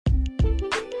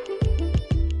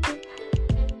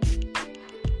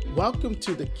Welcome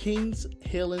to the King's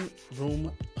Healing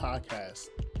Room podcast,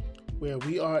 where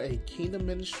we are a kingdom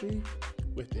ministry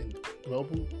with a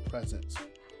global presence.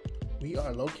 We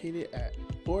are located at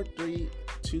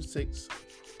 4326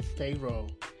 Fay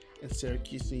Road in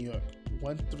Syracuse, New York,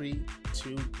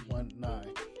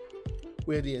 13219,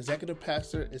 where the executive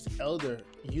pastor is Elder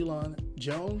Yulon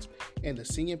Jones and the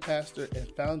senior pastor and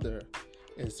founder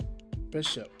is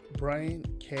Bishop Brian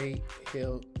K.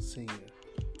 Hill Sr.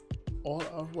 All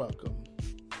are welcome.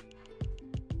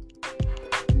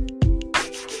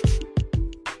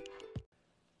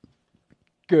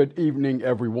 Good evening,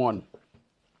 everyone,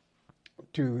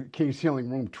 to King's Healing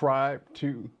Room Tribe,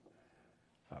 to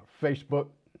Facebook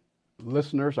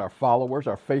listeners, our followers,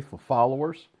 our faithful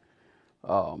followers.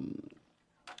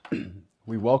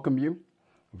 We welcome you.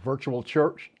 Virtual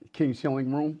church, King's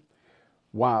Healing Room.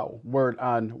 Wow, Word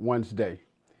on Wednesday.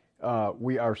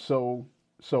 We are so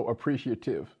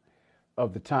appreciative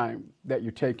of the time that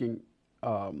you're taking.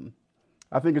 I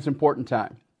think it's important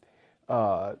time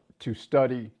to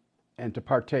study and to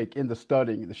partake in the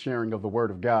studying, the sharing of the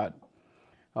Word of God.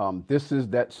 This is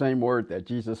that same word that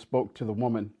Jesus spoke to the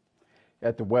woman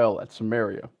at the well at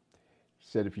Samaria. He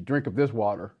said, if you drink of this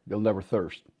water, you'll never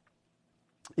thirst.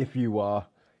 If you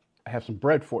have some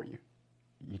bread for you,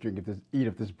 you eat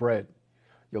of this bread,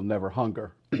 you'll never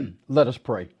hunger. Let us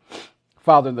pray.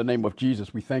 Father, in the name of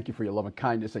Jesus, we thank you for your loving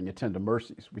kindness and your tender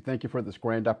mercies. We thank you for this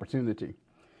grand opportunity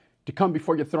to come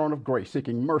before your throne of grace,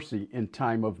 seeking mercy in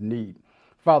time of need.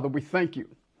 Father, we thank you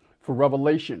for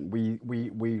revelation. We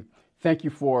thank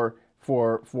you for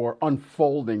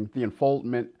unfolding the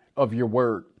unfoldment of your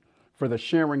word, for the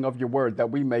sharing of your word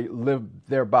that we may live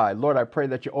thereby. Lord, I pray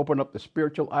that you open up the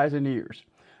spiritual eyes and ears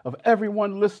of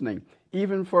everyone listening,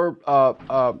 even for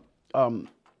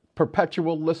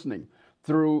perpetual listening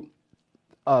through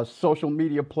social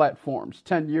media platforms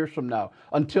 10 years from now,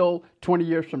 until 20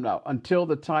 years from now, until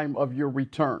the time of your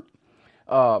return,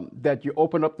 that you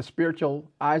open up the spiritual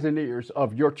eyes and ears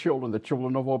of your children, the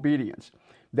children of obedience,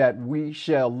 that we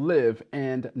shall live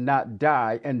and not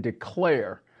die and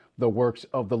declare the works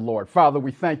of the Lord. Father,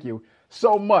 we thank you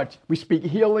so much. We speak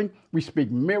healing. We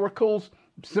speak miracles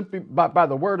simply by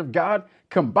the word of God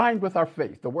combined with our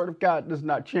faith. The word of God does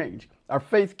not change. Our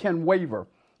faith can waver,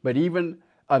 but even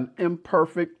an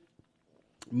imperfect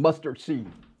mustard seed,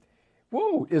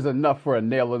 is enough for a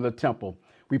nail in the temple.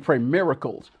 We pray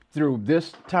miracles through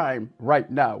this time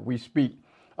right now. We speak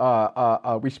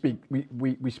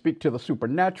we speak to the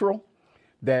supernatural,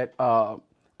 that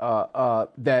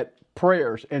that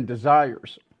prayers and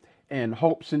desires and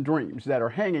hopes and dreams that are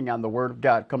hanging on the word of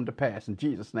God come to pass. In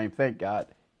Jesus' name, thank God.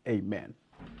 Amen.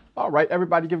 All right,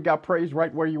 everybody give God praise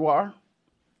right where you are.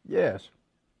 Yes.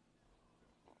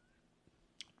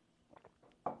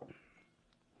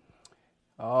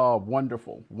 Oh,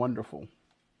 wonderful, wonderful.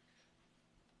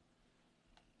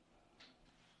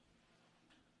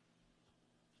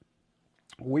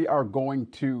 We are going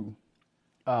to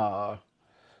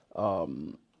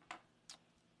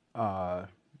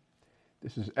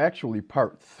this is actually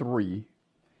part 3,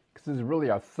 because this is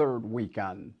really our third week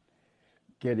on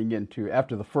getting into.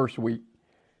 After the first week,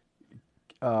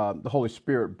 the Holy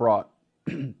Spirit brought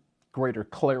greater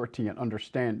clarity and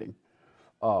understanding.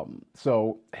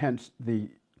 So hence the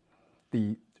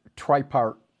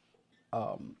tripart,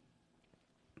 the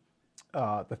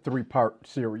 3-part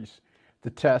series, the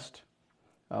test,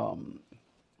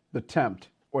 the tempt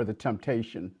or the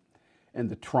temptation, and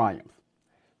the triumph.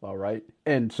 All right.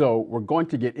 And so we're going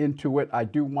to get into it. I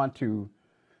do want to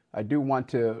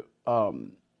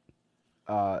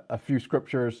a few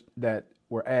scriptures that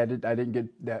were added. I didn't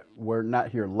get that were not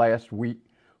here last week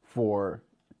for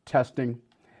testing.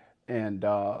 And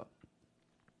of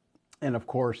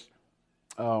course,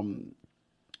 by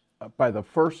the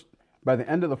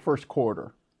end of the first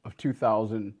quarter of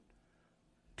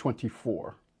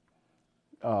 2024,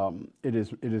 it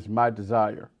is my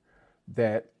desire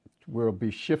that we'll be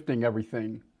shifting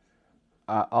everything,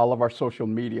 all of our social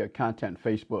media content,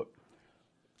 Facebook,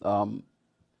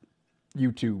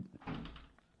 YouTube,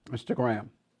 Instagram,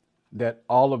 that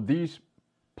all of these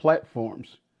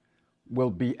platforms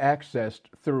will be accessed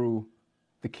through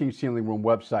the King's Healing Room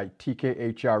website,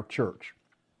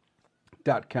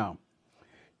 tkhrchurch.com,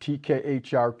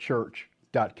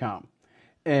 tkhrchurch.com.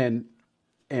 And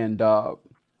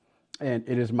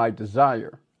it is my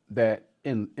desire that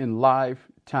in live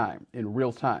time, in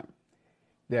real time,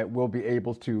 that we'll be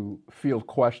able to field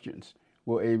questions.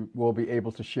 We'll be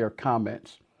able to share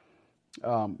comments,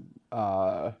 whether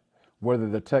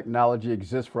the technology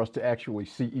exists for us to actually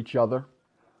see each other,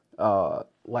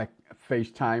 like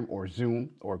FaceTime or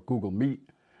Zoom or Google Meet.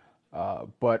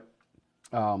 But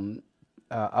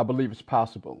I believe it's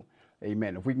possible.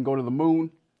 Amen. If we can go to the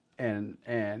moon,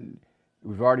 and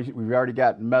we've already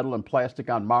got metal and plastic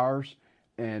on Mars,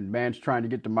 and man's trying to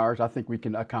get to Mars, I think we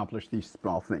can accomplish these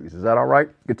small things. Is that all right?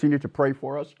 Continue to pray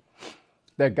for us,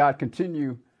 that God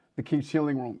continue the King's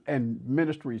Healing Room and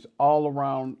ministries all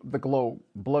around the globe,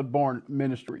 bloodborne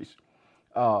ministries,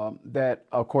 that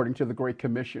according to the Great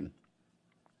Commission,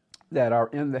 that are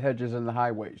in the hedges and the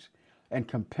highways and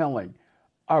compelling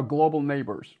our global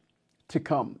neighbors to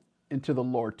come into the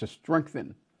Lord, to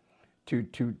strengthen, to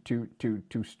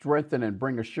strengthen and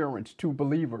bring assurance to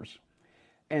believers,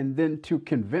 and then to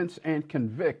convince and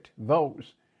convict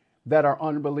those that are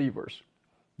unbelievers,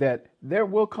 that there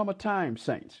will come a time,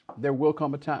 saints, there will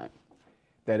come a time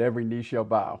that every knee shall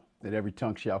bow, that every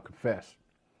tongue shall confess.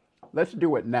 Let's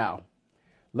do it now.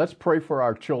 Let's pray for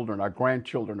our children, our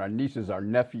grandchildren, our nieces, our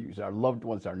nephews, our loved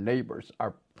ones, our neighbors,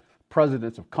 our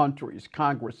presidents of countries,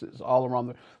 congresses, all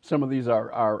around. Some of these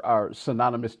are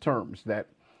synonymous terms that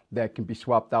can be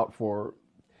swapped out for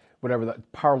whatever, the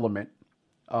parliament,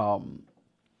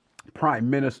 prime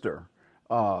minister,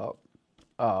 our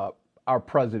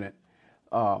president,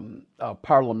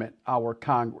 parliament, our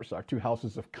Congress, our two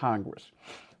houses of Congress.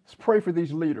 Let's pray for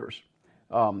these leaders.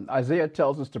 Isaiah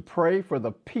tells us to pray for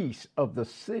the peace of the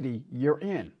city you're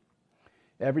in.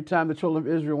 Every time the children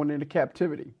of Israel went into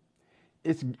captivity,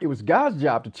 it was God's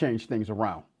job to change things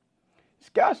around.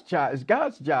 It's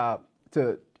God's job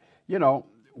to,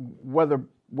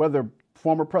 whether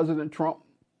former President Trump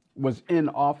was in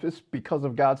office because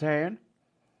of God's hand,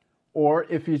 or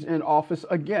if he's in office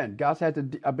again.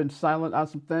 I've been silent on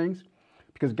some things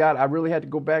because God, I really had to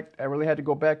go back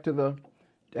to the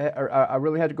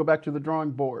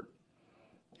drawing board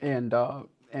and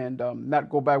not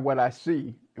go by what I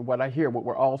see and what I hear, what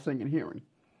we're all seeing and hearing.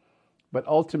 But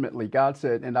ultimately, God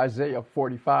said in Isaiah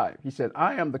 45, he said,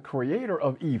 I am the creator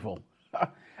of evil.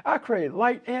 I create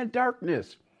light and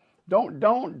darkness. Don't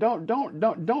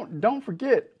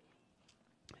forget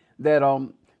that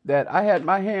I had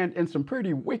my hand in some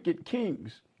pretty wicked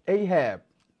kings, Ahab,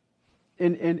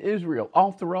 in Israel,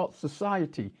 all throughout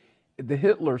society, the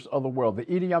Hitlers of the world, the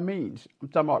Idi Amins. I'm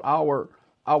talking about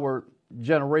our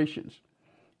generations,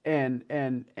 and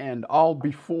all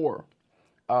before.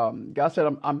 God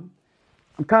said, I'm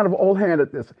kind of old hand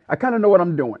at this. I kind of know what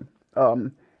I'm doing.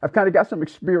 I've kind of got some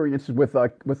experience with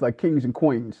kings and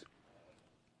queens.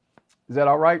 Is that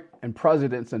all right? And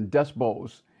presidents and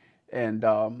despots and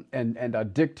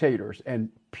dictators and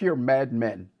pure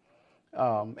madmen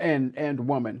and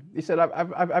women. He said,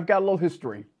 I've got a little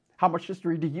history. How much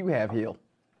history do you have, Hill?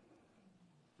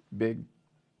 Big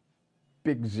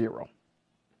zero.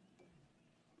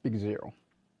 Big zero.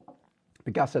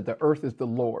 But God said, the earth is the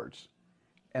Lord's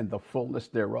and the fullness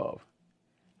thereof,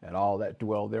 and all that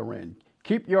dwell therein.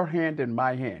 Keep your hand in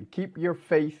my hand. Keep your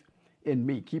faith in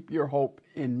me. Keep your hope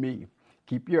in me.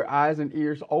 Keep your eyes and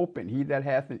ears open. He that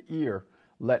hath an ear,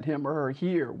 let him or her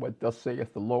hear what thus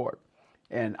saith the Lord.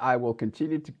 And I will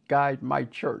continue to guide my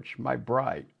church, my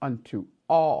bride, unto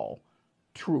all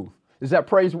truth. Is that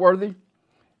praiseworthy?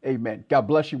 Amen. God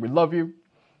bless you. We love you.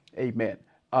 Amen.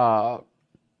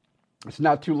 It's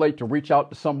not too late to reach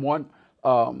out to someone.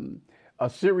 A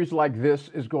series like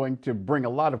this is going to bring a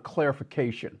lot of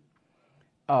clarification,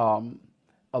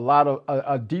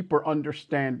 a deeper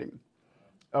understanding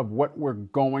of what we're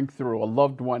going through. A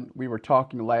loved one, we were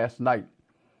talking last night,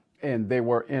 and they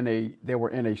were in a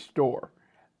store,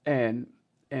 and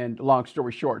long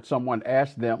story short, someone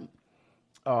asked them,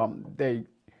 they,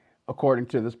 according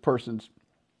to this person's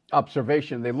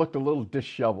observation, they looked a little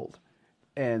disheveled,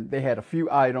 and they had a few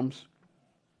items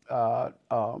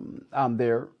on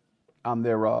their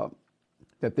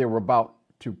that they were about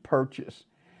to purchase,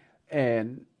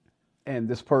 and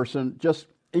this person just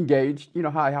engaged,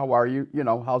 hi, how are you?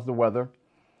 How's the weather?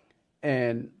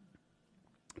 And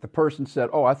the person said,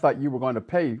 oh, I thought you were going to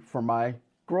pay for my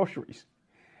groceries.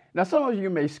 Now, some of you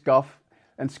may scoff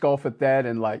at that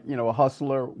and a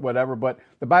hustler, whatever, but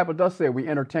the Bible does say we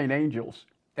entertain angels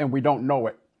and we don't know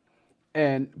it.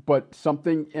 But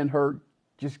something in her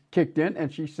just kicked in,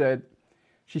 and she said,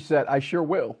 I sure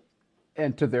will.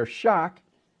 And to their shock,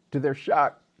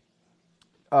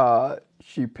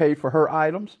 she paid for her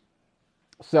items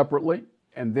separately,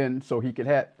 and then so he could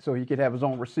have his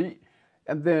own receipt,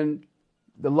 and then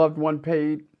the loved one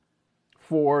paid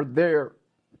for their.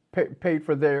 They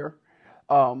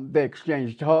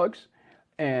exchanged hugs,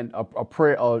 and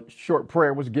a short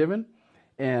prayer was given,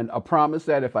 and a promise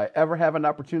that if I ever have an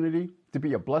opportunity to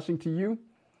be a blessing to you,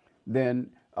 then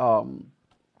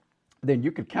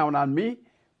you could count on me.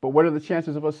 But what are the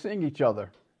chances of us seeing each other?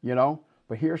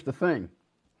 But here's the thing.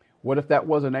 What if that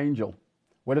was an angel?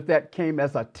 What if that came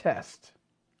as a test?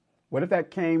 What if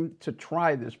that came to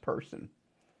try this person?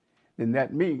 Then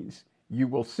that means you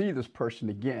will see this person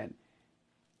again.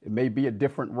 It may be a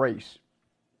different race,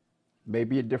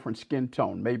 maybe a different skin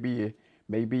tone, maybe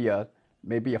a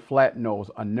flat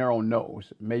nose, a narrow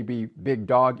nose, maybe big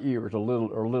dog ears, or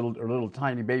little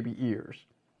tiny baby ears,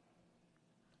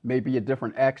 maybe a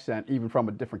different accent, even from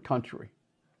a different country.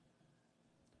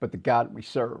 But the God we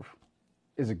serve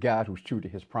is a God who's true to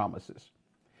his promises.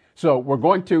 So I'm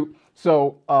going to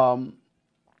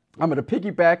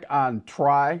piggyback on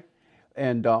try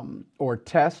and or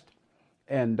test,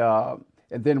 and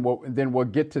then we'll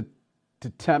get to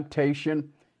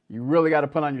temptation. You really got to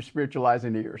put on your spiritual eyes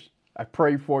and ears. I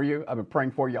pray for you. I've been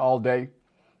praying for you all day.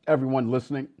 Everyone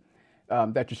listening,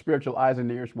 that your spiritual eyes and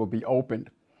ears will be opened.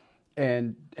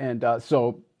 And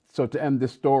so to end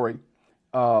this story,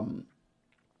 the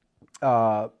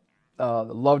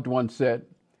loved one said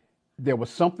there was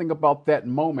something about that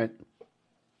moment.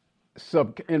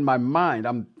 In my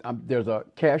mind, there's a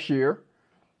cashier,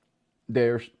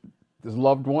 there's this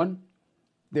loved one,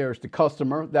 there's the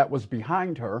customer that was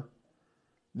behind her,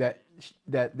 that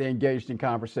they engaged in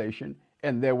conversation,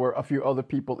 and there were a few other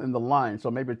people in the line,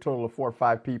 so maybe a total of 4 or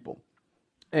 5 people,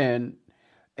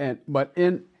 but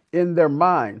in their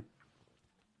mind,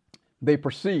 they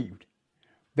perceived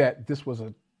that this was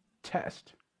a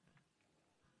test,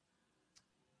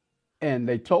 and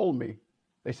they told me,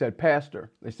 they said, Pastor,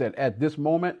 they said, at this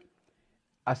moment,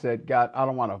 I said, God, I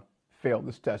don't want to fail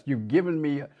this test. You've given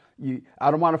me, I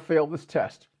don't want to fail this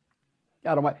test.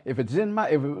 I don't want, if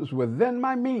it was within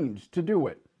my means to do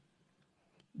it.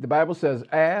 The Bible says,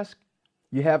 ask,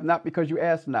 you have not because you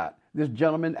ask not. This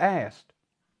gentleman asked,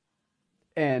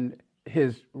 and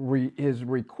his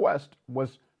request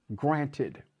was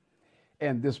granted.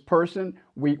 And this person,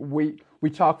 we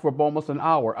talked for almost an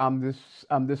hour on this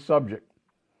subject.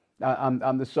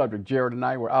 On this subject, Jared and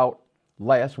I were out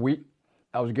last week.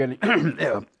 I was getting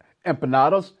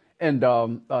empanadas, and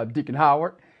Deacon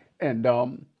Howard, and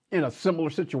in a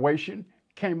similar situation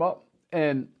came up,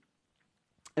 and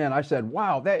I said,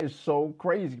 "Wow, that is so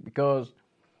crazy," because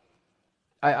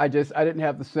I didn't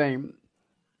have the same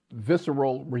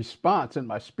visceral response in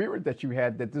my spirit that you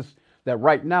had, that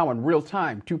right now in real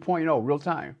time, 2.0 real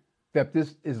time, that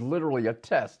this is literally a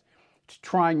test. It's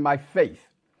trying my faith.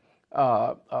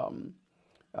 But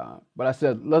I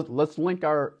said, let's link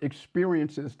our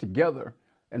experiences together,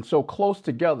 and so close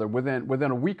together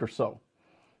within a week or so.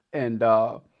 And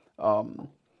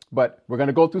but we're going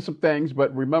to go through some things.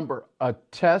 But remember, a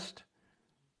test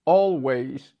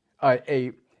always let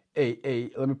me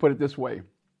put it this way: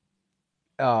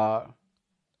 a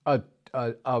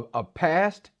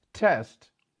past test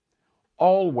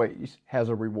always has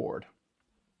a reward.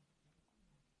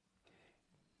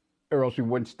 Or else we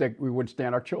wouldn't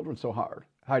stand our children so hard.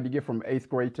 How do you get from 8th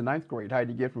grade to 9th grade? How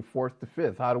do you get from 4th to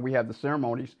 5th? How do we have the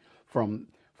ceremonies from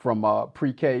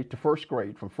pre-K to 1st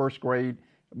grade? From 1st grade,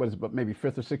 maybe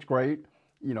 5th or 6th grade,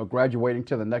 graduating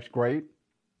to the next grade.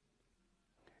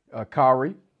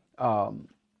 Kari,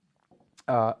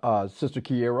 Sister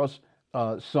Kiera's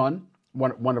son,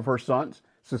 one of her sons,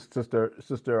 Sister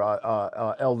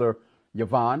Elder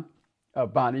Yvonne,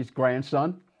 Bonnie's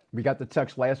grandson. We got the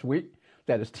text last week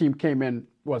that his team came in,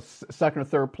 was 2nd or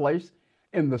 3rd place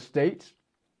in the States.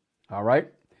 All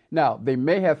right. Now, they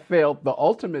may have failed the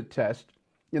ultimate test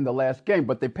in the last game,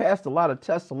 but they passed a lot of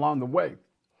tests along the way.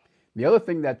 The other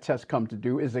thing that test comes to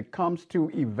do is it comes to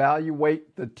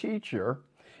evaluate the teacher.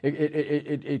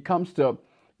 It comes to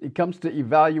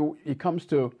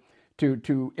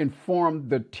inform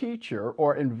the teacher,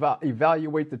 or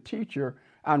evaluate the teacher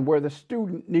on where the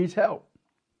student needs help.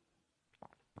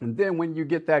 And then when you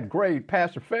get that grade,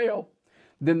 pass or fail,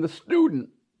 then the student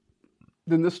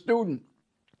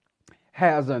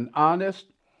has an honest,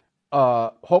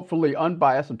 hopefully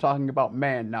unbiased, I'm talking about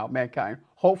mankind,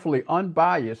 hopefully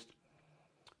unbiased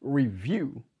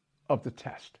review of the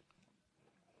test.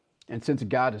 And since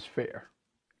God is fair,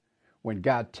 when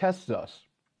God tests us,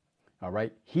 all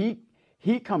right, he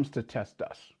comes to test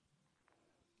us.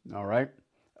 All right.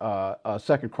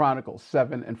 2 Chronicles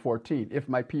 7:14. If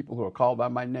my people who are called by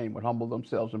my name would humble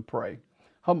themselves and pray,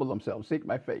 humble themselves, seek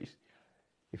my face.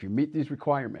 If you meet these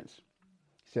requirements,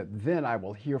 he said, then I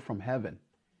will hear from heaven.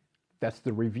 That's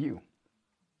the review.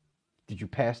 Did you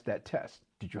pass that test?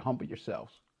 Did you humble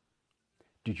yourselves?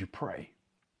 Did you pray?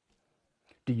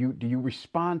 Do you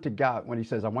respond to God when he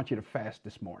says, I want you to fast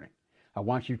this morning? I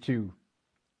want you to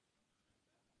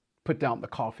put down the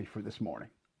coffee for this morning.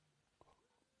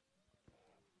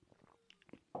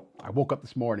 I woke up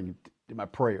this morning, did my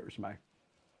prayers, my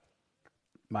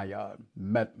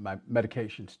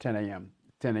medications, 10 a.m.,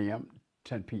 10 a.m.,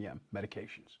 10 p.m.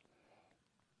 medications.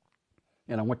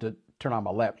 And I went to turn on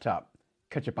my laptop,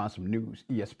 catch up on some news,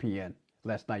 ESPN,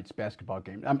 last night's basketball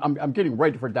game. I'm getting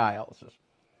ready for dialysis.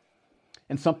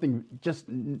 And something just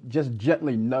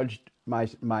gently nudged my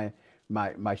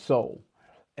soul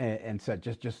and said,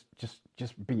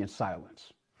 just be in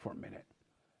silence for a minute.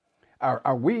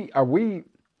 Are we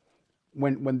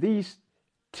when these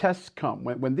tests come,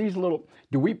 when these little,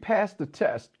 do we pass the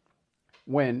test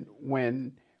when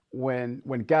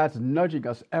God's nudging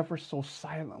us ever so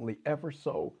silently, ever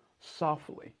so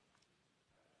softly?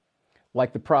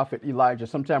 Like the prophet Elijah,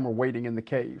 sometime we're waiting in the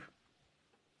cave.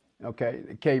 Okay,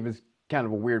 the cave is kind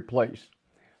of a weird place.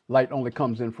 Light only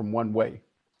comes in from one way.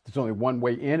 There's only one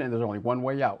way in and there's only one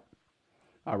way out.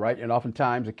 All right, and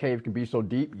oftentimes a cave can be so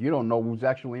deep you don't know who's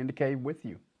actually in the cave with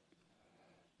you.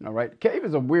 All right, cave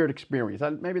is a weird experience.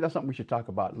 Maybe that's something we should talk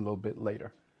about a little bit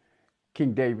later.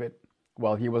 King David,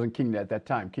 well, he wasn't king at that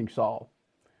time. King Saul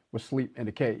was asleep in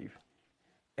a cave,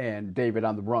 and David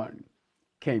on the run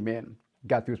came in,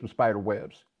 got through some spider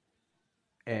webs,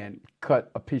 and cut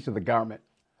a piece of the garment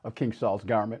of King Saul's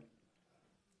garment,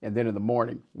 and then in the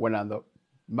morning went on the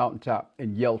mountaintop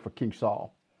and yelled for King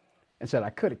Saul and said, I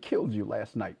could have killed you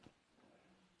last night.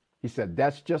 He said,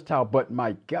 that's just how, but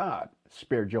my God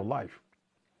spared your life.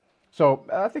 So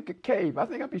I think a cave, I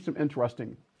think that'd be some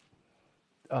interesting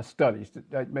studies,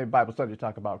 maybe Bible studies to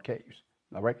talk about caves.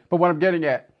 All right. But what I'm getting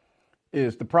at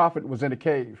is the prophet was in a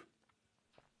cave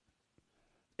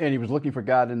and he was looking for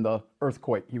God in the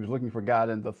earthquake. He was looking for God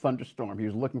in the thunderstorm. He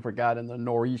was looking for God in the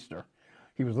nor'easter.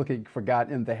 He was looking for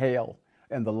God in the hail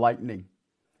and the lightning.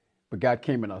 But God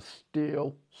came in a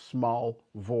still, small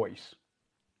voice.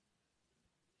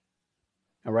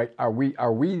 All right. Are we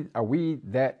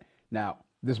that now?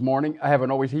 This morning, I haven't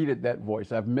always heeded that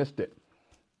voice. I've missed it.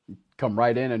 Come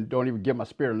right in and don't even give my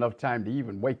spirit enough time to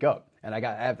even wake up. And I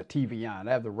have the TV on.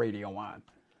 I have the radio on.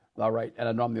 All right. And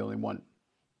I know I'm the only one.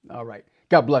 All right.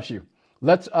 God bless you.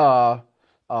 Let's, I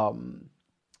hope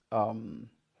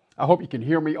you can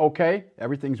hear me okay.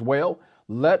 Everything's well.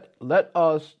 Let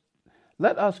us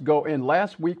go in.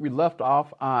 Last week, we left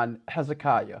off on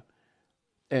Hezekiah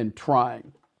and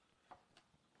trying.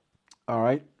 All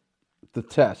right. The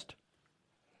test.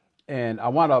 And I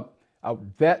want to,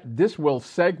 this will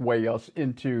segue us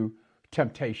into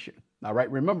temptation. All right.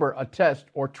 Remember, a test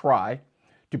or try,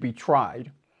 to be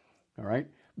tried. All right.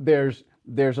 There's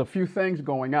a few things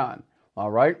going on.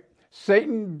 All right.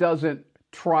 Satan doesn't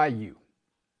try you.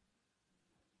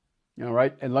 All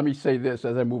right. And let me say this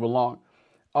as I move along.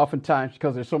 Oftentimes,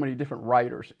 because there's so many different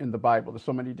writers in the Bible, there's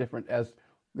so many different, as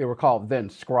they were called then,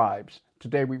 scribes.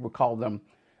 Today we would call them,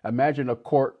 imagine a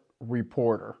court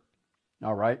reporter.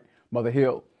 All right. Mother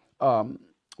Hill,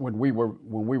 when we were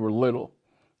little,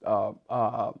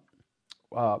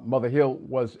 Mother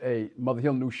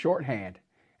Hill knew shorthand,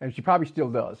 and she probably still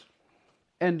does.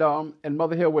 And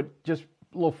Mother Hill would just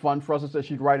a little fun for us and say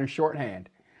she'd write in shorthand.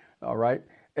 All right,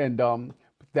 and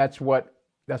that's what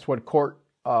court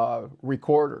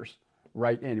recorders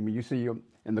write in. I mean, you see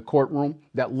in the courtroom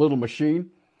that little machine.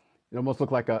 It almost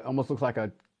looks like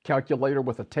a calculator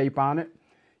with a tape on it.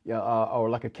 Or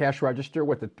like a cash register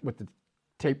with the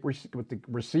tape with the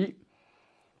receipt.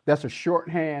 That's a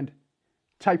shorthand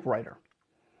typewriter,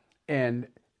 and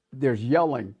there's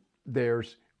yelling,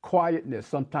 there's quietness.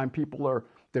 Sometimes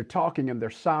they're talking and they're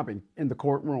sobbing in the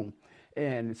courtroom,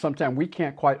 and sometimes we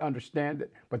can't quite understand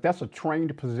it. But that's a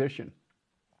trained position,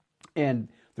 and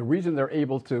the reason they're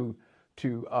able to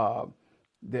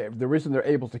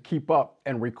keep up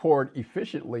and record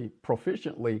efficiently,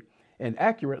 proficiently, and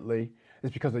accurately is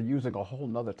because they're using a whole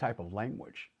nother type of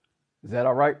language. Is that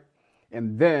all right?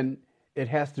 And then it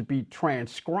has to be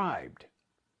transcribed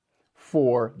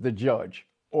for the judge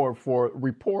or for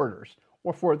reporters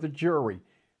or for the jury.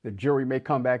 The jury may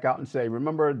come back out and say,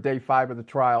 remember day 5 of the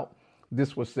trial,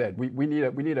 this was said. We need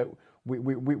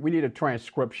a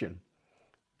transcription.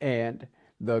 And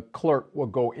the clerk will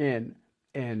go in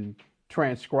and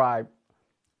transcribe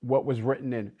what was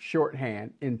written in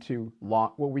shorthand into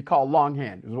what we call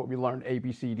longhand. Is what we learned: A,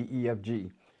 B, C, D, E, F, G,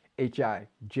 H, I,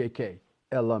 J, K,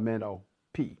 L, M, N, O,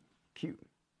 P, Q.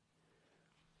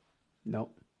 No.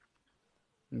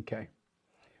 Okay.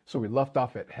 So we left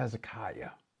off at Hezekiah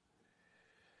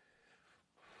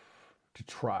to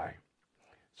try.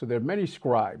 So there are many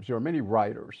scribes, there are many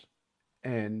writers,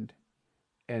 and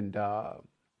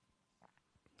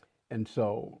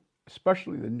so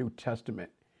especially the New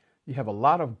Testament, you have a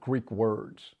lot of Greek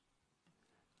words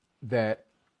that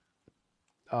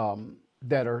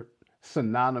are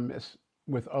synonymous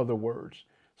with other words.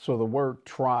 So the word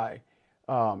try,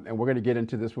 and we're going to get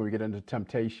into this when we get into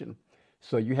temptation.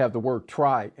 So you have the word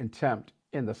try and tempt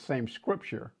in the same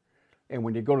scripture. And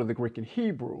when you go to the Greek and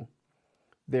Hebrew,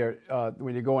 they're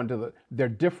when you go into they're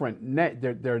different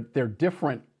they're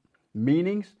different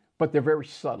meanings, but they're very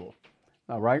subtle.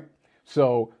 All right.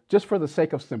 So just for the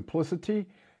sake of simplicity,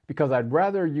 because I'd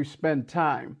rather you spend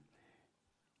time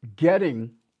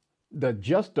getting the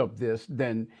gist of this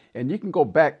than, and you can go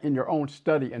back in your own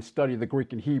study and study the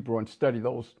Greek and Hebrew and study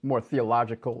those more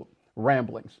theological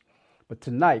ramblings. But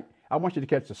tonight, I want you to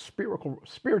catch the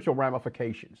spiritual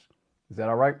ramifications. Is that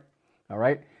all right? All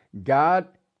right. God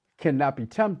cannot be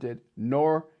tempted,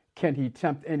 nor can he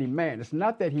tempt any man. It's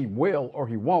not that he will or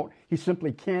he won't. He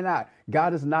simply cannot.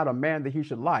 God is not a man that he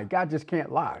should lie. God just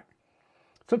can't lie.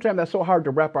 Sometimes that's so hard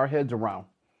to wrap our heads around.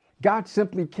 God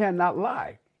simply cannot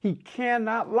lie. He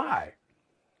cannot lie.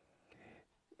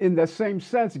 In the same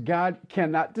sense, God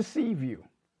cannot deceive you.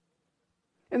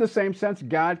 In the same sense,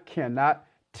 God cannot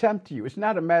tempt you. It's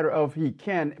not a matter of he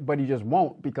can, but he just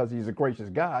won't because he's a gracious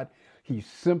God. He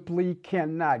simply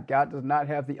cannot. God does not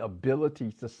have the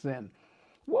ability to sin.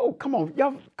 Whoa, come on,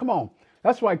 y'all, come on.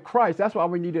 That's why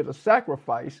we needed a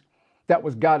sacrifice that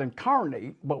was God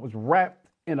incarnate, but was wrapped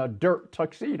in a dirt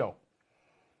tuxedo.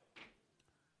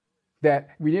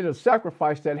 That we needed a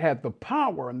sacrifice that had the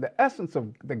power and the essence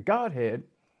of the Godhead,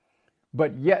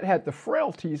 but yet had the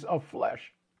frailties of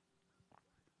flesh.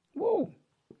 Whoa.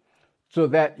 So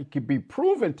that it could be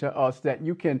proven to us that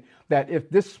that if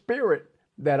this spirit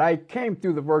that I came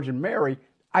through the Virgin Mary,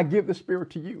 I give the spirit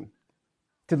to you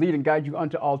to lead and guide you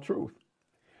unto all truth.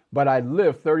 But I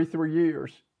lived 33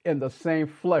 years in the same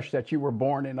flesh that you were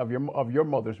born in of your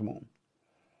mother's womb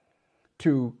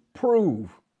to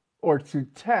prove or to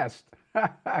test,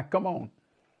 come on,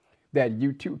 that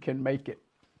you too can make it.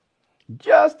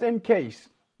 Just in case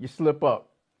you slip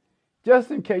up, just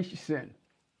in case you sin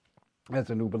as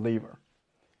a new believer.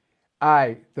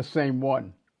 I, the same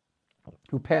one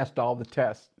who passed all the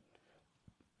tests,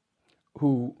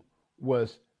 who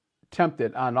was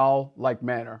tempted on all like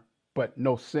manner, but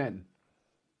no sin,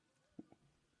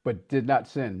 but did not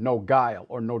sin. No guile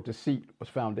or no deceit was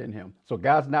found in him. So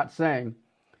God's not saying,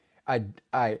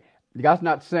 God's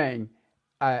not saying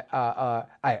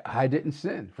I didn't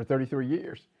sin for 33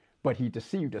 years, but he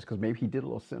deceived us because maybe he did a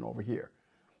little sin over here.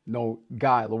 No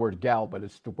guile, the word guile, but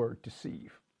it's the word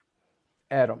deceive.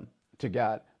 Adam to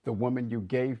God, the woman you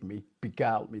gave me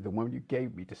beguiled me. The woman you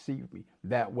gave me deceived me.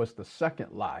 That was the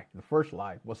second lie. The first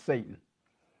lie was Satan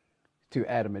to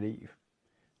Adam and Eve.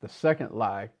 The second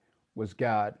lie was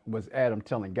Adam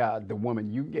telling God, the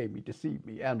woman you gave me deceived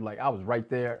me. Adam, like, I was right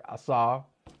there. I saw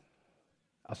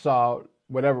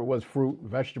whatever it was, fruit,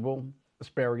 vegetable,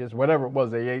 asparagus, whatever it was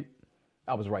they ate.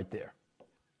 I was right there.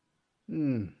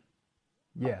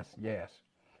 Yes.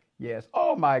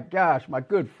 Oh my gosh, my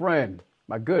good friend.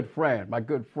 Yes.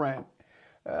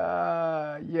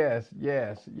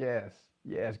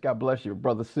 God bless you,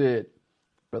 Brother Sid.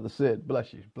 Brother Sid,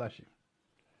 bless you.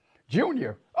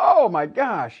 Junior, oh my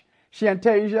gosh.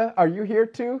 Shantasia, are you here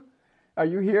too? Are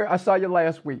you here? I saw you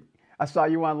last week. I saw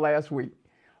you on last week.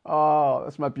 Oh,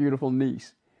 that's my beautiful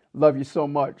niece. Love you so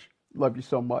much.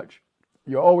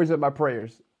 You're always in my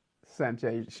prayers,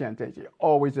 Shantasia.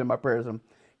 Always in my prayers. I'm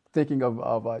thinking of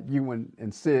you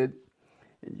and Sid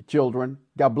and your children.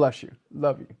 God bless you.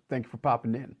 Love you. Thank you for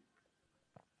popping in.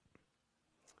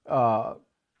 All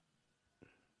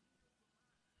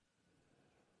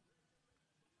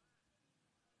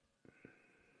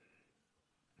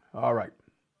right.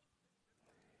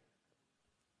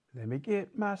 Let me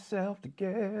get myself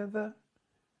together.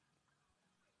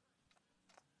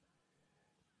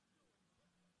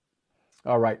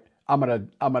 All right. I'm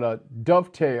gonna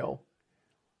dovetail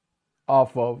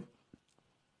off of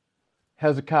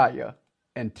Hezekiah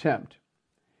and tempt.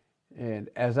 And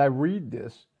as I read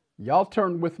this, y'all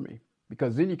turn with me,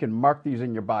 because then you can mark these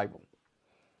in your Bible.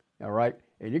 All right.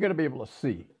 And you're going to be able to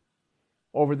see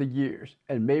over the years,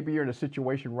 and maybe you're in a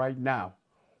situation right now.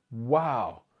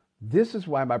 Wow. This is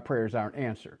why my prayers aren't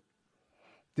answered.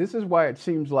 This is why it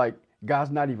seems like God's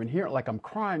not even here. Like I'm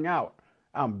crying out.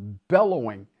 I'm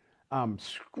bellowing. I'm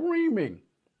screaming.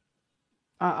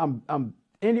 I'm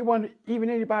even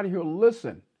anybody who'll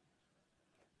listen.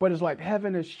 But it's like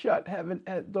heaven is shut.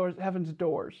 Heaven's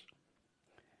doors.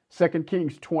 2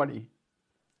 Kings 20,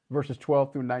 verses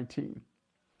 12 through 19.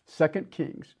 2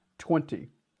 Kings 20,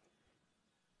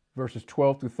 verses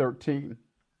 12 through 13.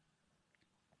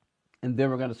 And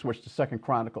then we're going to switch to 2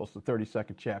 Chronicles, the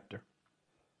 32nd chapter.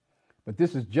 But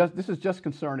this is just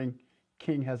concerning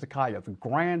King Hezekiah, the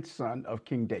grandson of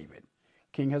King David.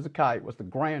 King Hezekiah was the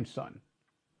grandson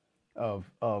of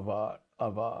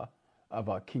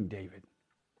King David.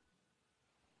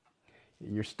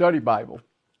 In your study Bible,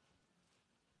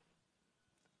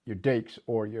 your Dakes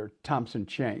or your Thompson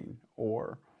Chain,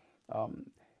 or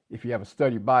if you have a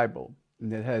study Bible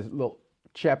and it has little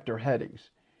chapter headings,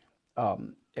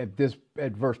 at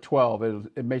verse 12,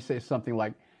 it may say something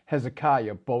like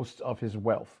Hezekiah boasts of his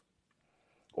wealth,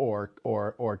 or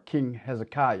King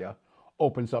Hezekiah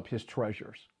opens up his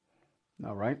treasures.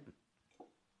 All right.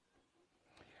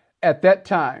 At that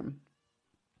time,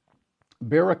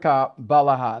 Berakah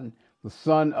Balahan, the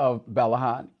son of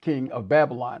Balahan, king of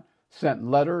Babylon, sent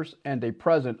letters and a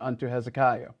present unto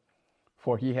Hezekiah,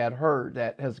 for he had heard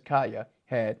that Hezekiah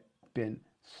had been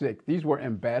sick. These were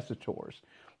ambassadors.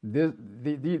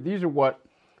 These are what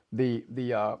the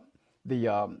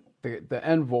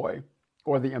envoy,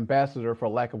 or the ambassador, for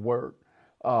lack of word,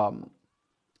 from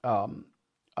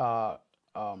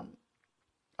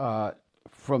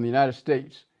the United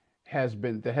States has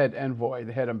been, the head envoy,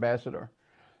 the head ambassador,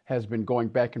 has been going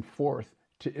back and forth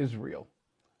to Israel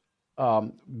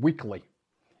weekly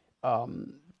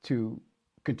to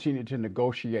continue to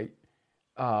negotiate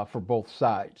for both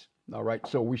sides. All right,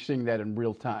 so we're seeing that in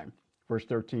real time. Verse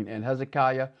 13, and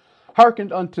Hezekiah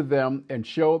hearkened unto them and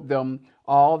showed them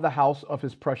all the house of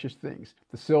his precious things,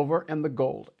 the silver and the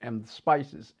gold and the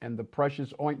spices and the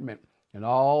precious ointment, and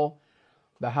all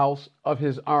the house of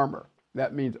his armor.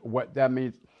 That means what that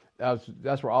means.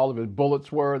 That's where all of his bullets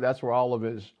were. That's where all of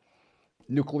his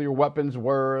nuclear weapons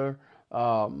were.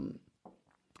 And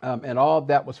all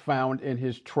that was found in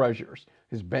his treasures,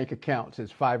 his bank accounts,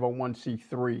 his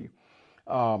 501c3,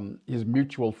 his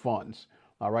mutual funds.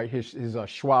 All right, his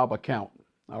Schwab account.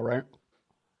 All right.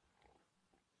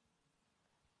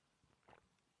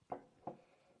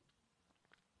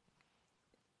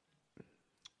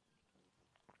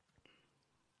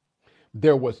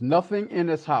 There was nothing in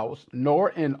his house,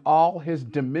 nor in all his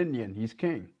dominion, he's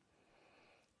king,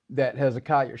 that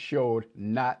Hezekiah showed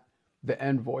not the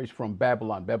envoys from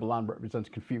Babylon. Babylon represents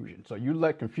confusion. So you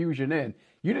let confusion in.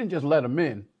 You didn't just let them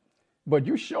in, but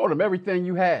you showed them everything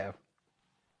you have.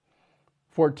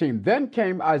 14, then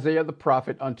came Isaiah the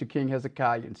prophet unto King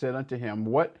Hezekiah and said unto him,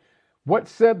 What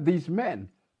said these men?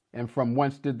 And from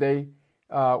whence did they,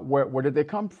 where did they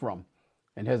come from?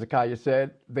 And Hezekiah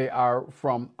said, they are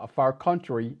from a far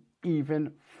country,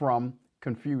 even from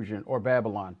confusion, or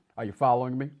Babylon. Are you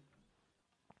following me?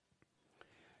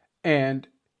 And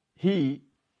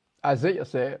Isaiah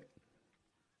said,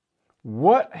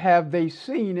 what have they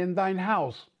seen in thine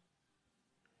house?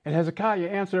 And Hezekiah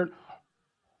answered,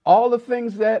 all the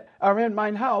things that are in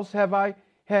mine house have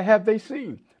they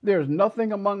seen. There is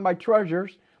nothing among my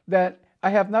treasures that I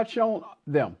have not shown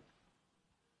them.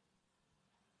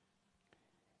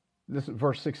 This is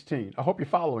verse 16. I hope you're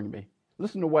following me.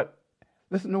 Listen to what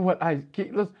the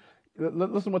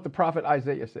prophet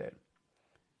Isaiah said.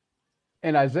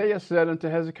 And Isaiah said unto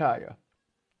Hezekiah,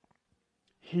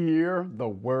 hear the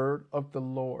word of the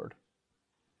Lord.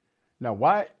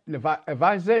 Now,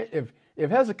 if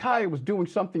Hezekiah was doing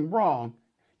something wrong,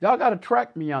 y'all got to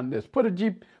track me on this. Put a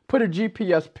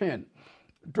GPS pin.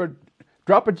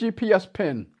 Drop a GPS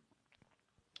pin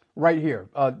right here.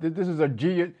 This is a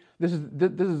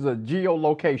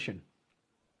geolocation.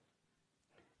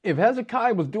 If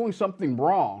Hezekiah was doing something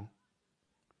wrong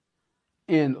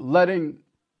in letting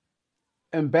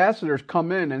ambassadors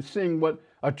come in and seeing what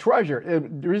a treasure,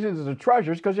 the reason it's a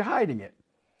treasure is because you're hiding it.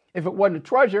 If it wasn't a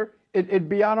treasure, it'd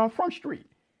be out on Front Street.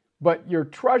 But you're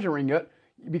treasuring it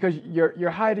because you're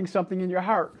hiding something in your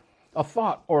heart, a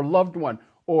thought or a loved one,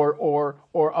 or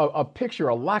a picture,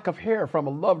 a lock of hair from a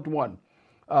loved one,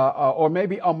 or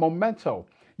maybe a memento.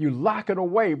 You lock it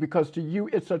away because to you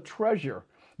it's a treasure.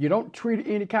 You don't treat it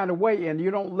any kind of way, and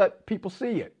you don't let people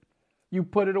see it. You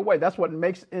put it away. That's what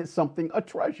makes it something a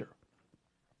treasure.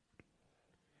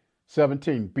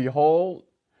 17. Behold,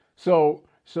 so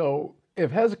if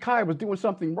Hezekiah was doing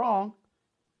something wrong,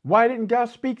 why didn't God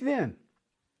speak then?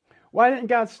 Why didn't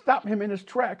God stop him in his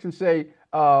tracks and say,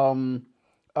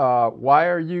 why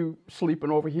are you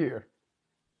sleeping over here?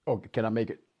 Oh, can I make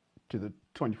it to the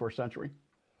 21st century?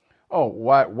 Oh,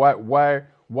 why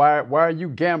are you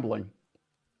gambling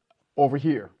over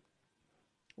here?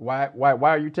 Why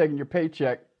are you taking your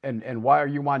paycheck and why are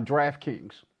you on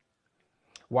DraftKings?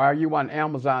 Why are you on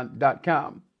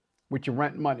Amazon.com with your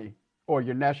rent money or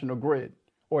your National Grid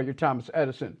or your Thomas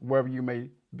Edison, wherever you may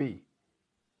be?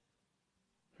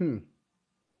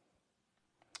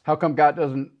 How come God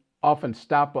doesn't often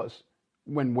stop us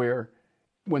when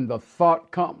the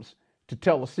thought comes to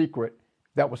tell a secret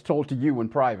that was told to you in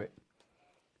private,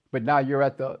 but now you're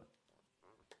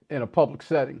in a public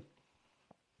setting,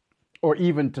 or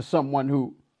even to someone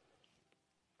who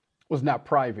was not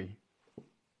privy?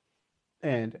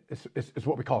 And it's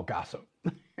what we call gossip,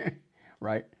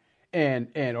 right? And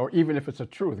or even if it's a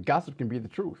truth, gossip can be the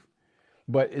truth,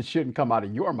 but it shouldn't come out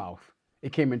of your mouth.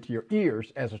 It came into your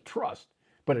ears as a trust,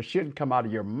 but it shouldn't come out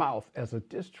of your mouth as a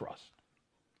distrust.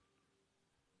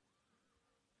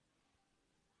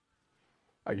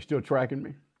 Are you still tracking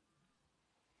me?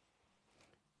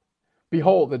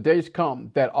 Behold, the days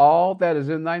come that all that is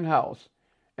in thine house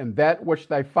and that which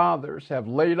thy fathers have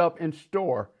laid up in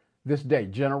store this day,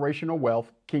 generational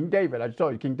wealth, King David, I just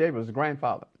told you, King David was his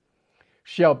grandfather,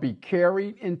 shall be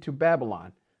carried into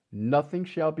Babylon. Nothing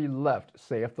shall be left,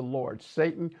 saith the Lord.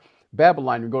 Satan,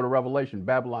 Babylon, you go to Revelation,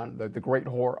 Babylon, the great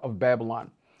whore of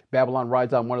Babylon. Babylon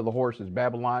rides on one of the horses.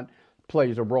 Babylon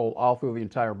plays a role all through the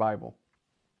entire Bible.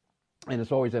 And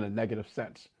it's always in a negative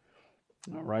sense.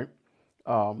 All right.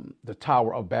 The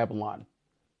Tower of Babylon.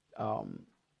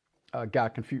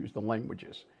 Got confused the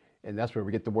languages. And that's where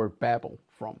we get the word Babel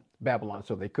from, Babylon.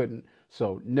 So they couldn't.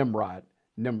 So Nimrod,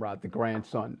 the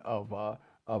grandson of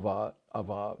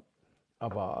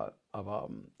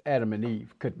Adam and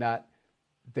Eve, could not.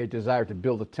 They desired to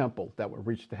build a temple that would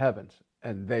reach the heavens,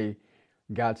 and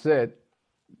God said,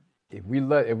 if we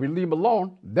leave them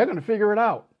alone, they're going to figure it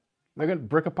out. They're going to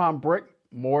brick upon brick,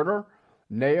 mortar,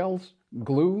 nails,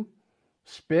 glue,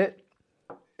 spit,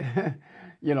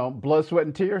 blood, sweat,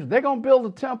 and tears. They're going to build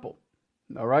a temple.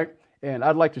 All right. And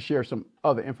I'd like to share some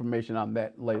other information on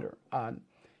that later on,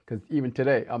 because even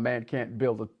today, a man can't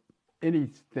build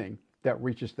anything that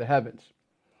reaches the heavens.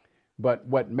 But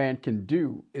what man can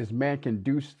do is man can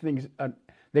do things,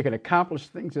 they can accomplish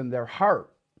things in their heart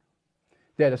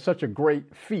that is such a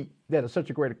great feat, that is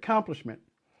such a great accomplishment,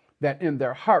 that in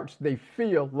their hearts they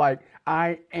feel like,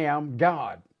 I am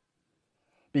God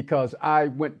because I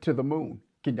went to the moon.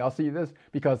 Can y'all see this?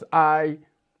 And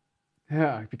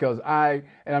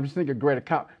I'm just thinking great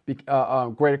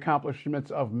accomplishments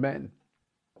of men.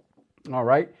 All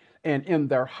right. And in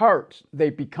their hearts, they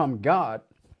become God.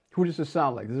 Who does this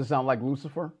sound like? Does this sound like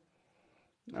Lucifer?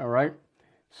 All right.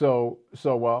 So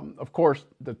of course,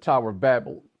 the Tower of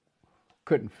Babel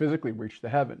couldn't physically reach the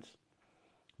heavens.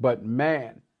 But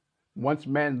man, once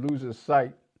man loses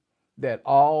sight that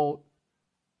all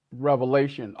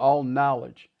revelation, all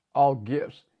knowledge, all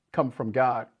gifts come from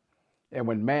God, and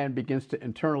when man begins to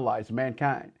internalize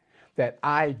mankind, that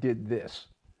I did this,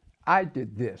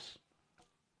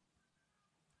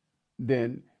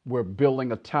 then we're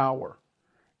building a tower.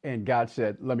 And God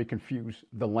said, let me confuse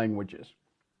the languages.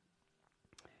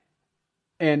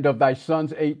 And of thy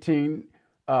sons 18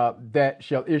 that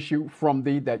shall issue from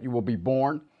thee, that you will be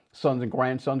born, sons and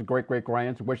grandsons,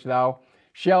 great-great-grands, which thou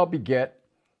shalt beget,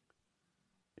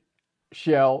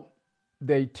 shall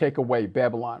they take away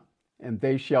Babylon, and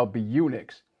they shall be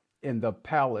eunuchs in the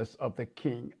palace of the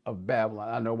king of Babylon.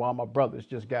 I know all my brothers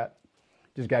just got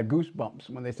goosebumps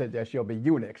when they said there shall be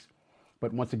eunuchs.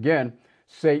 But once again,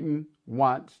 Satan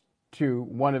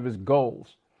one of his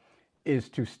goals is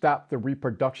to stop the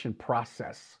reproduction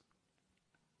process.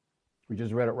 We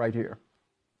just read it right here.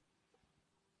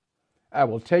 I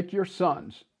will take your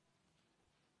sons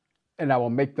and I will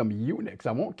make them eunuchs.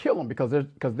 I won't kill them because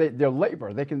they're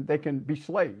labor. They can be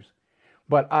slaves.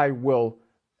 But I'm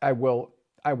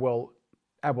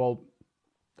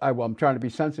trying to be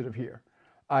sensitive here.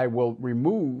 I will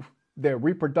remove their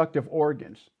reproductive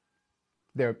organs,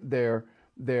 the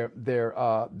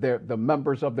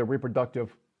members of their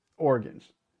reproductive organs.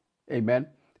 Amen.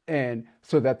 And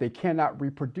so that they cannot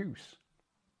reproduce.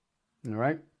 All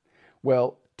right.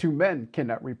 Well, two men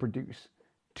cannot reproduce.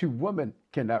 Two women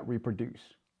cannot reproduce.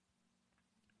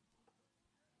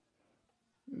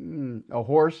 A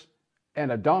horse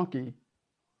and a donkey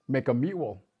make a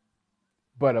mule,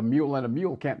 but a mule and a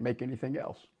mule can't make anything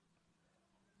else.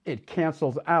 It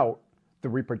cancels out the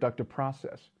reproductive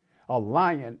process. A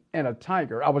lion and a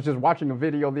tiger. I was just watching a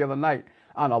video the other night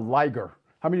on a liger.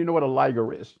 How many of you know what a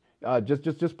liger is?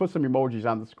 Just put some emojis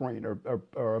on the screen,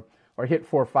 or hit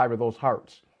 4 or 5 of those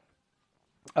hearts,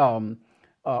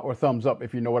 or thumbs up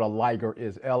if you know what a liger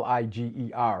is.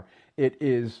 Liger. It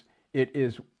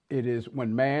is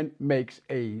when man makes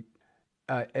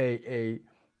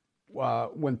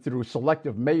when through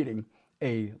selective mating,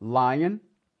 a lion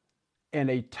and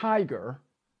a tiger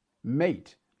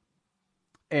mate,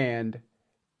 and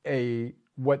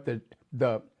when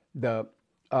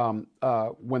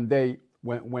they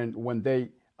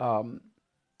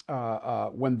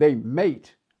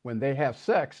mate, when they have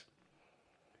sex,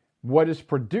 what is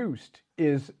produced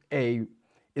is a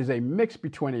mix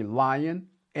between a lion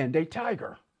and a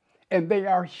tiger, and they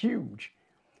are huge.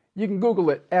 You can Google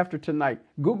it after tonight.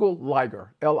 Google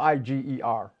liger,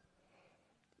 Liger.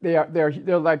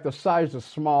 They're like the size of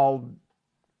small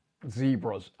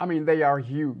zebras. I mean, they are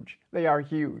huge. They are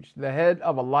huge. The head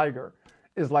of a liger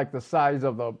is like the size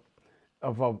of a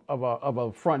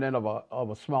front end of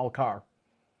a small car.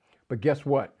 But guess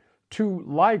what? Two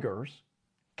ligers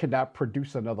cannot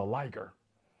produce another liger.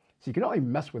 So you can only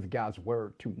mess with God's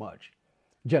word too much.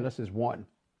 Genesis 1,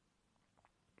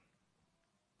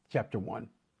 chapter 1.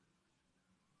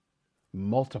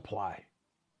 Multiply,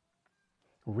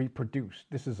 reproduce.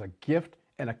 This is a gift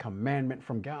and a commandment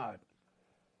from God.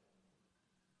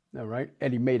 All right.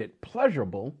 And he made it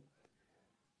pleasurable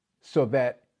so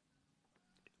that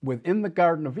within the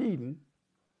Garden of Eden,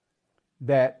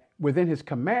 that within his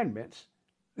commandments,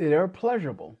 they're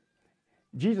pleasurable.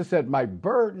 Jesus said, my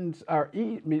burdens are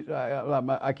easy.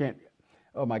 I can't,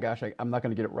 oh my gosh, I'm not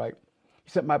going to get it right. He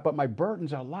said, but my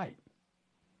burdens are light.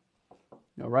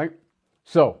 All right.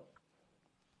 So,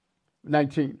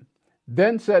 19.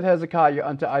 Then said Hezekiah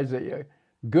unto Isaiah,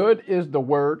 good is the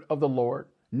word of the Lord.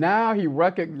 Now he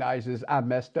recognizes I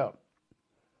messed up,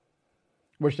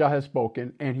 which thou hast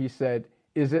spoken. And he said,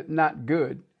 is it not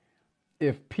good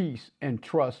if peace and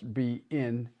trust be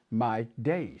in my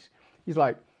days? He's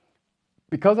like,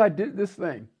 because I did this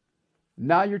thing,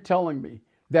 now you're telling me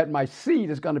that my seed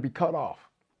is going to be cut off.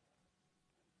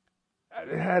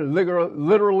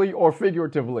 Literally or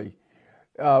figuratively.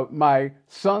 My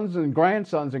sons and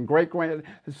grandsons and great-grand,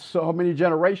 so many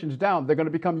generations down, they're going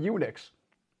to become eunuchs.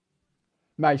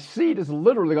 My seed is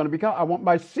literally going to become,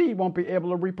 my seed won't be able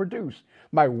to reproduce.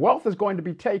 My wealth is going to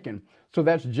be taken. So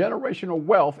that's generational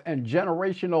wealth and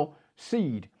generational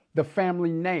seed. The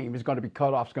family name is going to be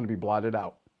cut off, it's going to be blotted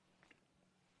out.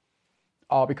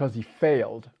 All because he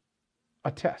failed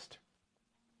a test.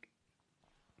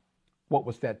 What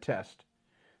was that test?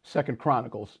 2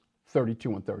 Chronicles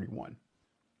 32 and 31.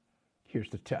 Here's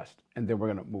the test, and then we're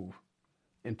going to move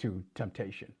into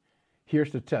temptation.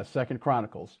 Here's the test, 2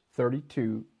 Chronicles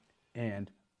 32 and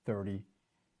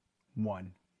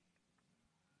 31.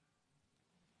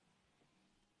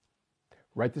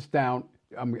 Write this down.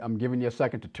 I'm giving you a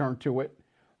second to turn to it,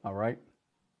 all right?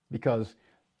 Because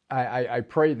I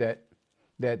pray that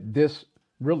this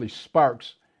really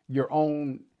sparks your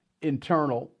own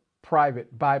internal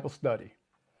private Bible study.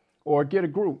 Or get a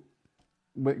group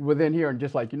within here and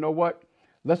just like, you know what?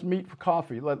 Let's meet for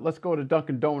coffee. Let's go to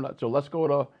Dunkin' Donuts, or let's go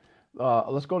to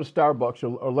Starbucks,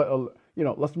 or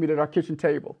let's meet at our kitchen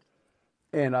table,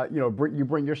 and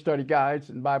bring your study guides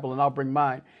and Bible, and I'll bring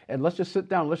mine, and let's just sit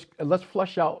down. Let's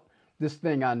flesh out this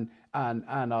thing on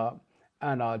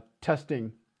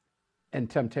testing and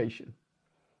temptation.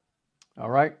 All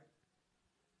right.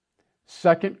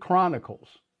 2 Chronicles,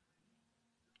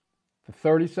 the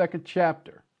 32nd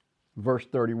chapter, verse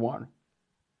 31.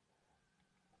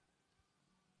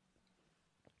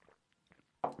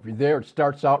 If you're there, it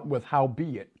starts out with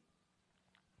howbeit.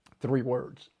 3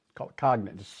 words. It's called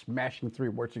cognate, just smashing 3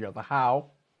 words together. How,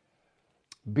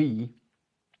 be,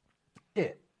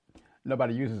 it.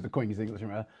 Nobody uses the Queen's English.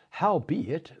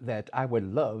 Howbeit that I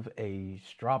would love a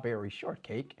strawberry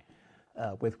shortcake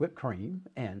with whipped cream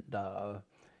and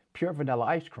pure vanilla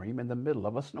ice cream in the middle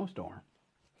of a snowstorm.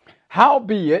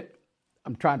 Howbeit,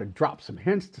 I'm trying to drop some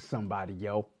hints to somebody,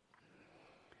 yo.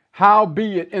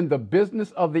 Howbeit in the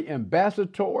business of the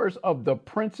ambassadors of the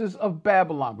princes of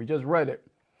Babylon. We just read it.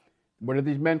 Where did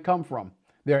these men come from?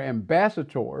 They're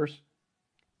ambassadors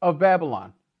of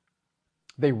Babylon.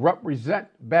 They represent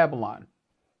Babylon.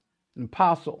 An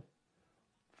apostle,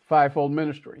 fivefold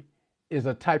ministry, is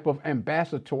a type of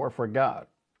ambassador for God.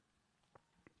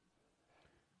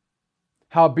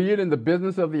 Howbeit in the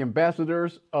business of the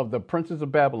ambassadors of the princes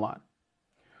of Babylon,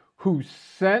 who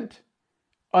sent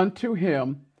unto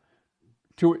him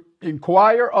to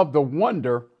inquire of the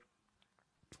wonder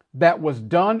that was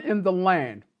done in the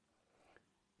land.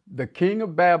 The king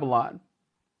of Babylon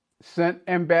sent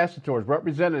ambassadors,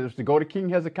 representatives, to go to King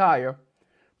Hezekiah,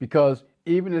 because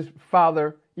even his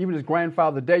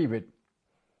grandfather David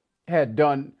had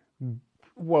done,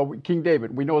 well, King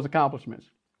David, we know his accomplishments.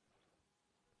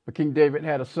 But King David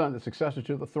had a son, the successor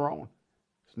to the throne.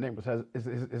 His name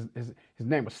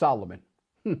was Solomon,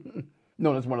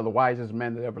 known as one of the wisest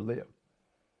men that ever lived.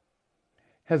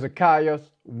 Hezekiah's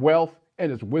wealth and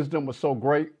his wisdom was so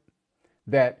great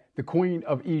that the queen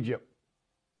of Egypt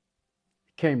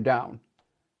came down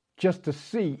just to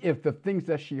see if the things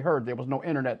that she heard, there was no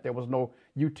internet, there was no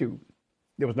YouTube,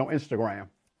 there was no Instagram,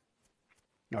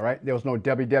 all right? There was no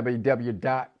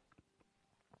www.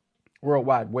 World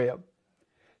Wide Web.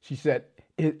 She said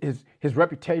his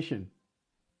reputation,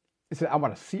 he said, I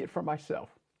want to see it for myself.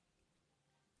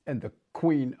 And the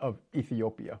queen of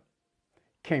Ethiopia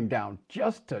came down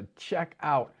just to check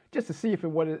out, just to see if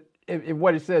what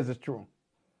it says is true.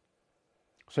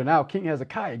 So now King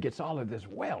Hezekiah gets all of this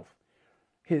wealth.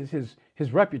 His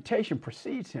reputation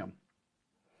precedes him.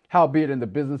 Howbeit in the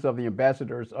business of the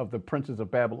ambassadors of the princes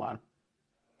of Babylon,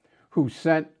 who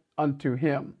sent unto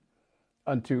him,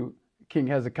 unto King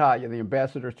Hezekiah, the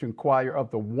ambassadors, to inquire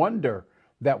of the wonder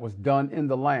that was done in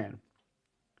the land.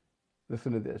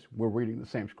 Listen to this. We're reading the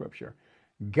same scripture.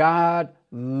 God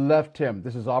left him.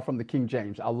 This is all from the King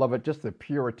James. I love it. Just the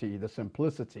purity, the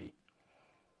simplicity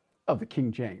of the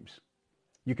King James.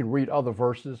 You can read other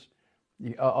verses,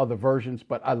 other versions,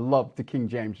 but I love the King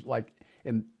James. Like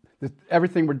in this,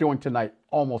 everything we're doing tonight,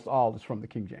 almost all is from the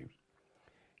King James.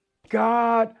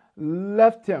 God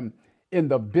left him in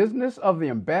the business of the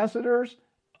ambassadors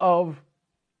of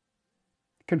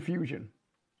confusion.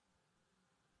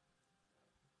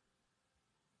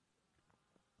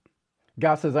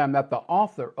 God says, I'm not the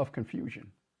author of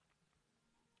confusion.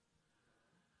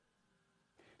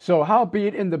 So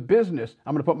howbeit in the business,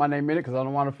 I'm going to put my name in it because I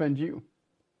don't want to offend you.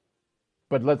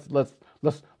 But let's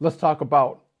talk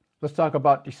about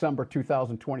December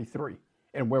 2023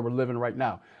 and where we're living right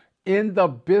now. In the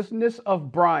business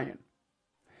of Brian,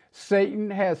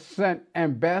 Satan has sent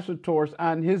ambassadors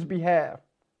on his behalf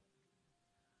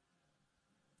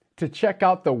to check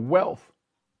out the wealth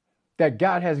that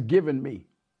God has given me.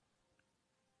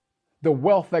 The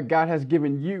wealth that God has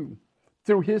given you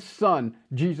through his son,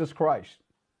 Jesus Christ.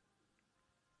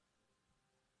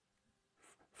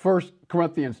 1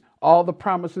 Corinthians, all the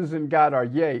promises in God are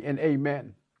yea and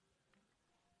amen.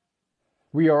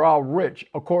 We are all rich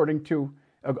according to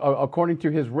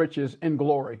his riches in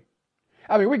glory.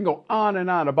 I mean, we can go on and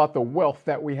on about the wealth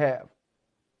that we have.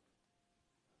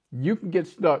 You can get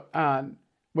stuck on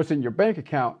what's in your bank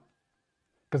account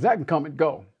because that can come and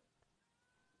go.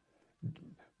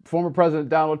 Former President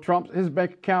Donald Trump, his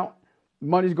bank account,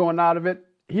 money's going out of it.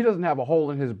 He doesn't have a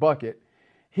hole in his bucket.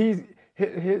 His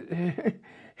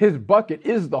bucket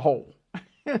is the hole.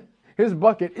 His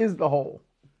bucket is the hole.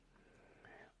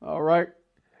 All right.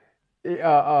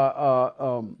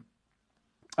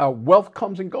 Wealth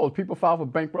comes and goes. People file for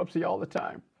bankruptcy all the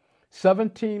time.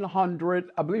 1,700,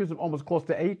 I believe it's almost close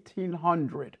to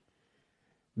 1,800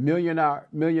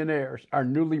 millionaires are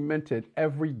newly minted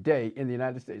every day in the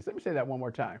United States. Let me say that one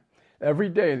more time. Every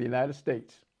day in the United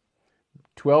States.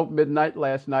 12 midnight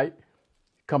last night,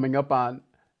 coming up on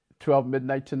 12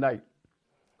 midnight tonight.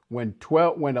 When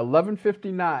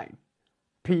 11:59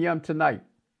 p.m. tonight,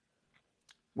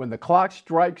 when the clock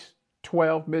strikes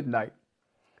 12 midnight,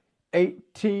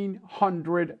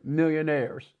 1,800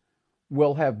 millionaires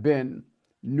will have been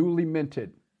newly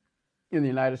minted in the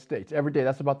United States. Every day,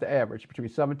 that's about the average. Between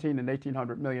 17 and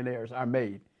 1,800 millionaires are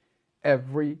made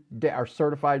every day, are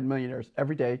certified millionaires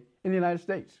every day in the United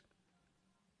States.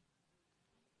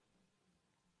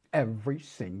 Every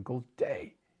single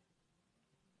day.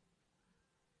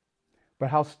 But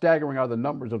how staggering are the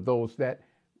numbers of those that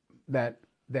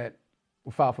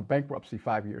will file for bankruptcy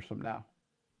 5 years from now?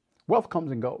 Wealth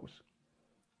comes and goes.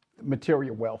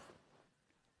 Material wealth.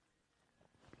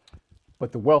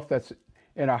 But the wealth that's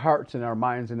in our hearts, in our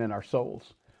minds, and in our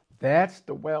souls, that's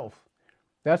the wealth.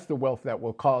 That's the wealth that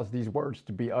will cause these words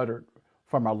to be uttered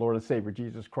from our Lord and Savior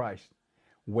Jesus Christ.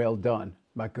 Well done,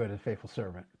 my good and faithful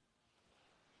servant.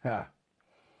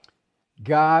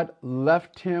 God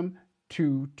left him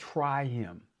to try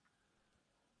him,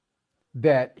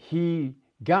 that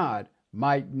God,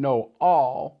 might know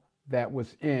all that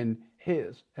was in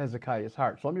Hezekiah's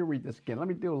heart. So let me read this again. Let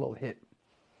me do a little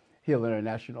Hill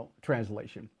International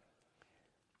Translation.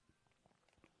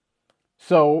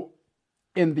 So,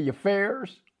 in the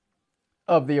affairs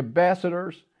of the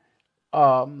ambassadors,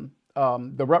 the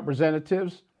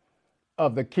representatives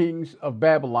of the kings of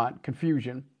Babylon,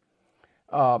 confusion,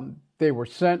 they were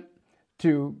sent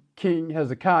to King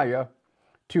Hezekiah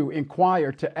to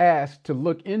inquire, to ask, to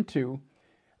look into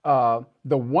the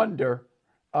wonder,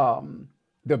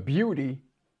 the beauty,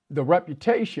 the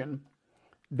reputation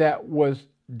that was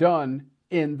done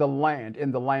in the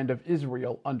land of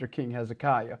Israel under King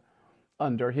Hezekiah,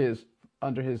 under his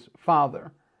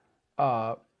father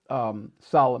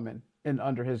Solomon, and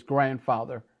under his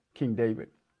grandfather King David.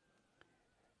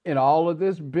 In all of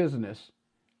this business,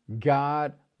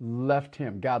 God left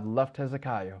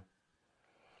Hezekiah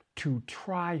to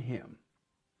try him.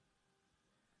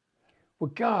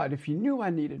 Well, God, if you knew I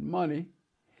needed money,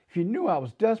 if you knew I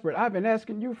was desperate, I've been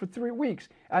asking you for 3 weeks.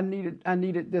 I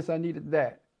needed this, I needed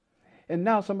that. And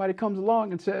now somebody comes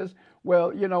along and says,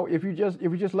 well, if you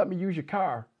just let me use your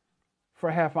car for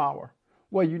a half hour.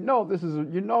 Well, he's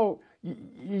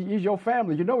your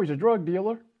family. He's a drug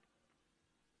dealer.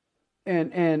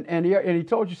 And he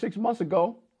told you 6 months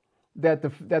ago that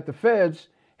the feds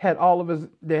had all of his,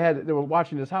 they were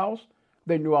watching his house.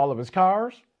 They knew all of his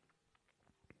cars.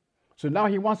 So now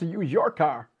he wants to use your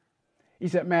car. He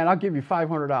said, man, I'll give you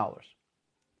 $500.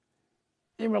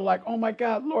 And we're like, oh my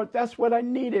God, Lord, that's what I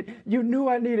needed. You knew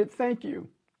I needed. Thank you.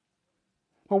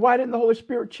 Well, why didn't the Holy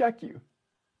Spirit check you?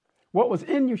 What was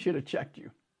in you should have checked you.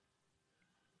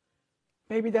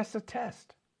 Maybe that's a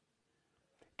test.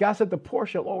 God said the poor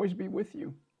shall always be with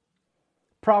you.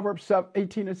 Proverbs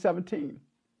 18 and 17,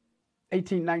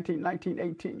 18, 19, 19,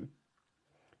 18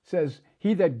 says,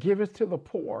 he that giveth to the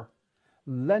poor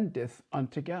lendeth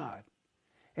unto God,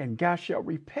 and God shall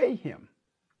repay him.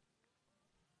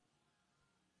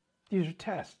 These are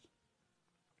tests.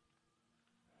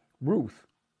 Ruth,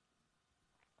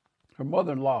 her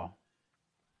mother-in-law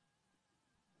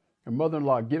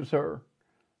gives her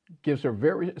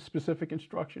very specific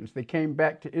instructions. They came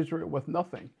back to Israel with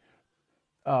nothing.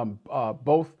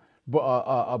 Both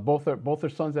their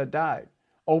sons had died.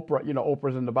 Oprah,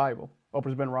 Oprah's in the Bible.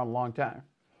 Oprah's been around a long time.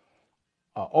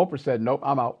 Oprah said, "Nope,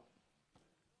 I'm out."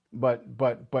 But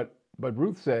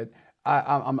Ruth said,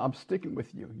 "I'm sticking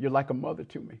with you. You're like a mother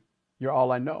to me. You're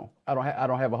all I know. I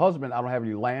don't have a husband. I don't have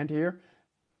any land here."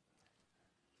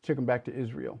 Took him back to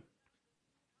Israel.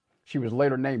 She was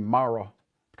later named Mara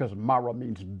because Mara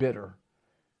means bitter.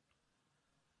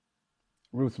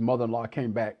 Ruth's mother-in-law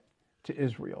came back to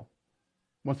Israel,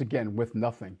 once again with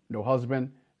nothing, no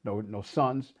husband, no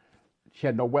sons. She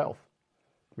had no wealth.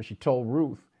 But she told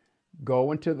Ruth,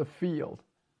 go into the field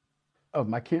of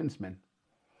my kinsmen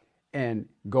and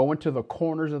go into the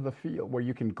corners of the field where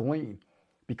you can glean,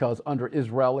 because under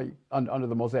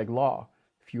the Mosaic law,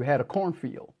 if you had a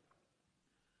cornfield,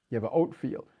 you have an oat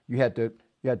field, you had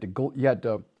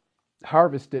to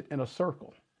harvest it in a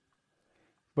circle,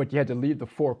 but you had to leave the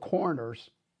four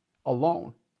corners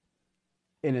alone.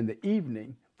 And in the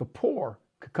evening, the poor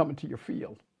could come into your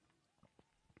field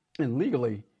and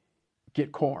legally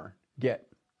get corn.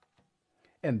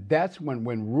 And that's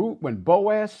when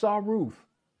Boaz saw Ruth.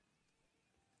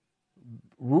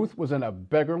 Ruth was in a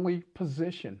beggarly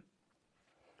position.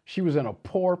 She was in a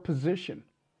poor position,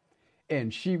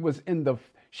 and she was in the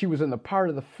part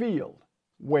of the field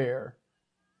where.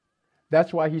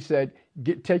 That's why he said,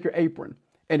 take your apron.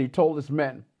 And he told his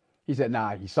men. He said,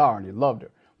 nah, he saw her and he loved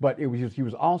her. But he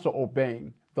was also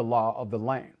obeying the law of the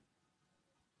land.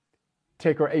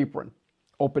 Take her apron,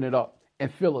 open it up,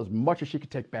 and fill as much as she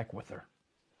could take back with her.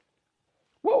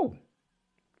 Whoa.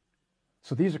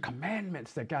 So these are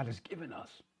commandments that God has given us.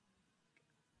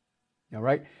 All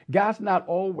right? God's not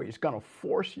always going to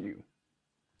force you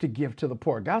to give to the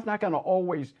poor. God's not going to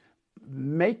always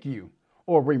make you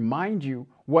or remind you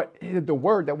what is the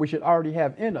word that we should already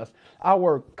have in us.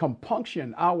 Our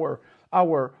compunction, our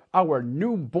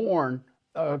newborn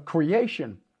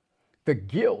creation, the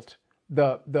guilt,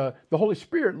 the Holy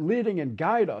Spirit leading and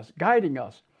guiding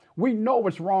us. We know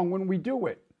what's wrong when we do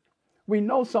it. We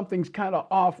know something's kind of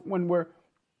off when we're,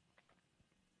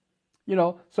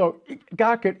 so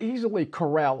God could easily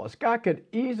corral us. God could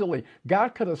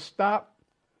have stopped.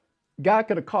 God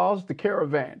could have caused the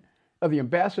caravan of the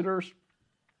ambassadors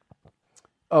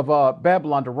of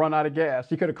Babylon to run out of gas.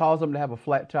 He could have caused them to have a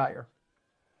flat tire.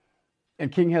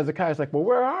 And King Hezekiah's like, well,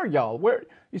 where are y'all? Where?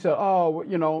 He said,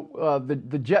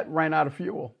 the jet ran out of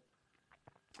fuel.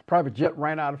 Private jet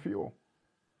ran out of fuel.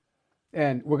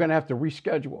 And we're going to have to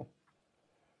reschedule.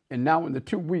 And now in the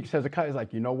 2 weeks, Hezekiah's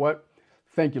like, you know what?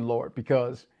 Thank you, Lord,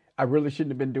 because I really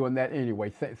shouldn't have been doing that anyway.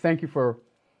 Thank you for.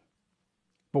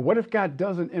 But what if God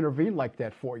doesn't intervene like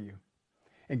that for you?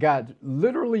 And God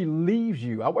literally leaves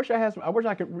you. I wish I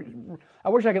could.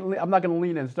 I'm not going to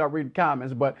lean in and start reading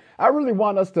comments, but I really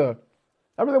want us to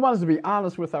be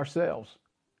honest with ourselves.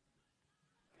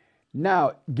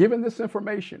 Now, given this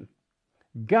information,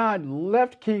 God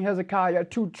left King Hezekiah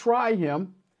to try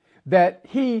him. That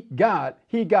God,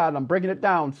 I'm breaking it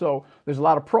down, so there's a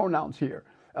lot of pronouns here.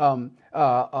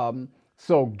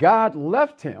 So God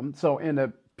left him. So in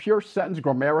a pure sentence,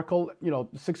 grammatical,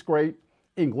 6th grade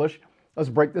English, let's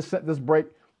break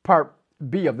part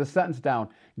B of the sentence down.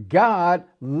 God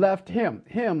left him.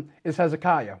 Him is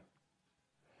Hezekiah.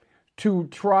 To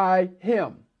try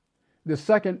him. The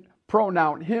second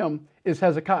pronoun, him, is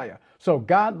Hezekiah. So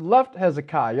God left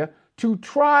Hezekiah to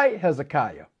try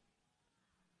Hezekiah.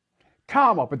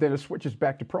 Comma, but then it switches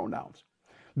back to pronouns.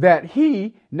 That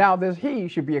this he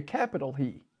should be a capital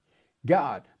He.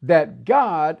 God. That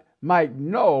God might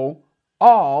know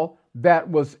all that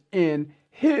was in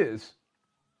his.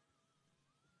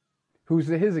 Who's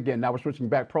the his again? Now we're switching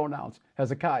back pronouns.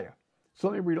 Hezekiah. So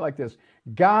let me read it like this.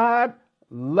 God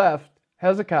left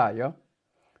Hezekiah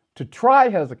to try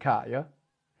Hezekiah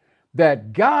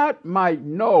that God might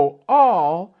know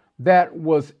all that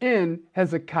was in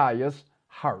Hezekiah's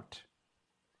heart.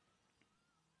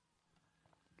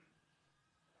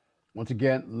 Once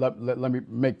again, let me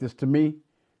make this to me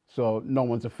so no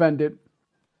one's offended.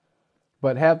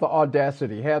 But have the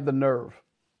audacity, have the nerve,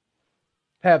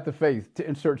 have the faith to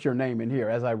insert your name in here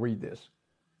as I read this.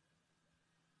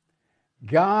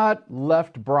 God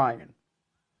left Brian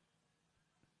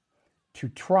to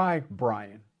try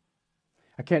Brian.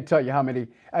 I can't tell you how many.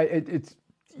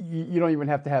 You don't even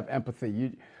have to have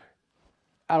empathy.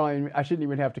 I shouldn't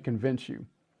even have to convince you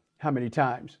how many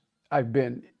times I've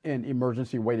been in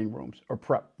emergency waiting rooms or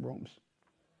prep rooms,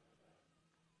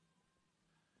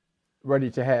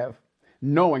 ready to have,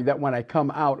 knowing that when I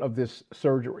come out of this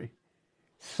surgery,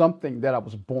 something that I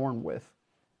was born with,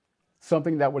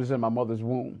 something that was in my mother's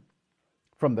womb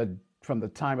from the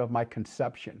time of my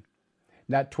conception,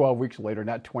 not 12 weeks later,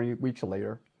 not 20 weeks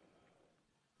later.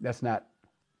 That's not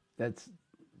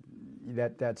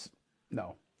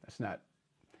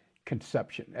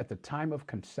conception. At the time of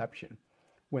conception,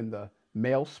 when the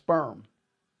male sperm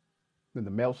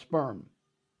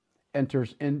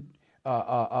enters in,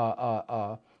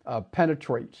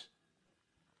 penetrates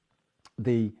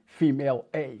the female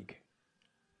egg.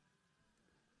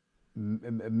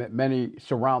 Many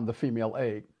surround the female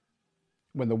egg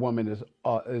when the woman is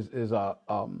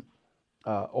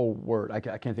old word. I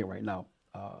can't think right now.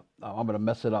 I'm gonna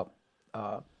mess it up.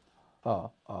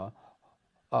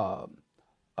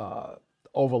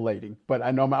 Ovulating, but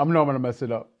I know I'm gonna mess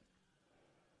it up.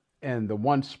 And the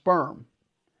one sperm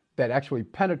that actually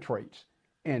penetrates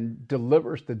and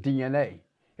delivers the DNA,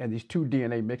 and these two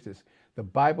DNA mixes,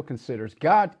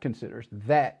 God considers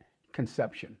that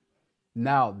conception.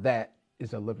 Now that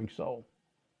is a living soul.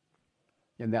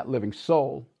 And that living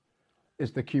soul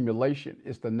is the accumulation,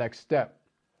 is the next step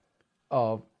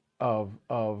of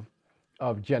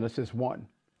Genesis 1.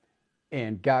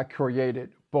 And God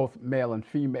created both male and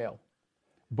female.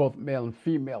 Both male and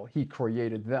female, he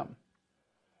created them.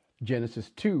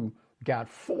 Genesis 2, God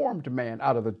formed man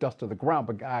out of the dust of the ground,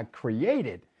 but God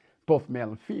created both male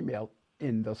and female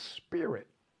in the spirit.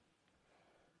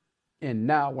 And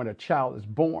now when a child is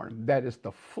born, that is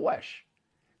the flesh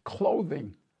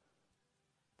clothing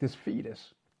this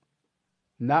fetus.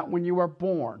 Not when you are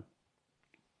born.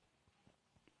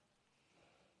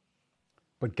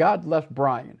 But God left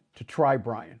Brian to try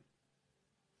Brian.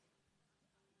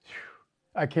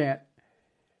 I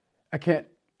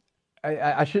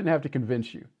shouldn't have to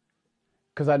convince you,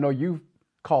 because I know you've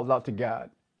called out to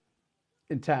God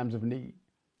in times of need.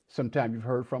 Sometimes you've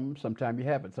heard from him, sometimes you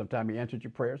haven't. Sometimes he answered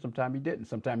your prayer, sometimes he didn't.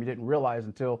 Sometimes you didn't realize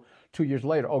until 2 years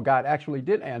later, oh, God actually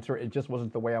did answer it, just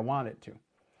wasn't the way I wanted to.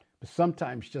 But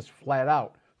sometimes just flat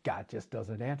out, God just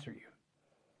doesn't answer you.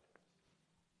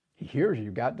 He hears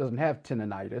you. God doesn't have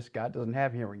tinnitus. God doesn't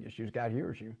have hearing issues. God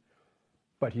hears you.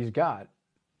 But he's God.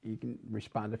 He can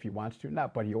respond if he wants to,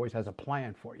 not, but he always has a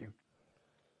plan for you.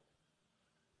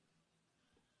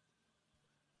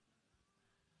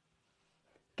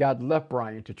 God left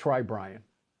Brian to try Brian,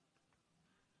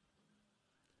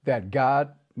 that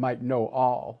God might know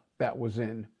all that was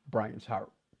in Brian's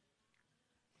heart.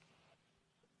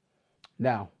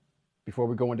 Now, before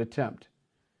we go into tempt,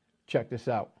 check this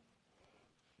out.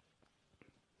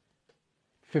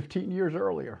 15 years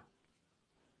earlier,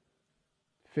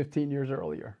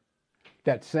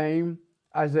 that same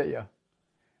Isaiah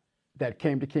that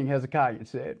came to King Hezekiah and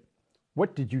said,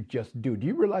 what did you just do? Do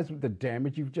you realize the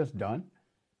damage you've just done?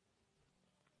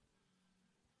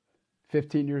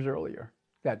 15 years earlier,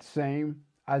 that same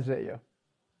Isaiah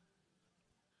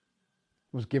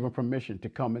was given permission to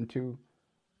come into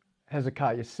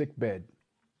Hezekiah's sick bed.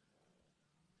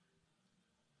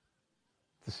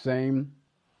 The same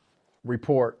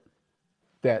report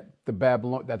that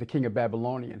the king of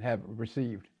Babylonian had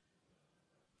received,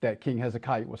 that King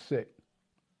Hezekiah was sick.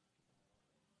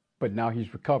 But now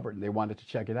he's recovered, and they wanted to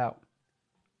check it out.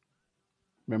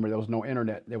 Remember, there was no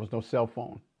internet, there was no cell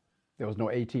phone, there was no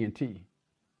AT&T,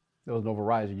 there was no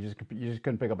Verizon. You just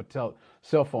couldn't pick up a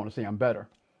cell phone and say, I'm better.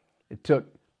 It took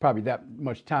probably that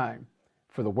much time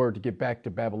for the word to get back to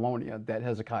Babylonia that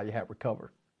Hezekiah had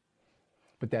recovered.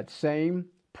 But that same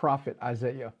prophet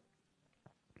Isaiah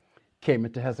came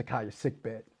into Hezekiah's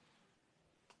sickbed.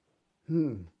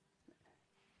 And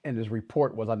his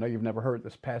report was, I know you've never heard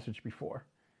this passage before.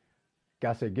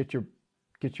 God said, get your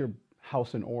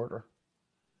house in order.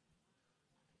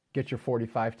 Get your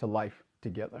 45 to life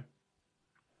together.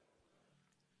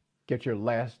 Get your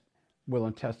last will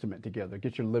and testament together.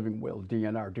 Get your living will,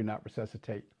 DNR, do not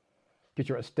resuscitate. Get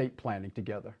your estate planning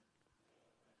together.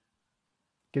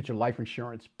 Get your life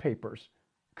insurance papers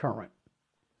current.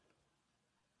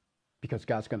 because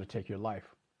God's going to take your life.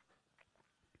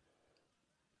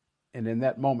 And in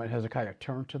that moment, Hezekiah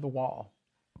turned to the wall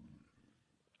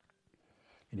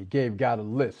and he gave God a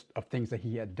list of things that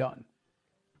he had done.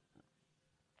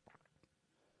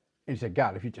 And he said,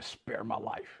 God, if you just spare my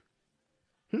life.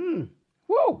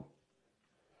 Whoa.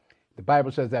 The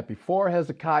Bible says that before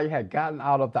Hezekiah had gotten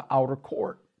out of the outer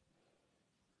court,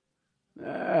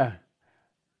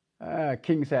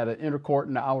 kings had an inner court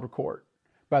and an outer court.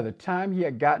 By the time he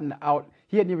had gotten out,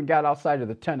 he hadn't even got outside of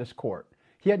the tennis court.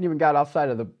 He hadn't even got outside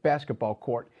of the basketball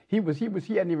court. He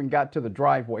hadn't even got to the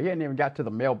driveway. He hadn't even got to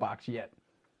the mailbox yet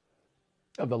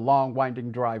of the long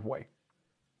winding driveway.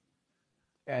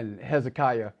 And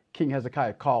King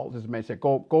Hezekiah called his man and said,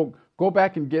 go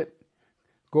back and get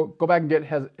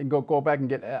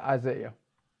Isaiah.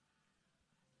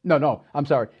 No, I'm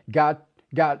sorry. God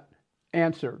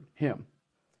answered him.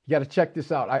 You got to check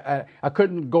this out. I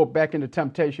couldn't go back into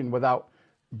temptation without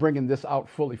bringing this out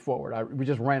fully forward. We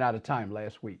just ran out of time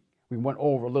last week. We went a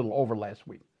little over last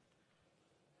week.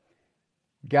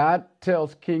 God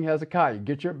tells King Hezekiah,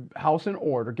 get your house in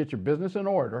order, get your business in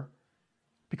order,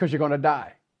 because you're going to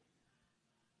die.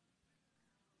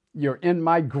 You're in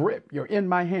my grip. You're in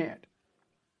my hand.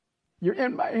 You're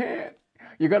in my hand.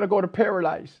 You're going to go to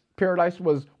paradise. Paradise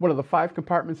was one of the 5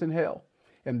 compartments in hell.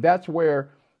 And that's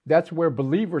where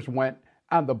believers went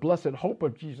on the blessed hope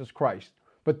of Jesus Christ.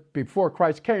 But before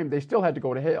Christ came, they still had to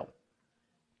go to hell.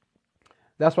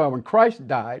 That's why when Christ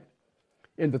died,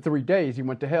 in the 3 days he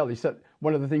went to hell.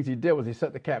 One of the things he did was he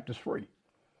set the captives free.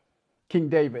 King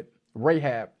David,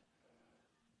 Rahab,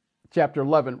 chapter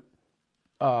 11,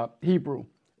 Hebrew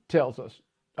tells us,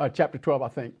 chapter 12, I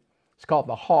think, it's called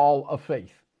the Hall of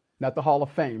Faith. Not the Hall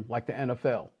of Fame like the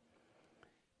NFL,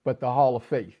 but the Hall of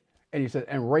Faith. And he said,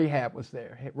 and Rahab was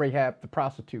there. Rahab, the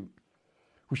prostitute,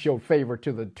 who showed favor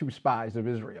to the 2 spies of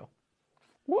Israel.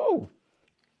 Whoa!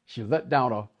 She let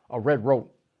down a red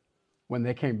rope when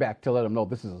they came back to let them know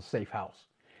this is a safe house.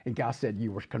 And God said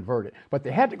you were converted. But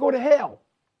they had to go to hell.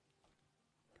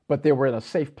 But they were in a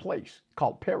safe place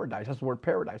called paradise. That's where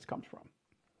paradise comes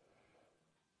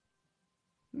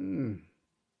from.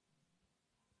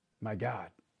 My God.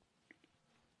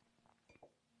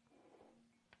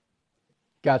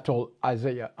 God told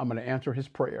Isaiah, I'm going to answer his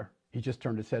prayer. He just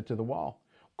turned his head to the wall.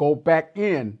 Go back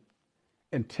in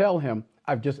and tell him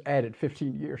I've just added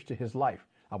 15 years to his life.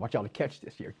 I want y'all to catch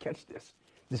this here. Catch this.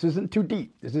 This isn't too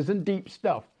deep. This isn't deep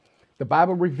stuff. The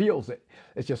Bible reveals it.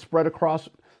 It's just spread across,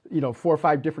 4 or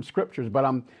 5 different scriptures, but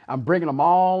I'm bringing them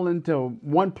all into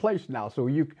one place now, so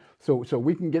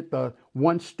we can get the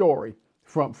one story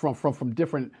from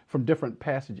different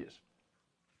passages.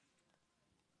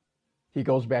 He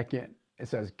goes back in. It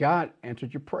says, God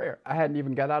answered your prayer. I hadn't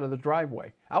even got out of the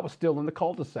driveway. I was still in the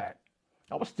cul-de-sac.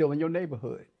 I was still in your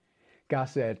neighborhood. God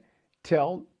said,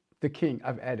 tell the king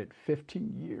I've added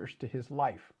 15 years to his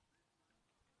life.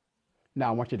 Now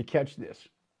I want you to catch this.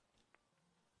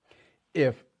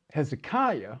 If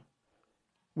Hezekiah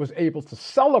was able to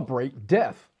celebrate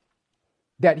death,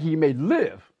 that he may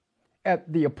live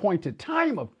at the appointed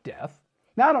time of death.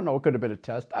 Now, I don't know, it could have been a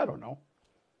test. I don't know.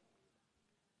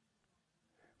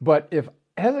 But if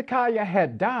Hezekiah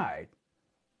had died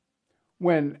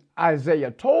when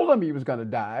Isaiah told him he was going to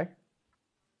die,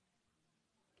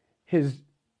 his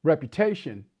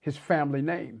reputation, his family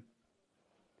name,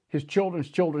 his children's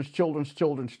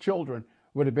children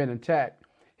would have been intact.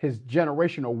 His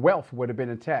generational wealth would have been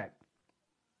intact.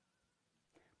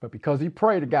 But because he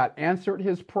prayed, God answered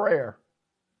his prayer.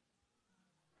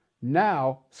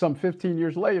 Now, some 15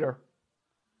 years later,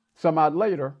 some odd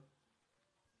later,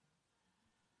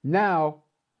 now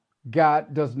God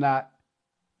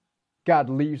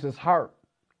leaves his heart.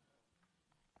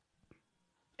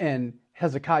 And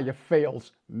Hezekiah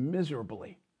fails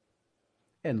miserably.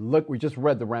 And look, we just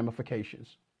read the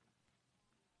ramifications.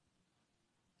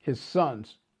 His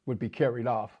sons would be carried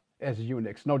off as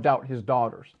eunuchs. No doubt his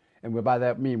daughters, and by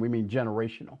that we mean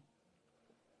generational,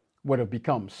 would have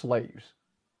become slaves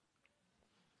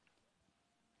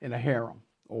in a harem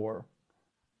or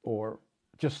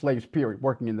just slaves, period,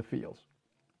 working in the fields.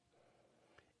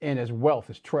 And his wealth,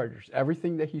 his treasures,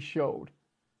 everything that he showed,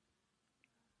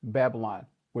 Babylon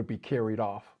would be carried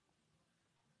off.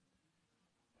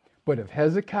 But if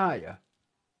Hezekiah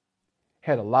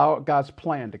had allowed God's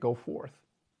plan to go forth,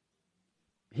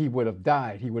 he would have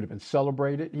died. He would have been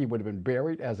celebrated. He would have been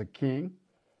buried as a king.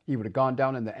 He would have gone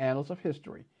down in the annals of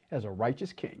history as a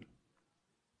righteous king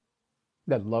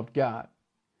that loved God.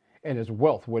 And his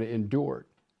wealth would have endured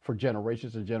for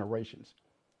generations and generations.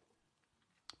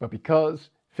 But because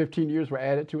 15 years were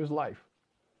added to his life,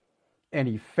 and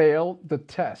he failed the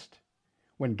test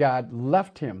when God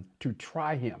left him to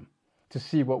try him, to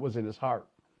see what was in his heart.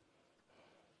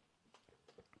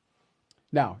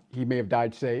 Now, he may have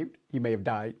died saved. He may have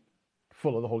died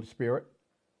full of the Holy Spirit.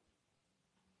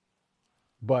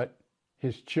 But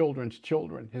his children's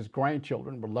children, his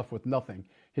grandchildren, were left with nothing.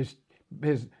 His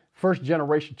first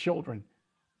generation children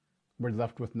were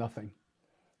left with nothing.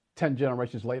 10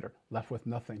 generations later, left with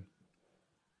nothing.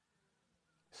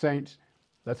 Saints,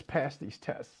 let's pass these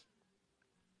tests.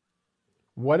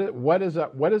 What is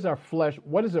our flesh?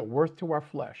 What is it worth to our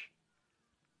flesh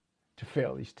to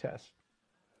fail these tests?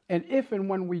 And if and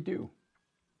when we do,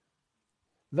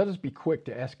 let us be quick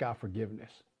to ask God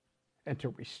forgiveness and to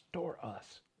restore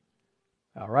us.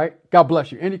 All right. God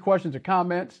bless you. Any questions or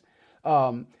comments?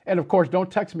 And of course,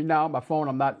 don't text me now. My phone,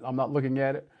 I'm not looking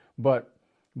at it. But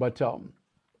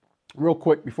real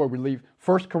quick before we leave,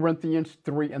 1 Corinthians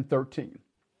 3 and 13.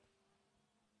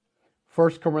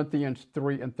 1 Corinthians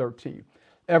 3 and 13.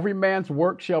 Every man's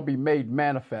work shall be made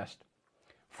manifest,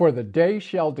 for the day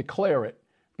shall declare it,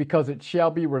 because it shall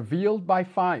be revealed by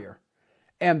fire,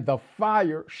 and the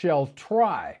fire shall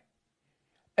try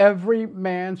every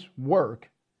man's work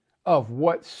of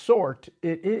what sort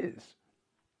it is.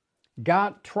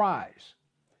 God tries.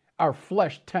 Our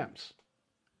flesh tempts.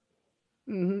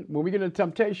 When we get into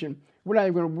temptation, we're not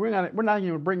even going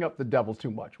to bring up the devil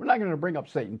too much. We're not going to bring up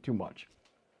Satan too much.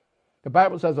 The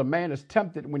Bible says a man is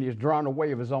tempted when he is drawn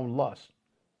away of his own lust.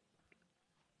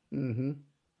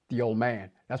 The old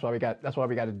man. That's why we got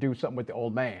to do something with the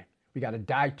old man. We got to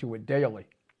die to it daily.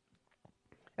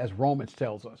 As Romans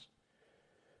tells us,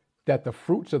 that the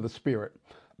fruits of the Spirit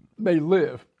may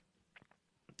live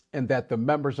and that the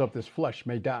members of this flesh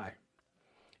may die.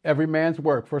 Every man's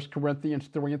work, 1 Corinthians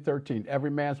 3 and 13, every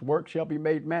man's work shall be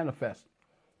made manifest,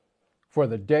 for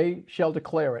the day shall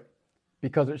declare it,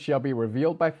 because it shall be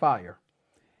revealed by fire,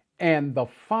 and the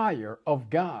fire of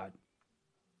God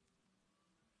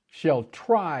shall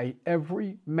try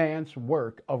every man's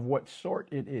work of what sort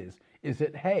it is. Is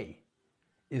it hay?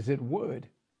 Is it wood?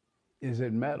 Is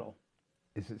it metal?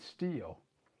 Is it steel?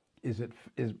 Did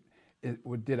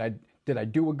I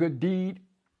do a good deed?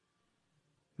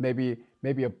 Maybe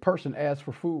a person asked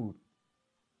for food.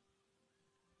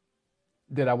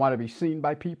 Did I want to be seen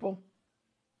by people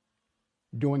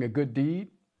doing a good deed,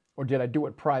 or did I do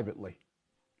it privately?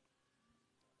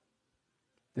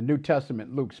 The New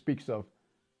Testament, Luke speaks of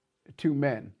two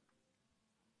men,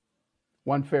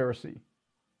 one Pharisee,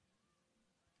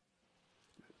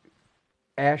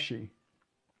 ashy,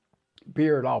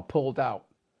 beard all pulled out,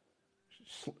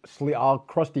 all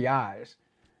crusty eyes,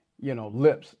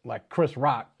 lips like Chris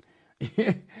Rock,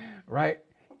 right?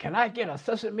 Can I get a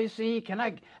sesame seed?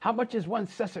 How much is one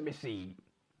sesame seed?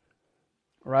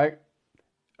 Right?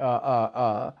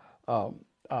 I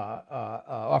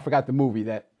forgot the movie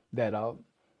that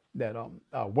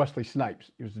Wesley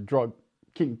Snipes. He was a drug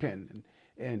kingpin,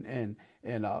 and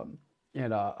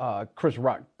Chris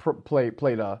Rock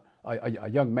played a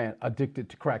young man addicted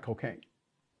to crack cocaine,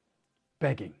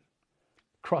 begging,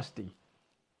 crusty,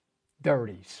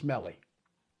 dirty, smelly.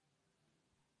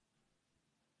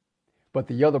 But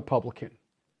the other publican,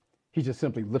 he just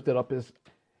simply lifted up his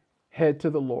head to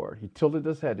the Lord. He tilted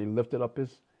his head. He lifted up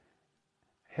his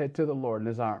head to the Lord in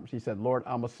his arms. He said, Lord,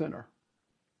 I'm a sinner.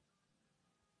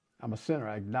 I'm a sinner.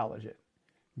 I acknowledge it.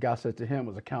 God said to him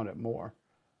was accounted more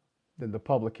than the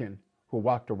publican who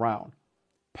walked around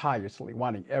piously,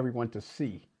 wanting everyone to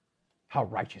see how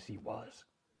righteous he was.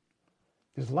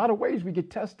 There's a lot of ways we get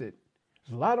tested.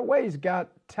 There's a lot of ways God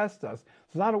tests us.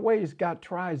 There's a lot of ways God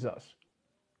tries us.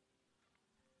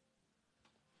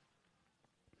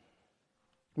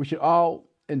 We should all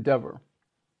endeavor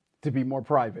to be more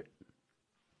private.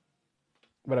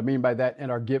 What I mean by that, in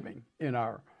our giving, in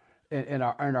our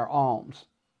alms,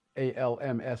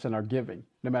 ALMS, in our giving,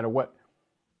 no matter what.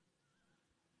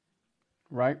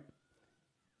 Right?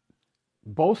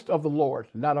 Boast of the Lord,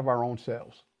 not of our own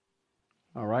selves.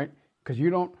 All right? Because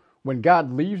when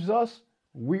God leaves us,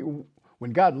 when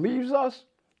God leaves us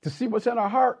to see what's in our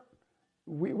heart,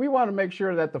 we want to make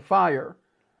sure that the fire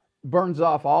burns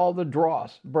off all the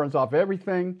dross, burns off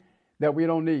everything that we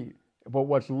don't need. But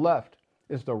what's left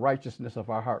is the righteousness of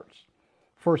our hearts.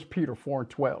 1 Peter 4 and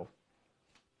 12.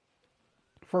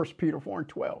 1 Peter 4 and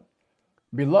 12.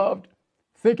 Beloved,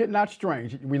 think it not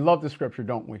strange. We love the scripture,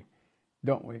 don't we?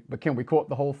 Don't we? But can we quote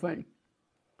the whole thing?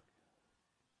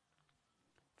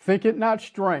 Think it not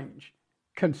strange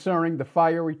concerning the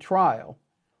fiery trial,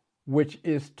 which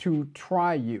is to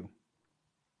try you.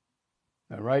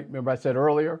 All right? Remember I said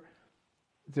earlier,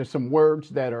 there's some words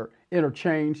that are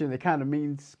interchanged and they kind of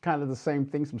means kind of the same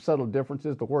thing, some subtle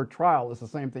differences. The word trial is the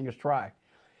same thing as try.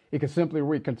 It can simply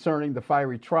read concerning the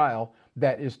fiery trial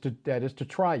that is to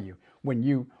try you. When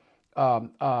you go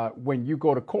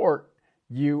to court,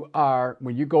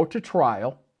 when you go to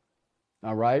trial,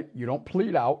 all right, you don't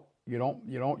plead out.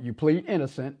 You plead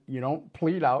innocent. You don't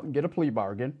plead out and get a plea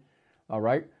bargain. All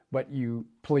right. But you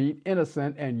plead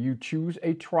innocent and you choose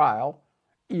a trial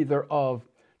either of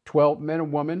 12 men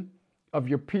and women of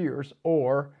your peers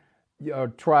or a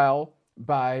trial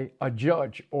by a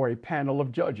judge or a panel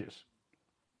of judges.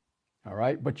 All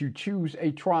right. But you choose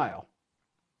a trial.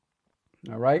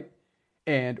 All right.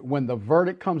 And when the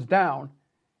verdict comes down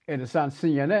and it's on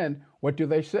CNN, what do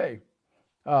they say?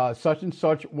 Such and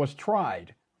such was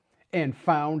tried and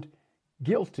found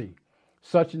guilty.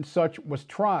 Such and such was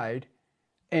tried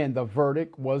and the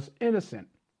verdict was innocent.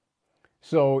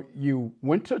 So you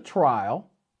went to trial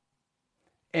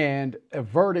and a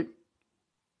verdict,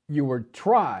 you were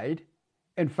tried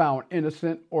and found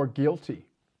innocent or guilty,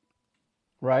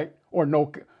 right? Or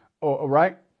no, or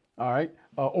right? All right.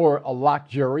 Or a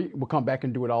locked jury. We'll come back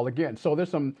and do it all again. So there's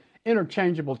some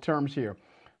interchangeable terms here.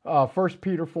 1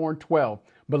 Peter 4:12.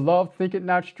 Beloved, think it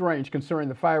not strange concerning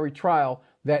the fiery trial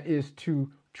that is to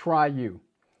try you,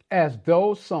 as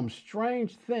though some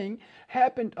strange thing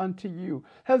happened unto you.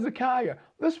 Hezekiah,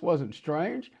 this wasn't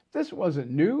strange. This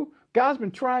wasn't new. God's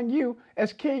been trying you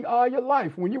as king all your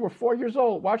life. When you were 4 years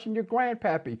old, watching your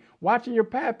grandpappy, watching your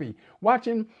pappy,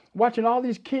 watching all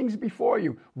these kings before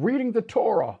you, reading the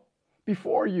Torah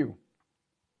before you.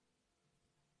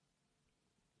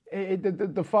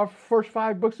 The first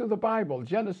 5 books of the Bible,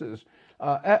 Genesis,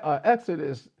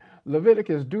 Exodus,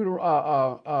 Leviticus,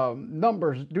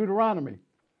 Numbers, Deuteronomy.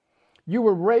 You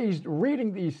were raised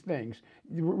reading these things,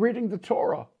 reading the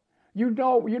Torah. You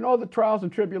know the trials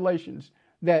and tribulations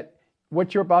that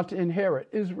what you're about to inherit,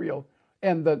 Israel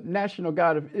and the national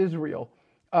God of Israel,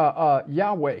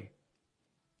 Yahweh,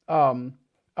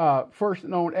 first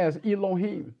known as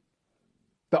Elohim,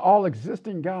 the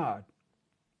all-existing God.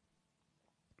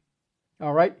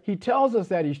 All right, he tells us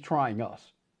that he's trying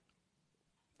us.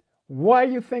 Why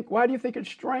do you think it's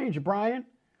strange, Brian,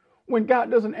 when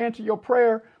God doesn't answer your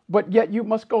prayer, but yet you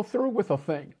must go through with a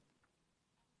thing?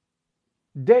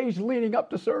 Days leading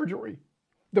up to surgery,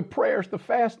 the prayers, the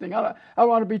fasting. I don't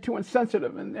want to be too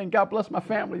insensitive, and God bless my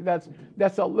family that's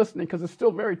listening, because it's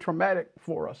still very traumatic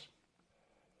for us.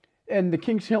 And the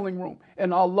King's Healing Room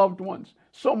and our loved ones.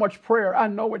 So much prayer. I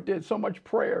know it did. So much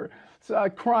prayer. So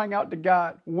crying out to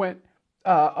God went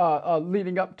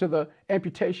leading up to the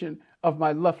amputation of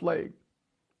my left leg.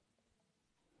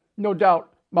 No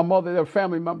doubt, my mother, their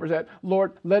family members said,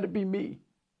 Lord, let it be me.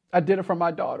 I did it for my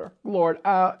daughter. Lord,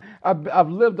 I've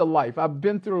lived a life. I've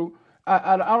been through.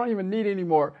 I don't even need any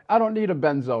more. I don't need a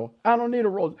benzo. I don't need a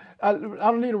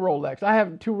Rolex. I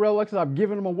have 2 Rolexes. I've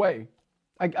given them away.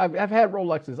 I've had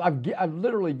Rolexes. I've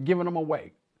literally given them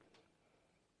away.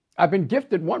 I've been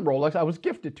gifted 1 Rolex. I was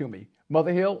gifted to me.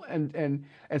 Mother Hill and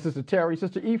Sister Terry,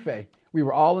 Sister Ife. We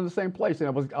were all in the same place, and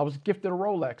I was gifted a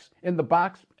Rolex in the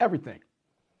box, everything.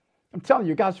 I'm telling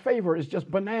you, God's favor is just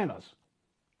bananas.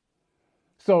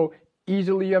 So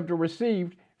easily you have to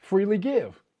receive, freely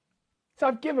give. So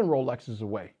I've given Rolexes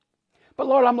away. But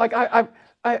Lord, I'm like, I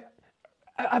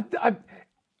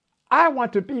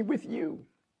want to be with you.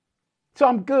 So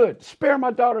I'm good. Spare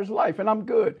my daughter's life, and I'm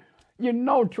good. You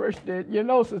know Trish did. You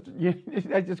know, sister,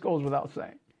 that just goes without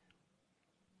saying.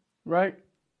 Right?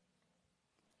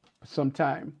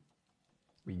 Sometimes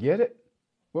we get it,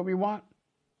 what we want.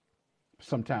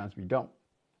 Sometimes we don't.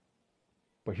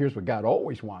 But here's what God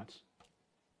always wants.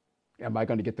 Am I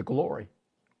going to get the glory,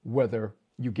 whether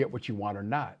you get what you want or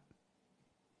not?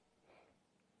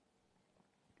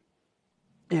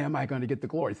 Am I going to get the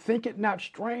glory? Think it not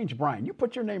strange, Brian. You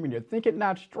put your name in there. Think it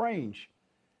not strange.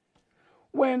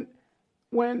 When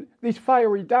these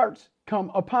fiery darts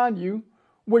come upon you,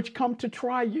 which come to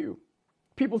try you,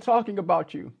 people talking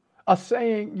about you,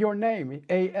 assaying your name,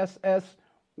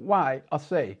 A-S-S-Y,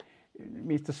 assay. It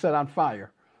means to set on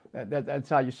fire. That's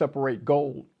how you separate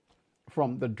gold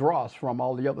from the dross, from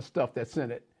all the other stuff that's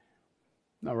in it.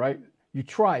 All right? You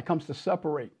try, it comes to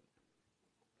separate.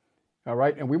 All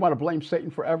right? And we want to blame Satan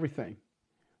for everything.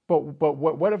 But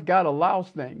what if God allows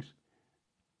things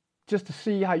just to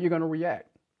see how you're going to react?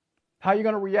 How are you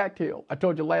going to react, Hill? I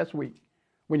told you last week,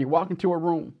 when you walk into a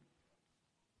room,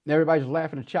 and everybody's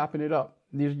laughing and chopping it up.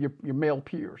 These are your male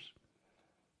peers.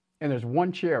 And there's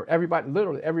 1 chair. Everybody,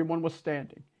 literally, everyone was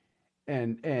standing.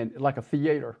 And like a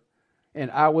theater.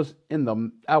 And I wasn't in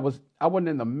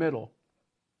the middle.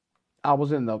 I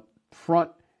was in the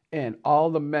front, and all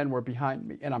the men were behind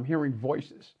me. And I'm hearing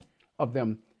voices of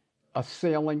them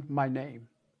assailing my name,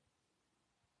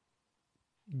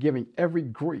 giving every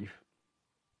grief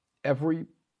every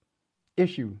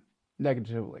issue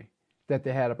negatively that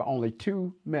they had about. Only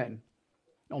two men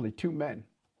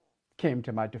came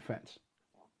to my defense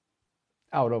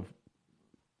out of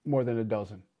more than a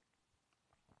dozen.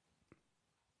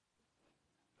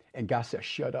 And God said,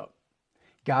 shut up.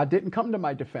 God didn't come to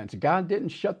my defense. God didn't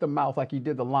shut the mouth like he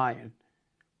did the lion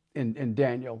in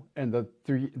Daniel and the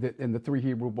three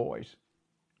Hebrew boys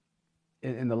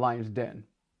in the lion's den.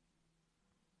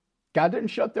 God didn't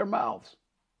shut their mouths.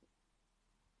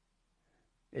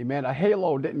 Amen. A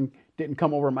halo didn't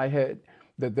come over my head.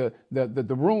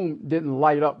 The room didn't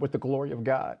light up with the glory of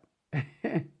God.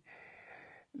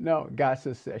 No, God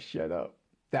says, shut up.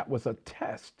 That was a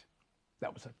test.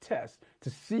 That was a test to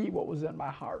see what was in my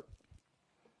heart.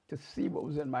 To see what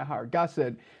was in my heart. God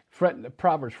said,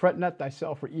 Proverbs, fret not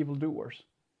thyself for evildoers.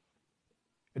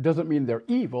 It doesn't mean they're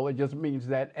evil. It just means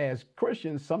that as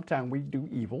Christians, sometimes we do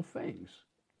evil things.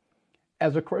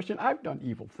 As a Christian, I've done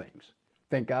evil things.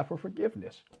 Thank God for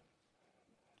forgiveness.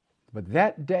 But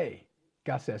that day,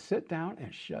 God said, sit down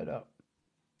and shut up.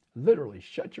 Literally,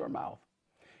 shut your mouth.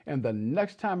 And the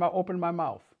next time I opened my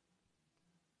mouth,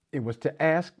 it was to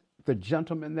ask the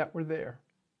gentlemen that were there.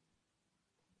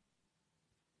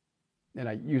 And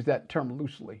I use that term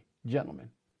loosely, gentlemen,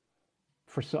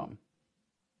 for some.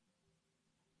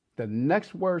 The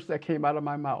next words that came out of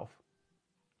my mouth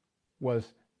was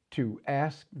to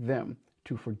ask them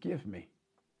to forgive me.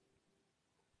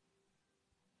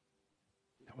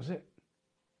 That was it.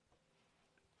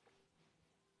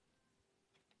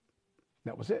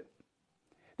 That was it.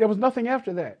 There was nothing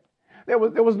after that. There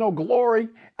was no glory.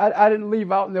 I didn't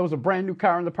leave out and there was a brand new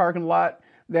car in the parking lot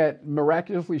that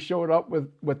miraculously showed up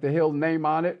with the Hill name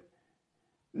on it.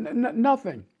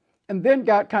 Nothing. And then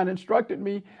God kind of instructed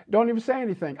me, don't even say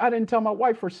anything. I didn't tell my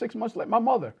wife for 6 months later. My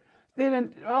mother, I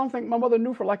don't think my mother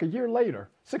knew for like a year later,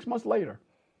 6 months later.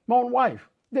 My own wife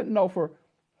didn't know for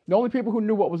the only people who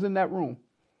knew what was in that room.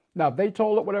 Now, if they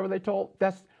told it, whatever they told,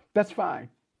 that's fine.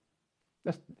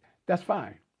 That's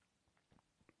fine.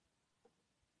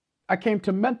 I came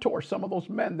to mentor some of those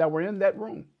men that were in that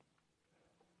room.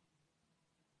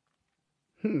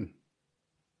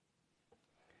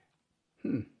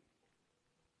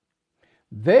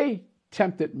 They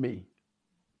tempted me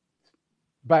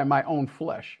by my own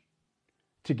flesh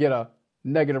to get a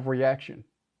negative reaction.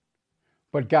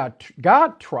 But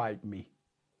God tried me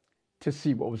to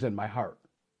see what was in my heart.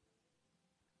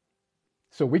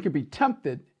 So we could be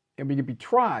tempted and we could be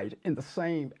tried in the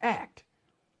same act.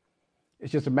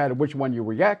 It's just a matter of which one you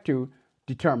react to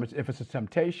determines if it's a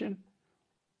temptation,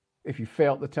 if you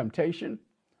failed the temptation,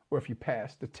 or if you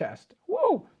passed the test.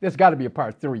 Whoa, there's got to be a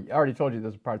part 3. I already told you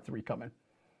there's a part 3 coming.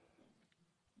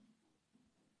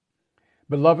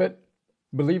 Beloved,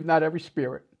 believe not every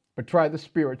spirit, but try the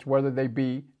spirits whether they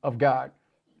be of God,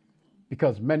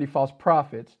 because many false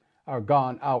prophets are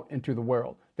gone out into the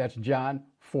world. That's John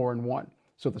 4:1.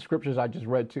 So the scriptures I just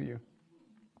read to you.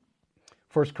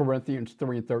 1 Corinthians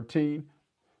 3:13,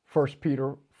 1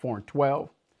 Peter 4:12,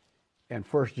 and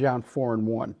 1 John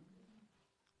 4:1.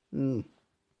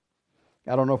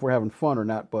 I don't know if we're having fun or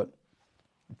not, but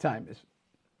time is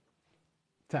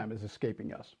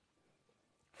escaping us.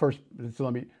 So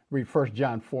let me read 1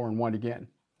 John 4:1 again.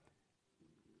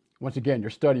 Once again,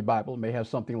 your study Bible may have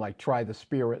something like try the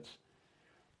spirits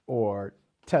or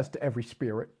test every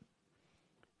spirit.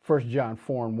 1 John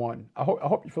 4:1. I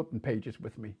hope you're flipping pages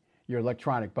with me, your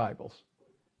electronic Bibles.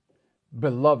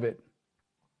 Beloved,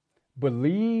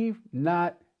 believe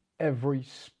not every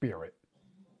spirit,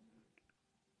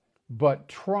 but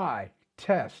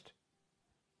test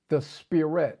the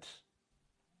spirits,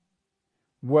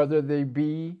 whether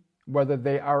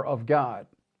they are of God,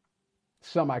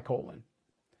 semicolon,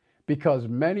 because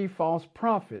many false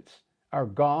prophets are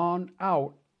gone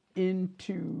out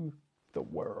into the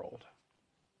world.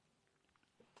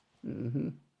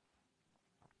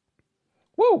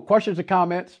 Woo, questions or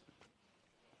comments?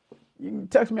 You can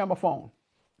text me on my phone.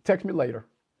 Text me later.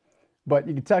 But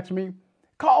you can text me,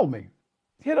 call me,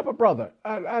 hit up a brother.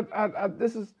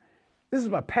 This is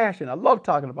my passion. I love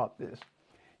talking about this.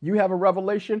 You have a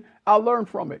revelation, I'll learn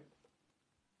from it.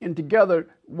 And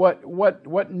together, what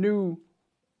new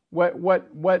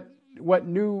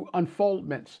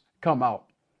unfoldments come out?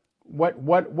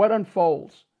 What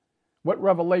unfolds? What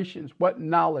revelations? What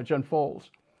knowledge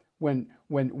unfolds when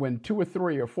 2 or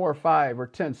 3 or 4 or 5 or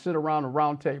 10 sit around a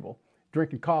round table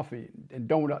drinking coffee and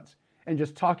donuts and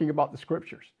just talking about the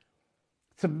scriptures?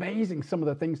 It's amazing some of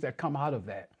the things that come out of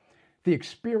that. The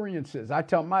experiences. I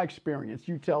tell my experience,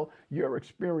 you tell your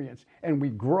experience, and we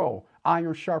grow.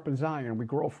 Iron sharpens iron. We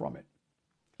grow from it.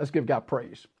 Let's give God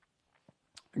praise.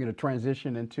 I'm going to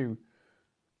transition into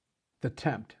the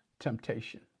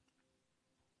temptation.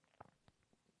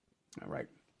 All right.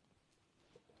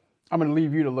 I'm going to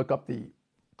leave you to look up the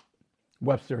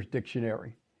Webster's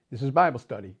Dictionary. This is Bible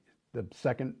study. The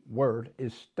second word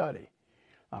is study.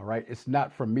 All right. It's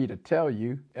not for me to tell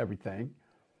you everything.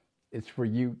 It's for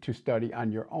you to study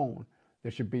on your own.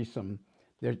 There should be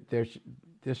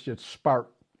this should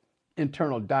spark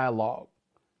internal dialogue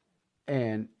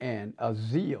and a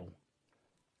zeal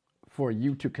for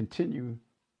you to continue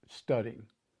studying.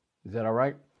 Is that all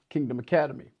right? Kingdom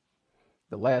Academy.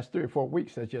 The last 3 or 4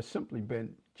 weeks has just simply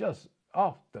been just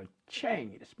off the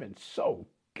chain. It's been so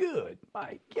good.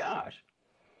 My gosh.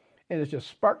 And it's just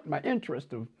sparked my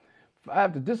interest of, I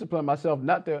have to discipline myself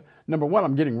not to, number one,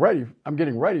 I'm getting ready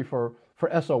for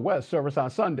SOS, service on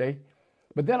Sunday.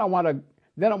 But then I want to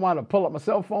pull up my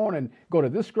cell phone and go to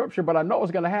this scripture, but I know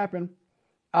what's going to happen.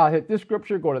 I'll hit this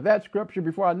scripture, go to that scripture.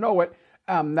 Before I know it,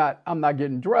 I'm not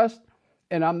getting dressed,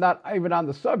 and I'm not even on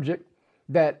the subject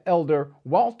that Elder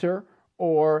Walter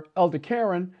or Elder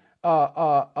Karen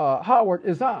Howard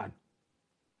is on.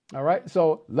 All right.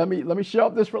 So let me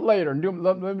shelve this for later and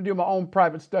let me do my own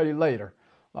private study later.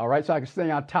 All right. So I can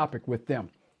stay on topic with them.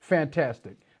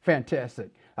 Fantastic.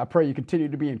 Fantastic. I pray you continue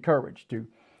to be encouraged to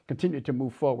continue to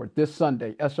move forward. This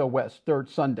Sunday, SOS, third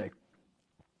Sunday,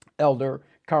 Elder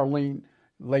Carlene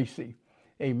Lacey.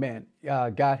 Amen.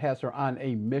 God has her on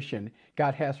a mission.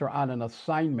 God has her on an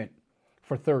assignment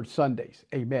for third Sundays.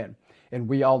 Amen. And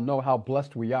we all know how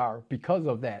blessed we are because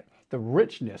of that. The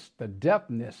richness, the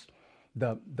depthness,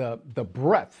 the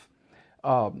breadth,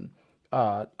 what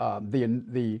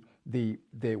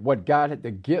God had,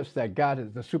 the gifts that God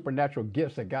has, the supernatural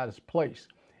gifts that God has placed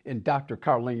in Dr.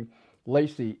 Carlene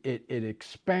Lacey. It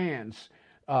expands.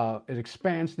 It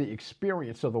expands the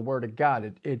experience of the Word of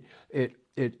God. It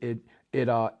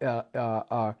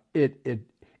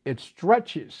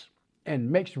stretches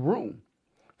and makes room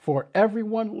for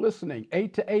everyone listening,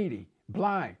 8 to 80,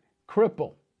 blind,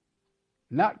 crippled,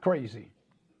 not crazy.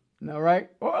 All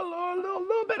right? Or a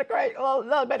little bit of crazy, a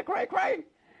little bit of cray.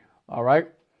 All right?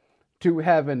 To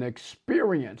have an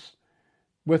experience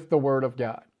with the Word of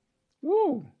God.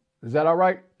 Woo! Is that all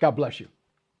right? God bless you.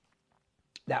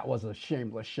 That was a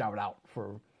shameless shout out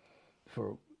for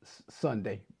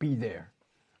Sunday. Be there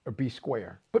or be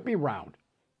square, but be round.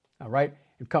 All right?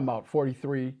 And come out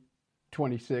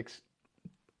 4326,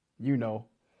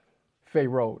 Fay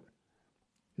Road,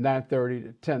 9:30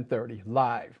 to 10:30,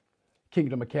 live,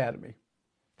 Kingdom Academy,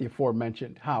 the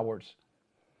aforementioned Howard's,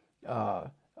 11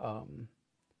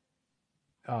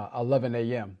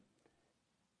 a.m.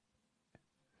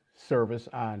 service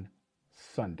on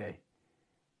Sunday.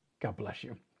 God bless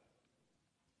you.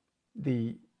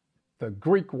 The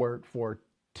Greek word for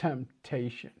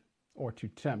temptation or to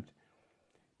tempt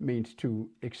means to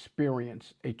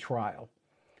experience a trial,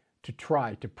 to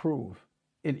try, to prove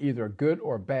in either a good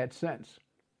or a bad sense.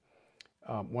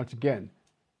 Once again,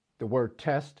 the word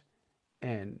test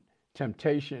and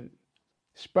temptation,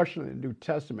 especially in the New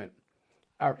Testament,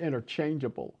 are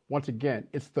interchangeable. Once again,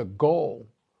 it's the goal.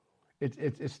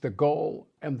 It's the goal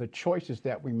and the choices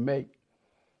that we make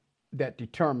that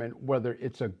determine whether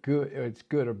it's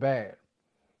good or bad.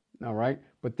 All right.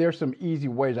 But there's some easy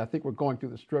ways. I think we're going through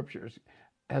the scriptures.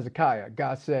 Hezekiah,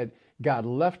 God said God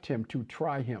left him to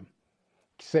try him.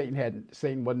 Satan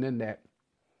wasn't in that.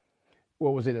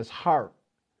 What was in his heart?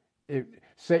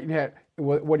 Satan had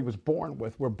what he was born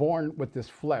with. We're born with this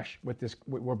flesh,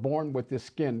 we're born with this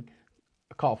skin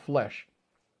called flesh.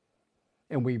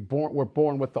 And we're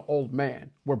born with the old man.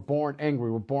 We're born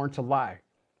angry. We're born to lie.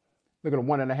 Look at a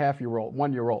 1.5-year-old,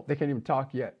 1-year-old. They can't even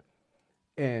talk yet.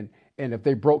 And if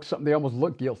they broke something, they almost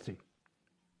look guilty.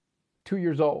 2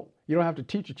 years old. You don't have to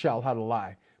teach a child how to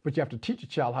lie, but you have to teach a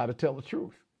child how to tell the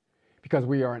truth, because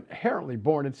we are inherently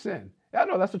born in sin. I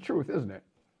know that's the truth, isn't it?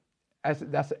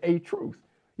 That's a truth.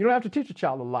 You don't have to teach a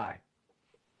child to lie,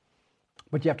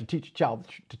 but you have to teach a child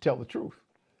to tell the truth.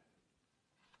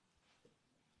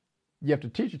 You have to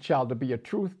teach a child to be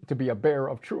a bearer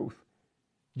of truth.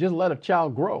 Just let a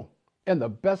child grow in the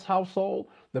best household,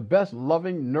 the best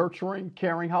loving, nurturing,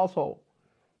 caring household.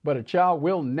 But a child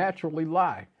will naturally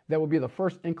lie. That will be the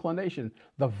first inclination,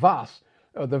 the vase,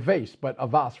 but a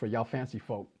vase for y'all fancy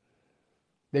folk.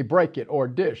 They break it or a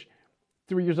dish.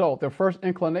 3 years old, their first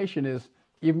inclination is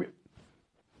even.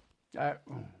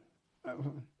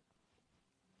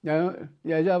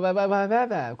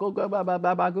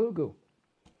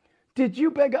 Did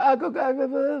you beg?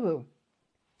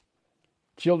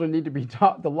 Children need to be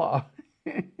taught the law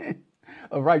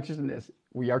of righteousness.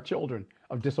 We are children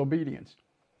of disobedience.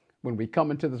 When we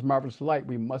come into this marvelous light,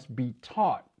 we must be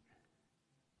taught.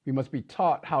 We must be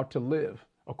taught how to live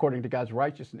according to God's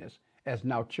righteousness as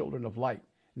now children of light,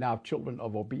 now children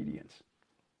of obedience.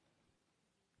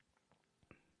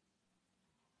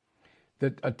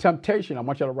 A temptation, I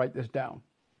want you to write this down.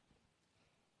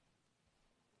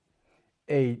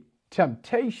 A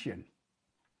temptation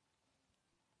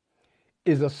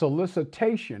is a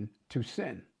solicitation to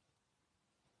sin.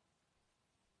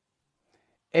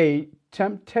 A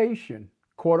temptation,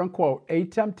 quote unquote, a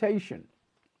temptation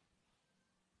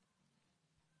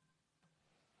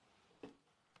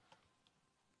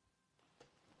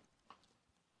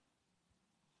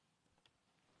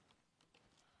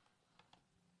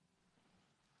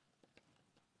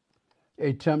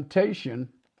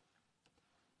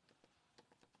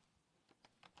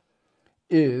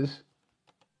is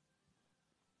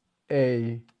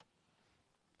a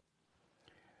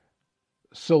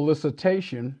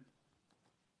solicitation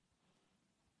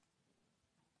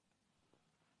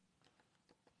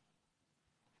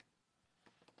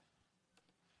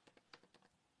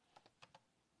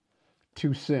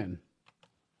to sin,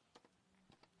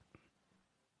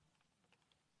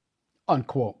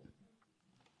 unquote.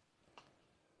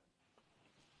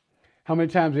 How many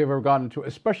times have you ever gone into,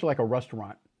 especially like a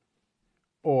restaurant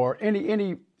or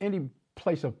any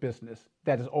place of business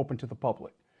that is open to the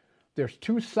public? There's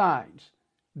two signs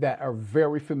that are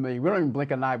very familiar. We don't even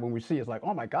blink an eye when we see it. It's like,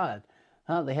 oh my God,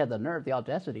 they had the nerve, the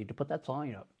audacity to put that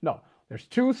sign up. No, there's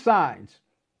two signs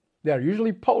that are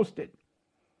usually posted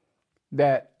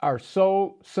that are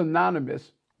so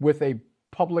synonymous with a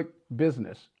public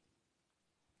business,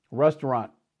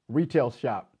 restaurant, retail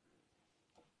shop.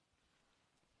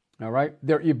 All right,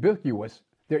 they're ubiquitous.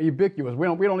 They're ubiquitous. We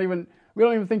don't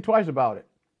even think twice about it.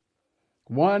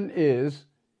 One is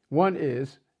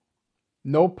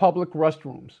no public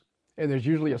restrooms, and there's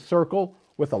usually a circle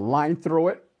with a line through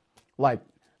it,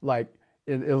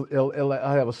 it'll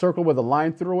have a circle with a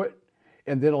line through it,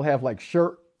 and then it'll have like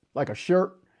a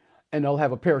shirt, and they'll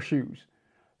have a pair of shoes.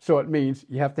 So it means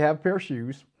you have to have a pair of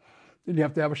shoes, and you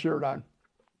have to have a shirt on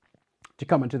to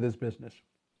come into this business.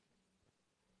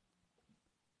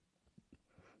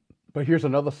 But here's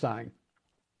another sign,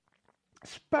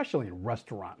 especially in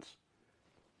restaurants,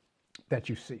 that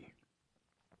you see.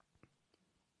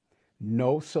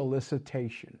 No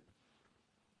solicitation.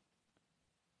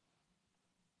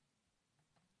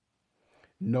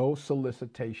 No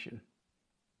solicitation.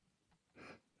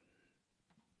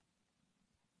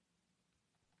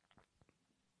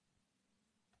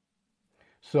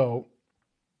 So,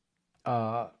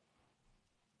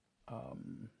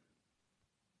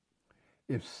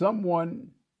 if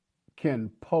someone can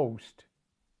post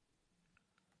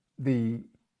the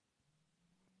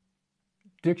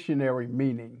dictionary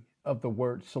meaning of the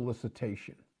word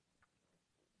solicitation,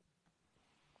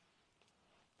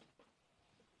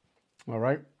 all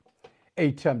right,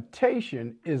 a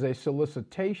temptation is a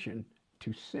solicitation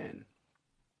to sin.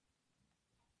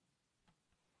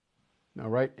 All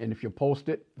right, and if you post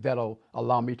it, that'll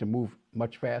allow me to move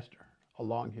much faster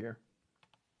along here.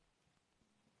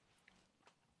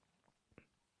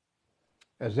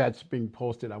 As that's being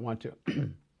posted, I want to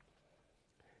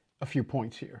a few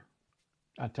points here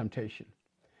on temptation.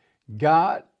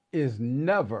 God is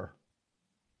never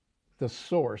the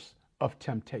source of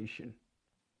temptation.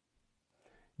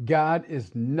 God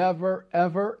is never,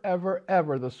 ever, ever,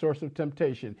 ever the source of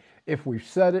temptation. If we've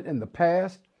said it in the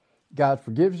past, God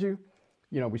forgives you.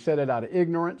 We said it out of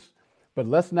ignorance, but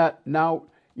let's not now,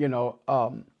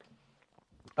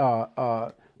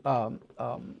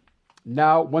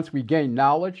 now, once we gain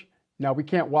knowledge, now we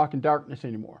can't walk in darkness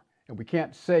anymore. And we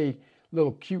can't say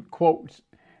little cute quotes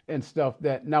and stuff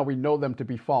that now we know them to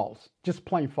be false. Just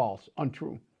plain false,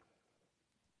 untrue.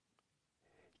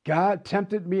 God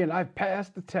tempted me and I've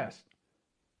passed the test.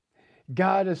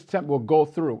 God will go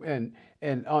through and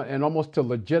almost to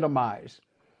legitimize,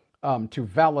 to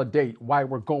validate why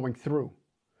we're going through.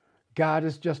 God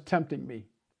is just tempting me.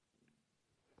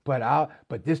 But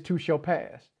this too shall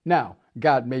pass. Now,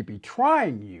 God may be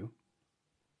trying you,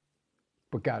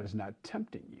 but God is not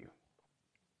tempting you.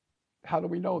 How do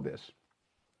we know this?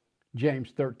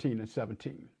 James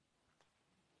 13:17.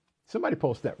 Somebody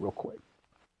post that real quick.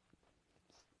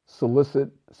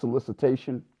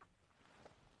 Solicitation.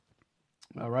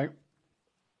 All right.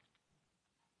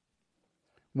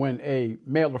 When a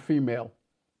male or female,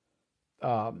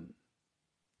 a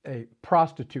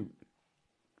prostitute,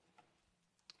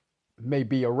 may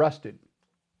be arrested,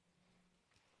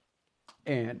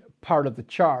 and part of the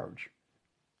charge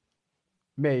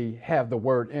may have the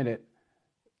word in it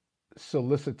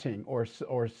soliciting or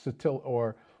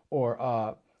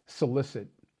soliciting.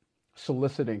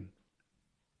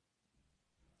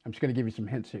 I'm just going to give you some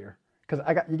hints here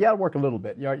because you got to work a little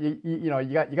bit. You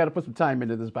got to put some time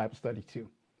into this Bible study too.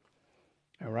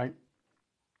 All right.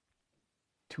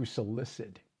 To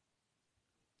solicit.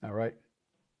 All right.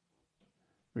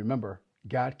 Remember,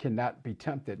 God cannot be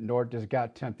tempted, nor does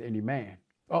God tempt any man.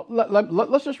 Oh,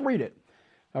 let's just read it.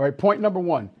 All right. Point number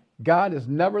 1. God is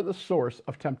never the source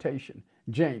of temptation.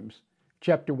 James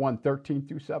chapter 1, 13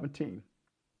 through 17.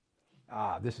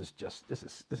 This is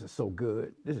so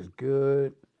good. This is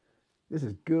good. This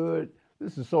is good.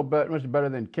 This is so much better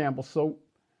than Campbell soap.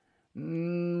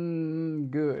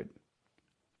 Good.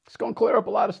 It's going to clear up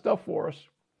a lot of stuff for us.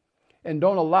 And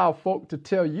don't allow folk to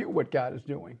tell you what God is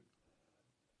doing.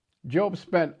 Job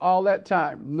spent all that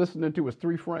time listening to his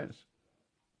 3 friends.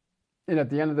 And at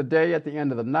the end of the day, at the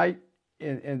end of the night,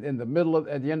 at the end of the middle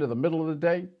of the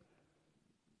day,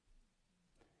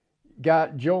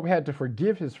 Job had to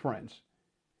forgive his friends.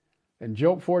 And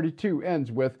Job 42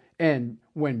 ends with, and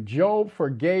when Job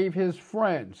forgave his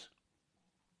friends,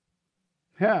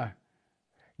 God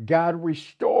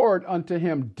restored unto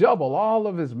him double all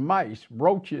of his mice,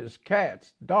 roaches,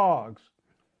 cats, dogs,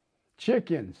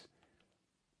 chickens,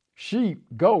 sheep,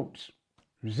 goats,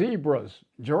 zebras,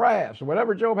 giraffes,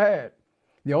 whatever Job had.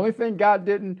 The only thing God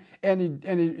didn't, and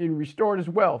he restored his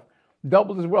wealth,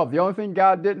 doubled his wealth. The only thing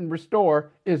God didn't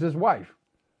restore is his wife.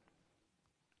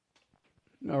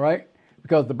 All right?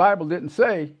 Because the Bible didn't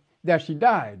say that she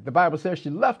died. The Bible says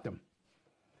she left him.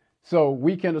 So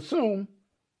we can assume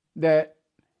that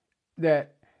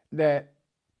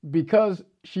because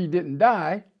she didn't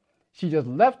die, she just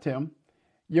left him.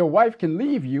 Your wife can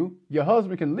leave you, your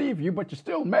husband can leave you, but you're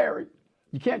still married.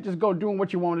 You can't just go doing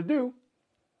what you want to do.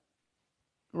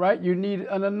 Right? You need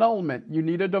an annulment. You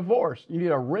need a divorce. You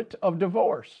need a writ of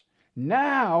divorce.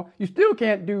 Now, you still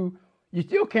can't, do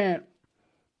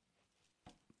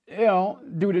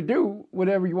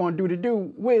whatever you want to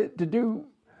do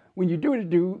when you do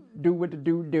what the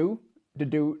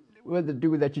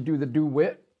do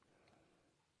with.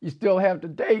 You still have to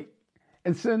date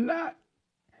and sin not.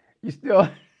 You still,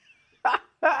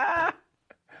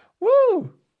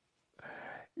 woo.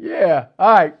 Yeah.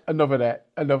 All right. Enough of that.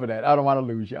 I don't want to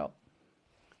lose y'all.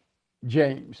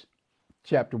 James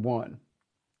chapter 1,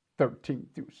 13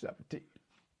 through 17.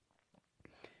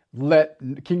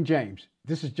 King James.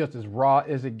 This is just as raw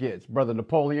as it gets. Brother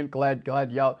Napoleon, glad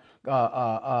y'all,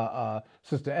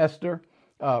 Sister Esther,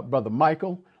 Brother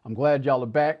Michael, I'm glad y'all are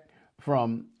back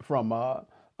from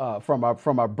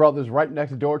our brothers right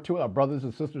next door to us, our brothers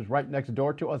and sisters right next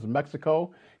door to us in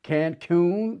Mexico,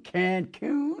 Cancun.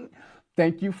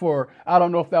 Thank you for, I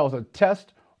don't know if that was a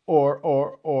test or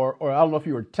I don't know if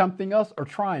you were tempting us or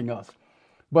trying us,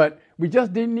 but we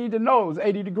just didn't need to know it was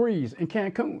 80 degrees in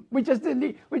Cancun. We just didn't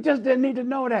need to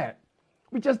know that.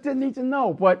 We just didn't need to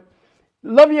know, but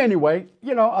love you anyway.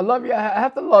 I love you. I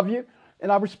have to love you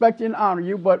and I respect you and honor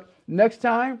you, but next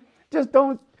time, just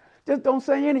don't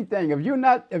say anything. If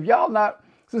y'all not,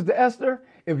 Sister Esther,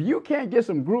 if you can't get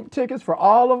some group tickets for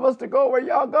all of us to go where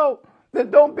y'all go, then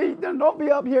don't be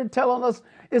up here telling us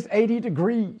it's 80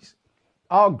 degrees.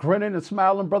 All grinning and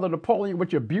smiling, Brother Napoleon,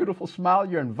 with your beautiful smile,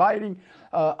 your inviting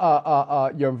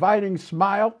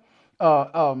smile.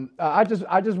 I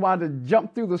just wanted to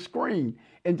jump through the screen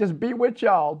and just be with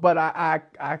y'all, but I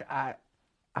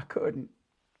couldn't.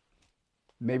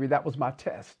 Maybe that was my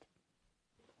test.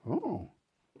 Oh,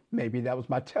 maybe that was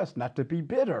my test not to be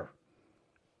bitter.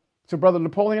 So, Brother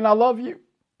Napoleon, I love you.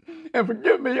 And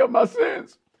forgive me of my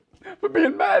sins for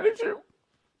being mad at you,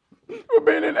 for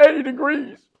being in 80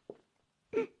 degrees.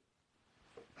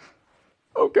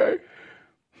 Okay.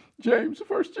 James, the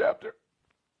 1st chapter,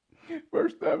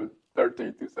 verse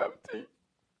 13 through 17.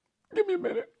 Give me a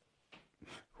minute.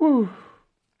 Whew.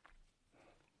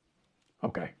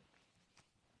 Okay.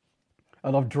 I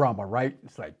love drama, right?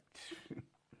 It's like,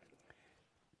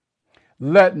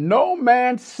 let no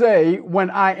man say when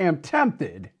I am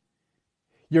tempted.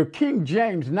 Your King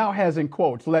James now has in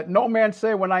quotes, let no man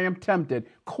say when I am tempted,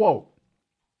 quote,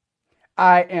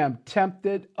 I am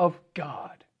tempted of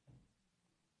God.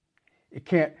 It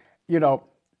can't,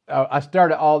 I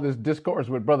started all this discourse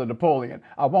with Brother Napoleon.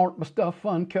 I want my stuff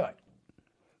uncut.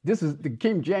 The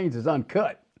King James is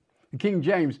uncut. The King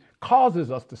James causes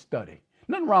us to study.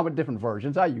 Nothing wrong with different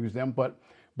versions. I use them, but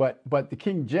the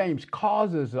King James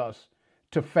causes us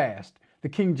to fast. The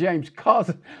King James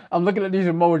causes, I'm looking at these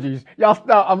emojis. Y'all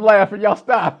stop. I'm laughing. Y'all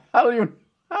stop. I don't even,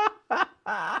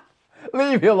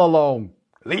 leave Hill alone.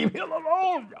 Leave Hill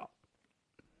alone, y'all.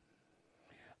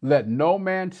 Let no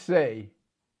man say,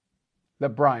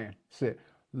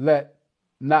 let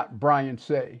not Brian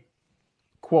say,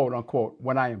 quote unquote,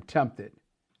 when I am tempted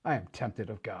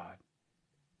of God.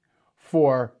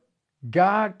 For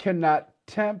God cannot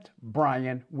tempt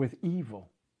Brian with evil.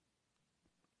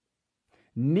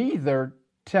 Neither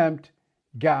tempt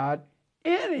God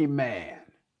any man.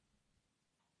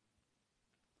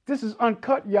 This is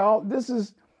uncut, y'all. This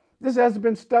hasn't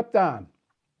been stepped on.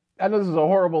 I know this is a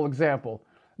horrible example,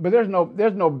 but there's no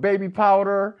baby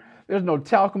powder, there's no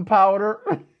talcum powder,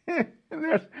 right.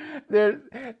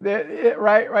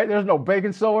 There's no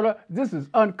baking soda. This is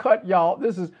uncut, y'all.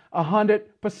 This is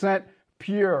 100%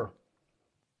 pure.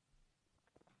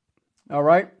 All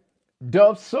right,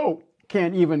 Dove soap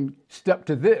can't even step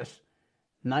to this.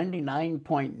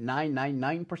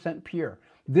 99.999% pure.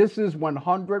 This is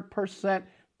 100%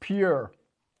 pure.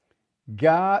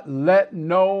 God, let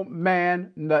no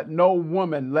man, let no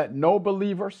woman, let no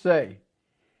believer say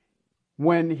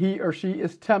when he or she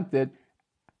is tempted,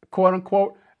 quote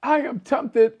unquote, I am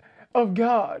tempted of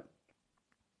God.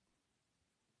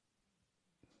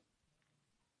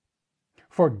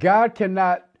 For God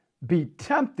cannot be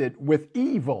tempted with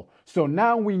evil. So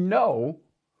now we know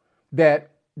that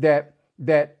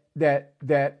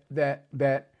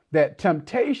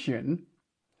temptation,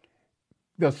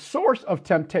 the source of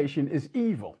temptation is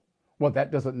evil. Well,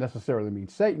 that doesn't necessarily mean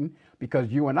Satan,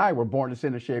 because you and I were born in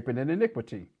sin and shapen in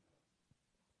iniquity.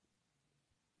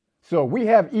 So we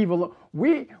have evil.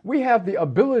 We have the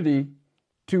ability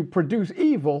to produce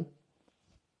evil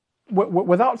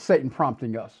without Satan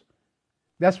prompting us.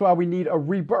 That's why we need a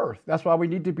rebirth. That's why we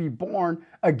need to be born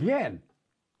again.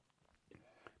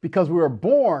 Because we were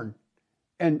born,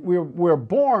 and we're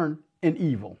born in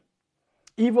evil.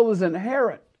 Evil is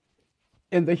inherent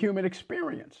in the human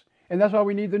experience. And that's why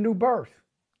we need the new birth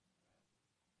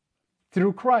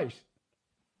through Christ.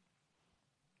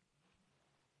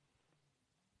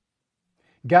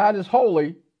 God is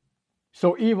holy,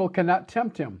 so evil cannot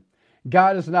tempt him.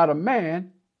 God is not a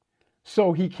man,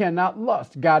 so he cannot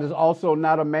lust. God is also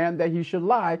not a man that he should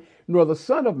lie, nor the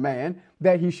son of man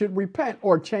that he should repent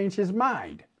or change his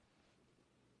mind.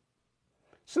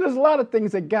 So there's a lot of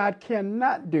things that God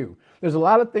cannot do. There's a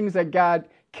lot of things that God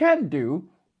can do,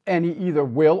 and he either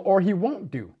will or he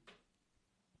won't do.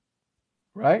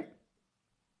 Right?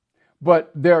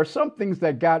 But there are some things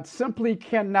that God simply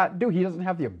cannot do. He doesn't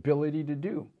have the ability to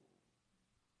do.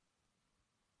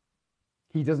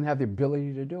 He doesn't have the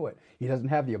ability to do it. He doesn't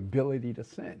have the ability to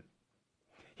sin.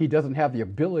 He doesn't have the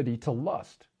ability to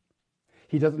lust.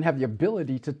 He doesn't have the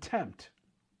ability to tempt.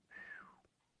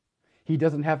 He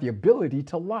doesn't have the ability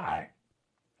to lie.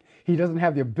 He doesn't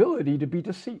have the ability to be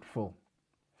deceitful.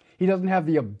 He doesn't have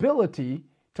the ability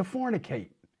to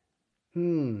fornicate.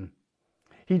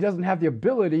 He doesn't have the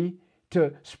ability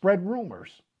to spread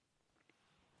rumors.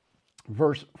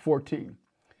 Verse 14.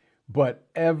 But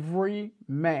every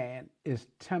man is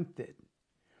tempted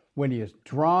when he is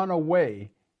drawn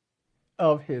away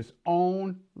of his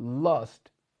own lust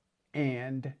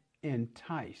and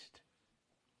enticed.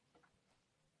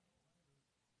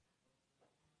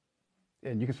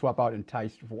 And you can swap out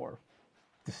enticed for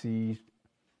deceived,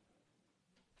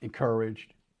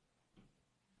 encouraged.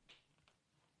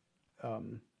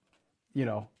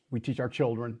 We teach our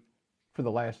children for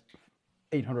the last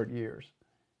 800 years,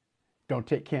 don't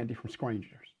take candy from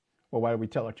strangers. Well, why do we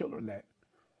tell our children that?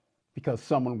 Because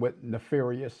someone with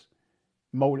nefarious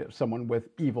motives, someone with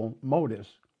evil motives,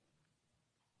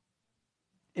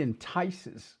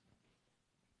 entices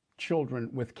children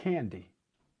with candy.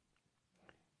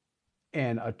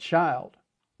 And a child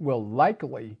will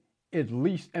likely at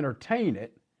least entertain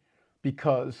it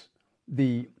because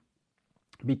the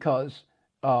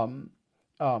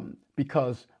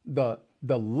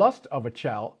lust of a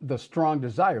child, the strong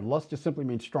desire, lust just simply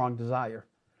means strong desire.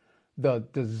 The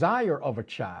desire of a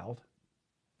child,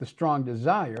 the strong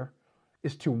desire,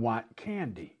 is to want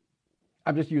candy.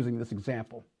 I'm just using this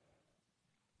example.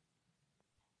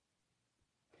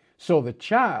 So the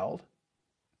child,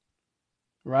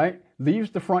 right,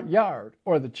 leaves the front yard,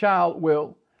 or the child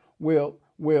will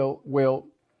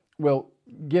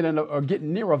get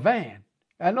near a van.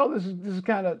 I know this is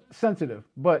kind of sensitive,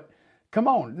 but come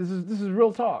on, this is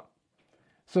real talk.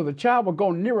 So the child will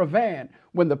go near a van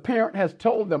when the parent has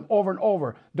told them over and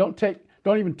over, don't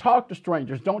even talk to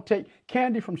strangers, don't take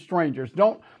candy from strangers,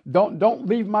 don't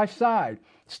leave my side,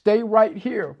 stay right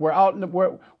here. We're out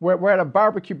we're at a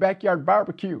backyard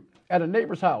barbecue at a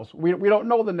neighbor's house. We don't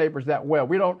know the neighbors that well.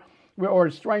 We're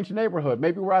a strange neighborhood.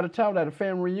 Maybe we're out of town at a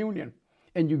family reunion,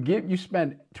 and you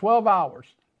spend 12 hours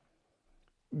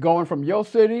going from your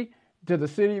city to the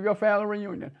city of your family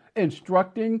reunion,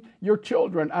 instructing your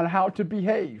children on how to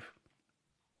behave.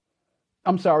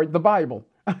 I'm sorry, the Bible,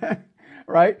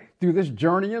 right? Through this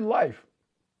journey in life,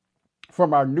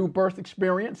 from our new birth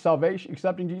experience, salvation,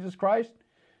 accepting Jesus Christ,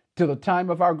 to the time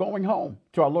of our going home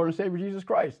to our Lord and Savior Jesus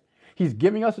Christ. He's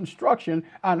giving us instruction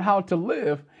on how to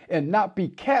live and not be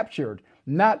captured,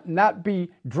 not be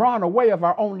drawn away of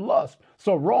our own lust.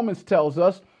 So Romans tells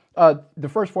us, the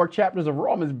first 4 chapters of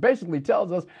Romans basically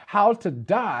tells us how to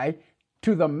die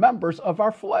to the members of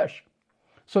our flesh,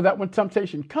 so that when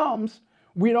temptation comes,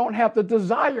 we don't have the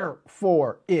desire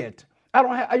for it.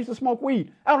 I used to smoke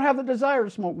weed. I don't have the desire to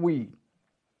smoke weed.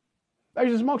 I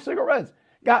used to smoke cigarettes.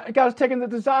 God has taken the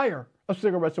desire of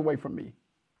cigarettes away from me.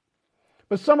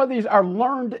 But some of these are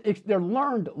they're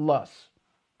learned lusts.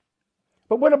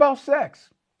 But what about sex?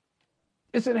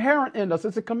 It's inherent in us.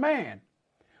 It's a command.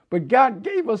 But God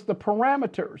gave us the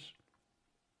parameters.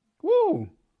 Woo!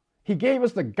 He gave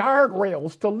us the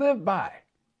guardrails to live by.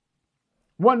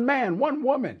 One man, one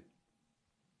woman.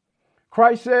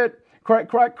 Christ said,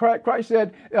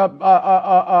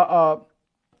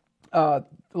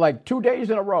 like 2 days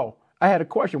in a row, I had a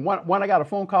question. One I got a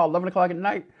phone call 11 o'clock at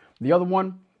night. The other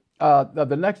one,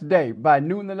 the next day, by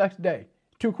noon the next day.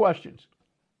 2 questions.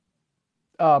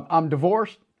 I'm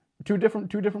divorced. Two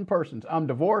different persons. I'm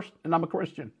divorced and I'm a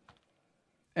Christian.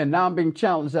 And now I'm being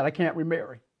challenged that I can't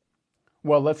remarry.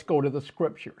 Well, let's go to the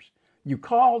scriptures. You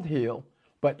called Hill,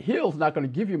 but Hill's not going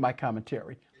to give you my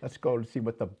commentary. Let's go to see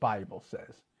what the Bible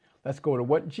says. Let's go to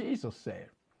what Jesus said.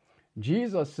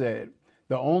 Jesus said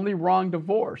the only wrong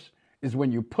divorce is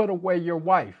when you put away your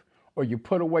wife or you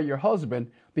put away your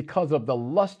husband because of the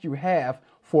lust you have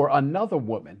for another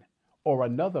woman or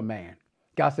another man.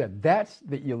 God said that's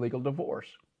the illegal divorce.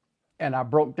 And I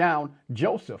broke down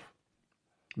Joseph.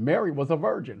 Mary was a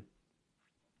virgin,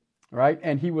 right?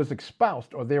 And he was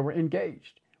espoused, or they were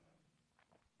engaged,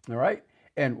 all right?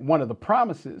 And one of the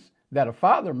promises that a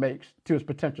father makes to his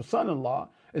potential son-in-law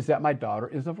is that my daughter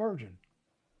is a virgin.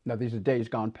 Now, these are days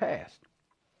gone past.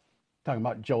 Talking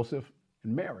about Joseph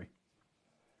and Mary.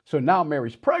 So now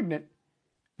Mary's pregnant.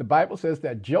 The Bible says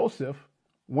that Joseph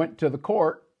went to the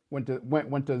court, went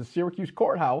to the Syracuse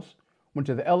courthouse, went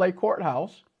to the LA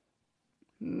courthouse,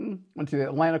 went to the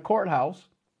Atlanta courthouse,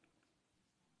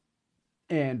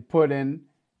 and put in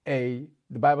the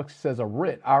Bible says a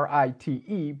writ,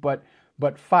 R-I-T-E, but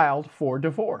filed for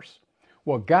divorce.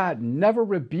 Well, God never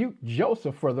rebuked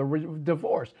Joseph for the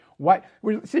divorce. Why?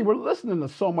 We're listening to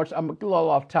so much. I'm a little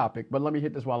off topic, but let me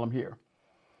hit this while I'm here.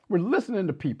 We're listening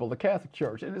to people, the Catholic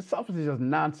Church, and it's selfishly just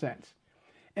nonsense.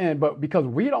 But because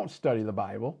we don't study the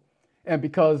Bible, and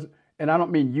I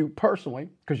don't mean you personally,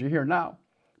 because you're here now,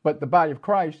 but the body of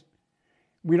Christ,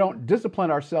 we don't discipline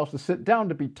ourselves to sit down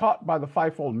to be taught by the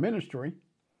fivefold ministry,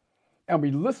 and we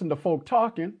listen to folk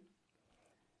talking.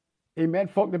 Amen.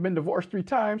 Folk that have been divorced 3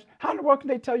 times. How in the world can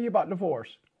they tell you about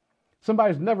divorce?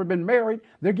 Somebody's never been married.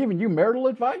 They're giving you marital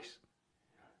advice.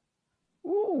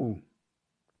 Ooh,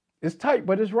 it's tight,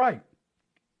 but it's right.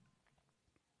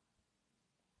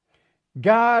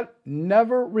 God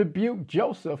never rebuked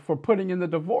Joseph for putting in the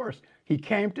divorce. He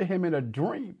came to him in a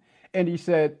dream, and he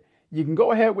said, you can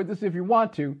go ahead with this if you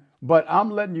want to, but I'm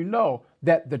letting you know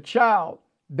that the child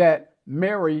that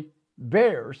Mary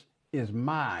bears is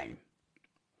mine.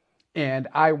 And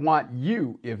I want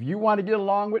you, if you want to get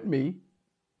along with me,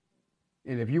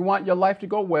 and if you want your life to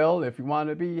go well, if you want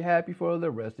to be happy for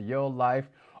the rest of your life,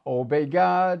 obey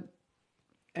God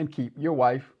and keep your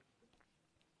wife.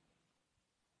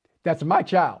 That's my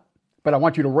child, but I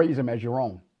want you to raise him as your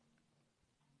own.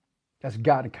 That's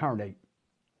God incarnate.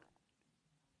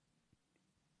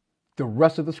 The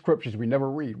rest of the scriptures we never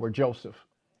read where Joseph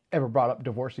ever brought up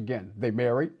divorce again. They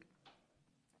married.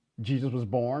 Jesus was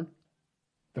born,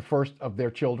 the first of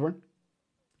their children,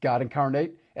 God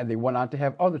incarnate, and they went on to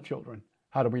have other children.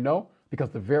 How do we know? Because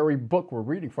the very book we're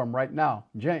reading from right now,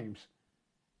 James,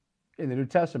 in the New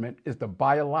Testament, is the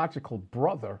biological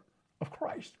brother of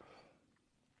Christ.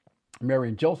 Mary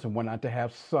and Joseph went on to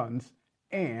have sons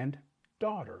and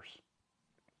daughters.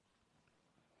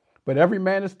 But every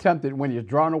man is tempted when he is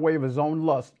drawn away of his own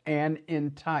lust and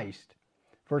enticed.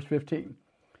 Verse 15.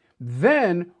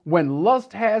 Then when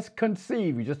lust has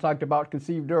conceived, we just talked about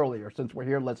conceived earlier. Since we're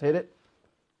here, let's hit it.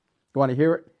 You want to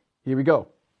hear it? Here we go.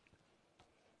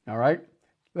 All right.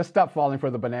 Let's stop falling for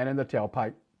the banana in the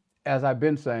tailpipe. As I've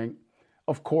been saying,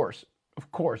 of course,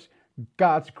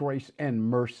 God's grace and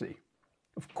mercy.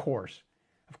 Of course,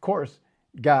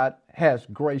 God has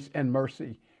grace and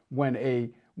mercy when a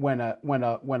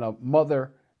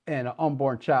mother and an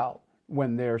unborn child,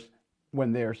 when there's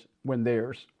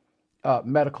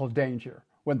medical danger,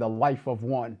 when the life of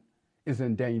one is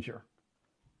in danger.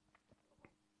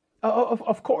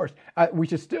 Of course, we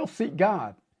should still seek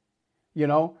God. You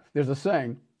know, there's a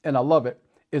saying, and I love it.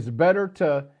 It's better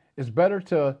to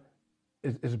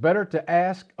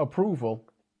ask approval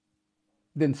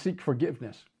then seek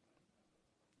forgiveness.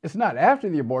 It's not after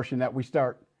the abortion that we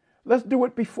start. Let's do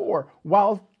it before,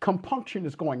 while compunction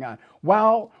is going on,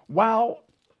 while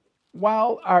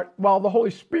the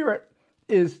Holy Spirit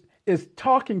is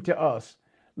talking to us.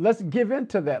 Let's give in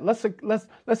to that.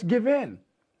 Let's give in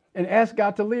and ask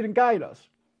God to lead and guide us.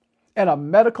 And a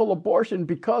medical abortion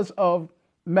because of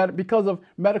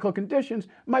medical conditions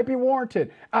might be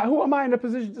warranted. Who am I in a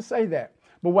position to say that?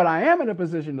 But what I am in a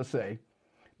position to say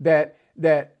that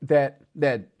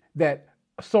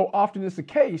so often is the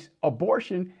case,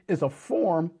 abortion is a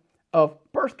form of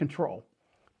birth control.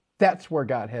 That's where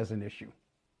God has an issue.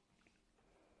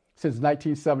 Since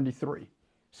 1973,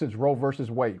 since Roe versus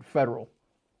Wade,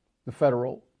 the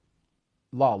federal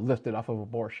law lifted off of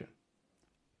abortion,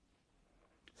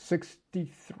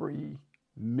 63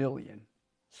 million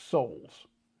souls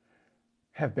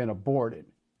have been aborted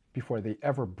before they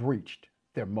ever breached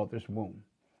their mother's womb.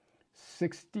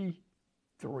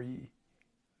 63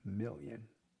 million.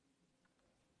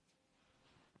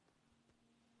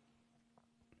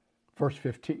 Verse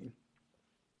 15,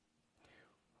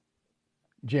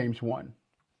 James 1.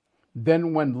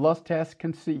 Then when lust hath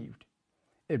conceived,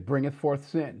 it bringeth forth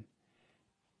sin.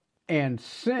 And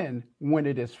sin, when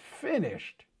it is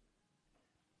finished,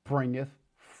 bringeth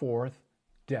forth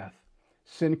death.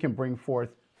 Sin can bring forth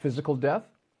physical death.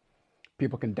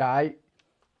 People can die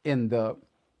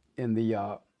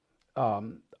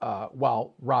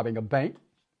while robbing a bank.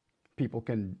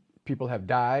 People have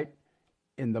died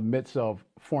in the midst of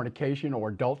fornication or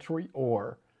adultery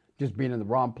or just being in the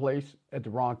wrong place at the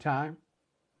wrong time.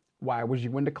 Why was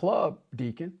you in the club,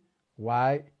 deacon?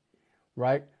 Why?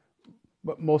 Right?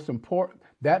 But most important,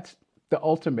 that's the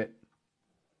ultimate.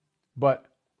 But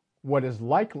what is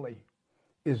likely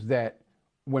is that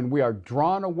when we are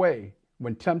drawn away,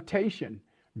 when temptation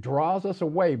draws us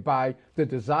away by the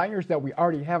desires that we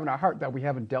already have in our heart that we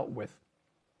haven't dealt with.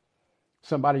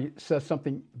 Somebody says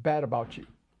something bad about you,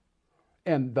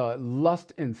 and the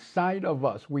lust inside of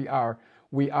us, we are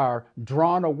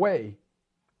drawn away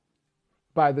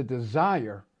by the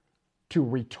desire to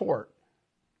retort,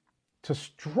 to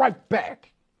strike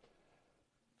back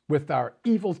with our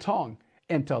evil tongue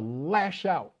and to lash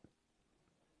out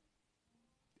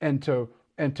and to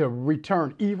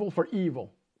return evil for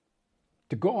evil,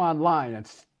 to go online and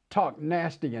talk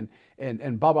nasty and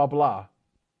blah, blah, blah,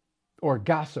 or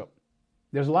gossip.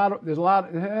 There's a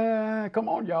lot, come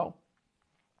on, y'all.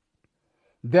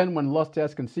 Then when lust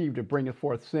has conceived, it bringeth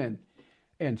forth sin.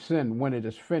 And sin, when it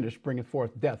is finished, bringeth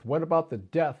forth death. What about the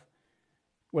death?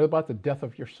 What about the death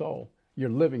of your soul? You're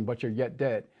living, but you're yet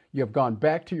dead. You have gone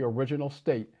back to your original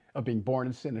state of being born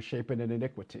in sin and shapen in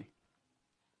iniquity.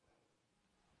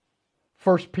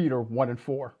 1 Peter 1 and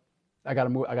 4. I have to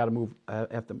move.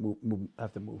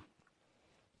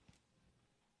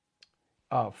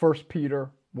 1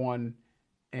 Peter 1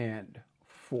 and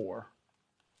 4.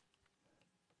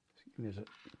 Is it?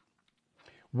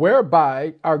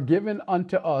 Whereby are given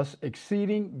unto us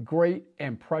exceeding great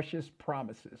and precious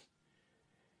promises,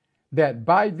 that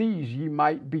by these ye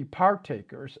might be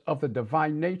partakers of the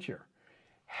divine nature,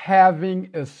 having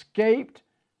escaped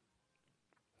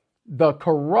the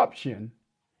corruption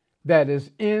that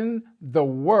is in the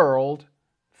world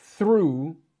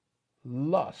through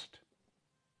lust.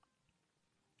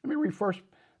 Let me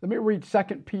read 2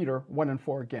 Peter 1 and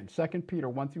 4 again. 2 Peter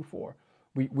 1 through 4.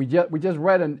 We just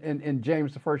read in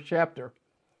James, the first chapter,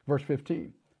 verse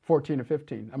 14 and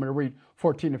 15. I'm going to read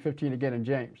 14 and 15 again in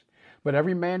James. But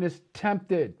every man is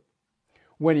tempted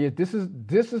when he is, this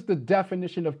is the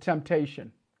definition of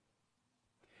temptation.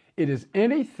 It is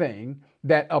anything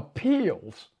that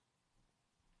appeals.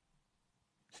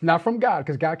 It's not from God,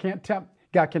 because God can't tempt.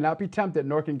 God cannot be tempted,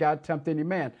 nor can God tempt any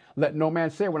man. Let no man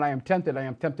say, when I am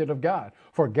tempted of God.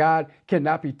 For God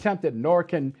cannot be tempted, nor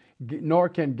can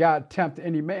God tempt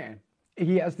any man.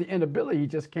 He has the inability, he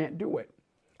just can't do it.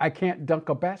 I can't dunk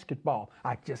a basketball.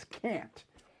 I just can't.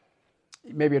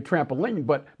 Maybe a trampoline,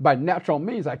 but by natural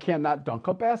means, I cannot dunk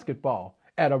a basketball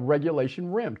at a regulation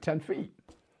rim, 10 feet.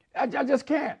 I just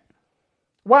can't.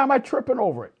 Why am I tripping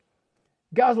over it?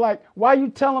 God's like, why are you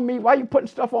telling me, why are you putting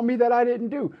stuff on me that I didn't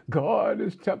do? God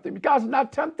is tempting me. God's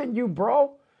not tempting you,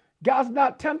 bro. God's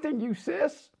not tempting you,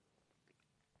 sis.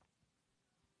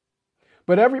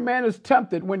 But every man is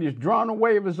tempted when he's drawn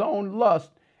away of his own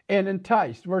lust and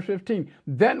enticed. Verse 15,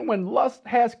 then when lust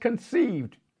has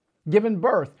conceived, given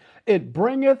birth, it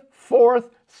bringeth forth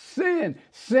sin.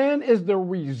 Sin is the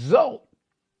result.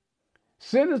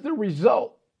 Sin is the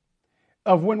result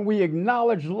of when we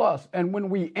acknowledge lust and when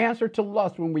we answer to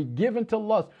lust, when we give into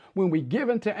lust, when we give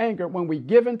into anger, when we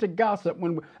give into gossip,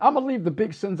 I'm going to leave the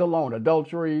big sins alone,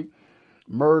 adultery,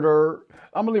 murder.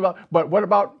 I'm gonna leave out. But what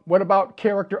about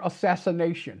character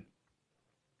assassination?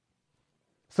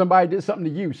 Somebody did something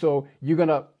to you, so you're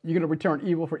gonna return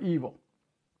evil for evil.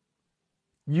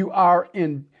 Now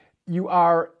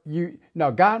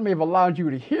God may have allowed you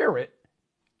to hear it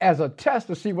as a test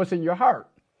to see what's in your heart,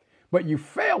 but you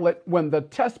fail it when the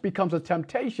test becomes a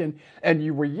temptation and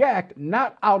you react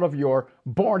not out of your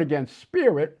born again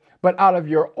spirit, but out of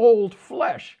your old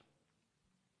flesh.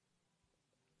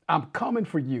 I'm coming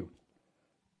for you.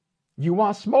 You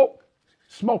want smoke?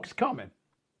 Smoke's coming.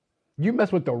 You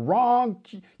mess with the wrong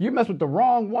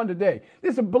one today.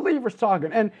 These are believers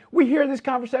talking, and we hear these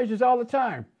conversations all the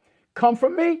time. Come for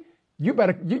me? You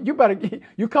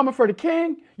coming for the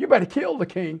king? You better kill the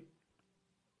king.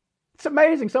 It's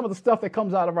amazing some of the stuff that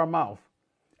comes out of our mouth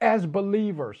as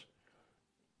believers.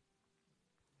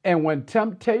 And when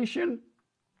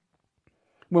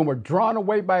we're drawn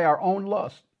away by our own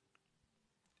lust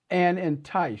and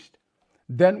enticed,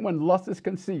 then when lust is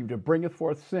conceived, it bringeth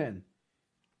forth sin.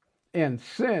 And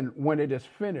sin, when it is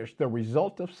finished, the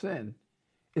result of sin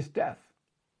is death.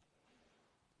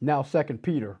 Now 2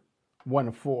 Peter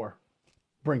 1:4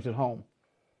 brings it home,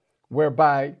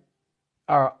 whereby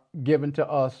are given to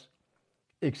us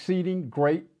exceeding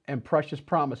great and precious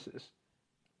promises,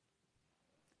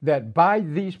 that by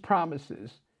these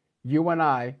promises you and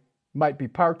I might be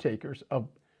partakers of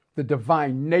the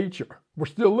divine nature. We're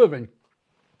still living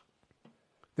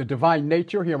the divine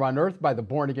nature here on earth by the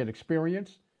born-again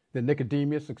experience, the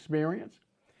Nicodemus experience,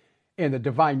 and the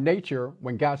divine nature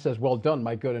when God says, well done,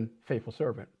 my good and faithful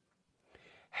servant.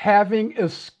 Having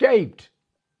escaped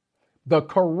the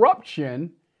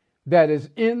corruption that is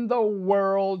in the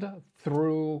world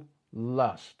through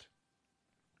lust.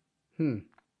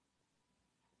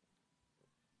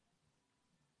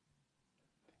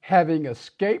 Having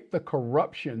escaped the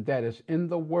corruption that is in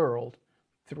the world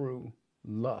through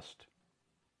lust.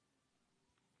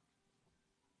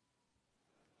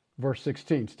 Verse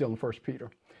 16, still in 1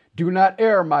 Peter. Do not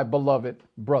err, my beloved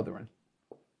brethren.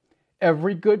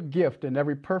 Every good gift and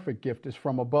every perfect gift is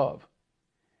from above,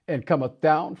 and cometh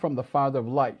down from the Father of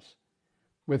lights,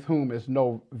 with whom is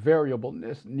no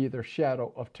variableness, neither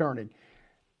shadow of turning.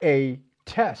 A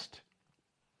test,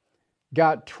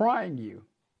 God trying you,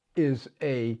 is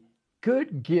a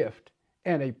good gift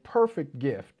and a perfect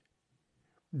gift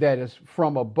that is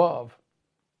from above,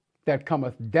 that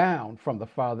cometh down from the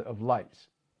Father of lights.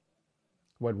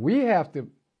 When we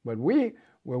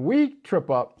trip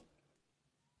up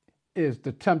is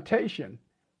the temptation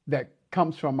that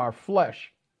comes from our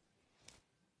flesh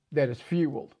that is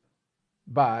fueled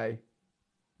by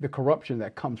the corruption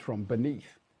that comes from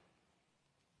beneath,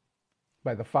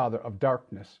 by the father of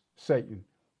darkness, Satan,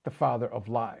 the father of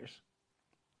lies.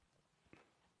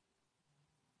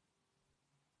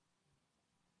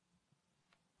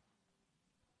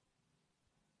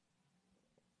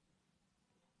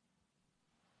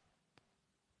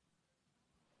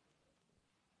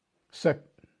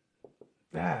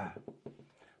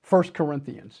 First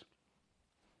Corinthians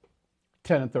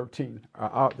 10 and 13.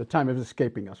 The time is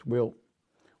escaping us. We'll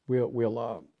go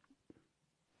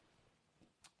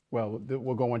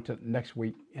into next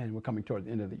week, and we're coming toward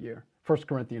the end of the year. 1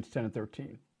 Corinthians 10 and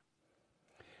 13.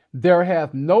 There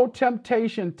hath no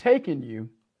temptation taken you.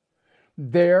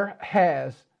 There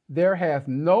is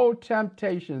no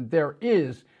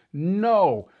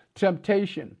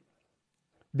temptation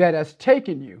that has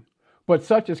taken you, but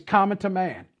such is common to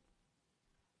man.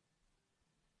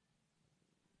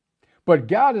 But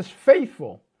God is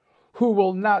faithful, who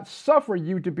will not suffer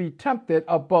you to be tempted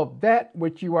above that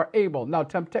which you are able. Now,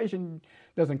 temptation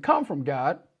doesn't come from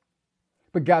God,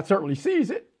 but God certainly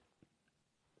sees it.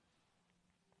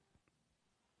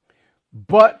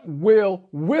 But will,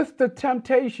 with the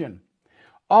temptation,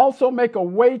 also make a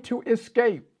way to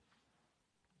escape.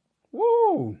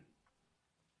 Woo!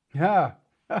 Yeah.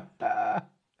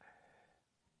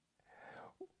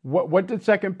 What did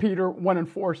 2 Peter 1 and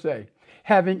 4 say?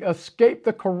 Having escaped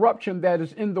the corruption that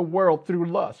is in the world through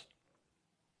lust.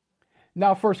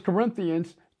 Now 1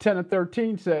 Corinthians 10 and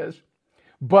 13 says,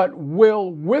 but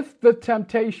will with the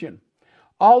temptation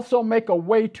also make a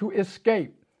way to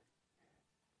escape.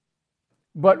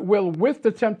 But will with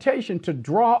the temptation to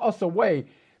draw us away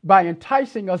by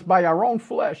enticing us by our own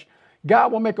flesh,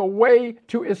 God will make a way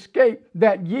to escape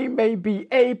that ye may be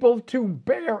able to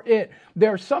bear it.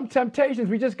 There are some temptations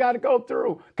we just got to go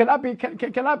through. We're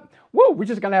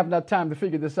just going to have enough time to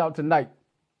figure this out tonight.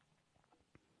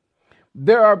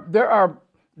 There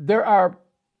are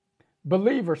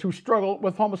believers who struggle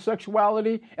with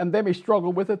homosexuality, and they may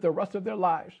struggle with it the rest of their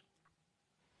lives.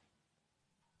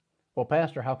 Well,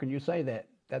 Pastor, how can you say that?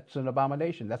 That's an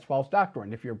abomination. That's false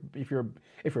doctrine. If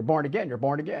you're born again, you're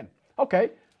born again.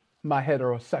 Okay, my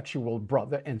heterosexual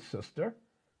brother and sister.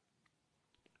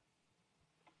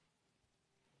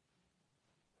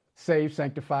 Saved,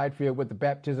 sanctified, filled with the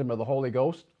baptism of the Holy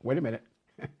Ghost. Wait a minute.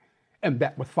 And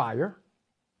that with fire.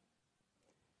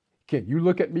 Can you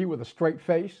look at me with a straight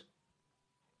face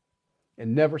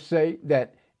and never say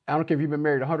that, I don't care if you've been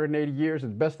married 180 years,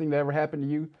 and the best thing that ever happened to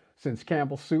you since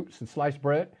Campbell's soup, since sliced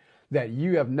bread, that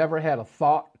you have never had a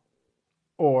thought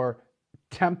or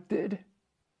tempted?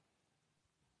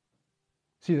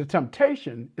 See, the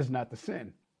temptation is not the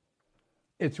sin.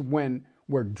 It's when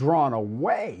we're drawn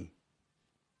away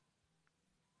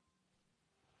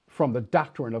from the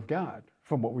doctrine of God,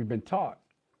 from what we've been taught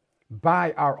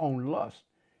by our own lust,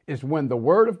 is when the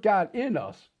word of God in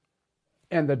us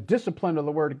and the discipline of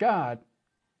the word of God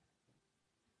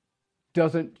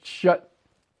doesn't shut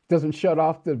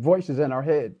off the voices in our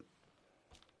head,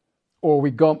 or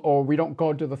we don't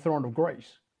go to the throne of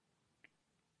grace,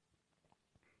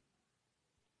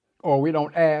 or we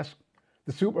don't ask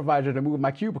the supervisor to move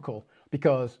my cubicle,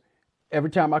 because every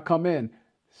time I come in,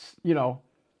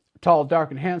 Tall,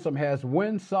 Dark, and Handsome has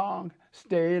Wind Song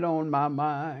stayed on my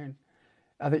mind.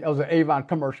 I think it was an Avon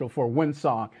commercial for Wind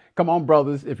Song. Come on,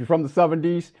 brothers. If you're from the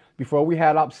 70s, before we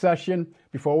had Obsession,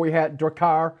 before we had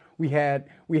Drakkar, we had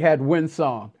Wind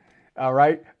Song. All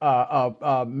right.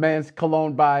 Man's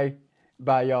Cologne by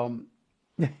by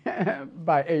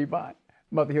Avon.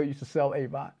 Mother Hill used to sell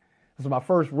Avon. This was my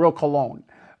first real cologne,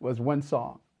 was Wind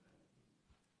Song.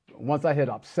 Once I hit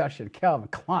Obsession, Calvin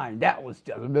Klein, that was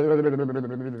just...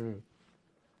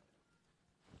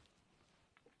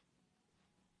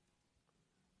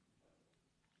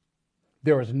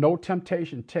 There is no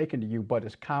temptation taken to you, but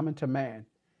is common to man.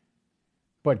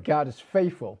 But God is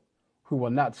faithful, who will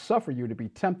not suffer you to be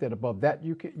tempted above that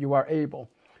you are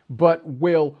able, but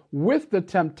will with the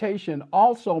temptation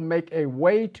also make a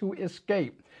way to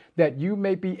escape, that you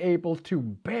may be able to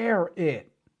bear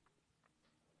it.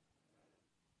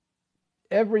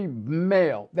 Every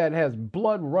male that has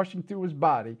blood rushing through his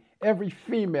body, every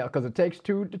female, because it takes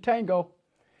two to tango,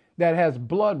 that has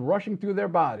blood rushing through their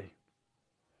body,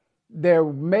 there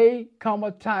may come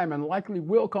a time, and likely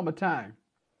will come a time,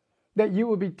 that you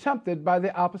will be tempted by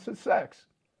the opposite sex.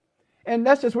 And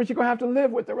that's just what you're going to have to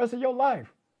live with the rest of your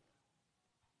life.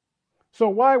 So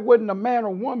why wouldn't a man or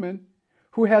woman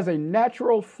who has a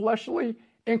natural fleshly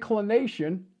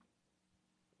inclination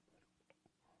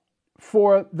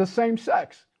for the same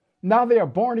sex, now they are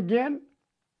born again,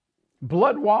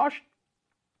 blood washed,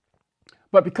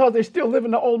 but because they still live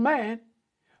in the old man,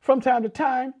 from time to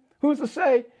time, who's to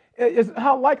say,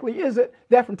 how likely is it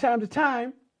that from time to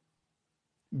time,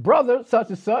 brother such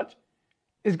and such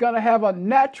is going to have a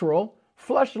natural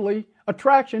fleshly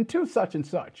attraction to such and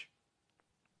such?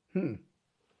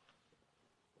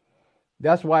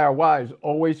 That's why our wives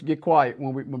always get quiet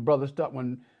when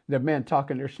the men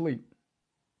talk in their sleep,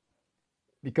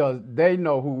 because they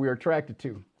know who we're attracted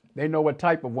to. They know what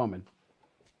type of woman.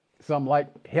 Some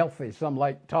like healthy, some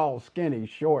like tall, skinny,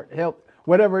 short, health,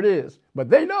 whatever it is. But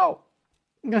they know.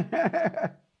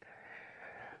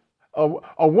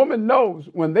 A woman knows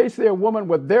when they see a woman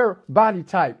with their body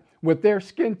type, with their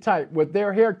skin type, with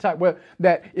their hair type,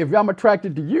 that if I'm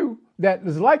attracted to you, that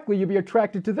is likely you'll be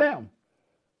attracted to them.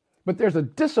 But there's a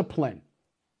discipline.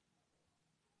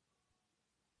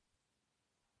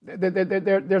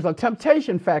 There's a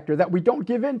temptation factor that we don't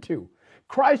give into.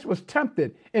 Christ was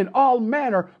tempted in all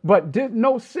manner, but did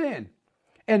no sin,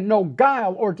 and no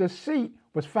guile or deceit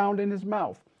was found in his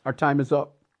mouth. Our time is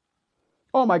up.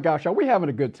 Oh my gosh, are we having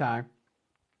a good time?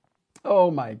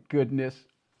 Oh my goodness.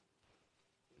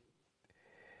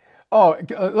 Oh,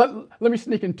 let me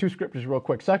sneak in two scriptures real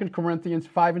quick. 2 Corinthians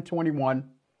 5:21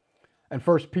 and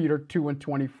 1 Peter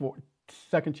 2:24,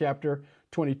 second chapter,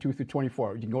 22 through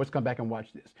 24. You can always come back and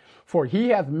watch this. For he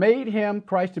hath made him,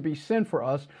 Christ, to be sin for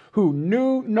us, who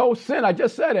knew no sin. I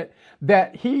just said it.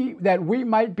 That we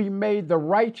might be made the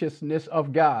righteousness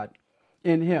of God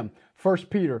in him. 1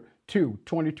 Peter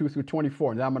 2:22 through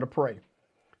 24. Now I'm going to pray.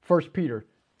 1 Peter,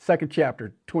 second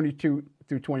chapter, 22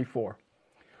 through 24.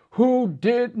 Who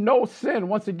did no sin,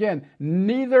 once again,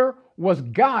 neither was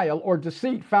guile or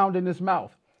deceit found in his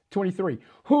mouth. 23.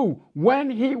 Who, when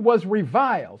he was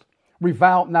reviled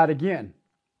not again.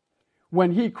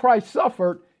 When he, Christ,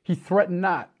 suffered, he threatened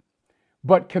not,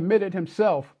 but committed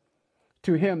himself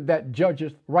to him that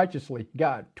judgeth righteously,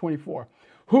 God. 24.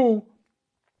 Who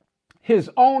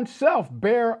his own self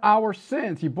bare our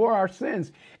sins. He bore our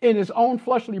sins in his own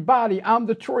fleshly body on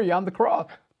the tree, on the cross.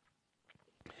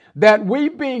 That we,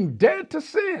 being dead to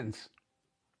sins,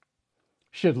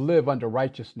 should live unto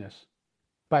righteousness.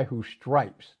 by whose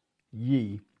stripes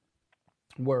ye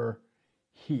were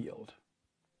healed.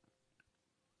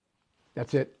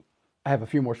 That's it. I have a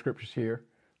few more scriptures here,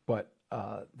 but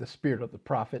the spirit of the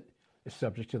prophet is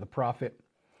subject to the prophet.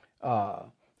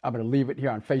 I'm going to leave it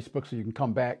here on Facebook so you can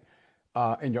come back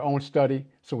in your own study.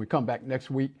 So we come back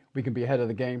next week, we can be ahead of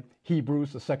the game.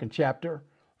 Hebrews, the 2nd chapter,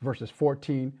 verses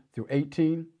 14 through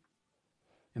 18.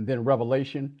 And then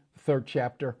Revelation, the 3rd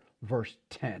chapter, verse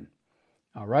 10.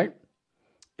 All right?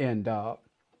 And let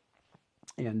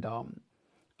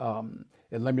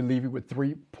me leave you with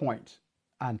 3 points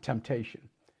on temptation.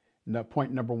 Now,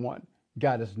 point number 1,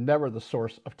 God is never the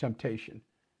source of temptation.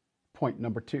 Point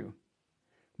number 2,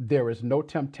 there is no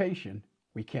temptation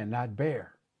we cannot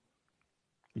bear.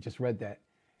 We just read that.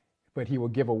 But he will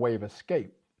give a way of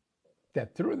escape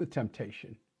that through the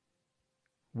temptation,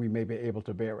 we may be able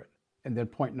to bear it. And then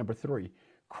point number 3,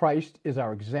 Christ is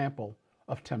our example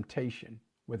of temptation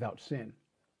without sin.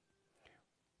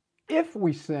 If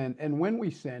we sin, and when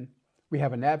we sin, we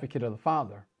have an advocate of the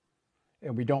Father,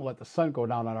 and we don't let the sun go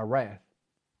down on our wrath.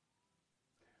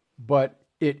 But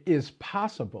it is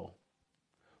possible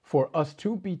for us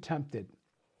to be tempted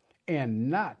and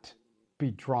not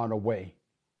be drawn away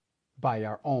by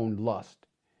our own lust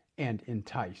and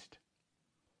enticed.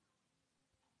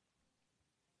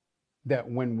 That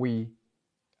when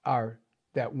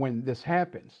this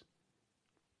happens,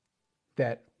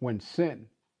 that when sin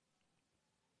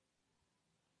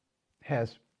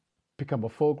has become a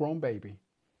full-grown baby,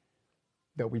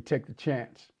 that we take the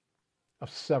chance of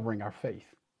severing our faith.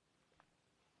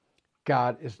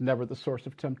 God is never the source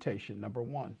of temptation, number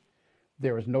 1.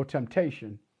 There is no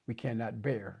temptation we cannot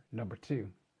bear, number 2.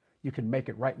 You can make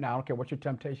it right now. I don't care what your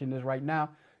temptation is right now.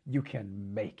 You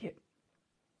can make it.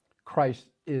 Christ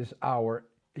is our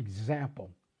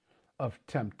example of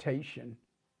temptation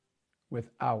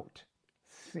without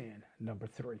sin, number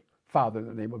 3. Father, in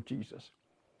the name of Jesus,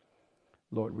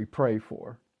 Lord, we pray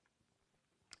for,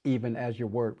 even as your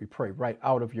word, we pray right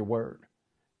out of your word,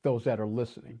 those that are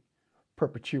listening,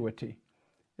 perpetuity.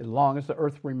 As long as the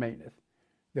earth remaineth,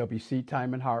 there'll be seed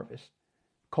time and harvest,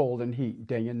 cold and heat,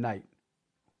 day and night.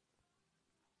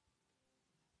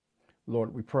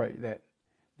 Lord, we pray that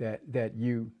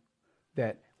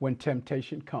when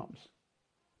temptation comes,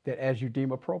 that as you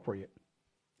deem appropriate,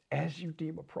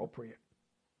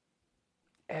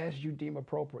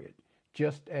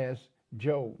 just as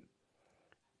Job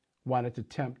wanted to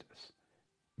tempt us,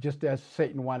 just as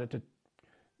Satan wanted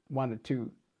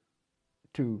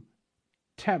to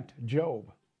tempt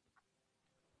Job.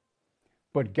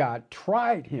 But God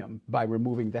tried him by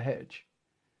removing the hedge.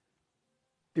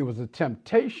 It was a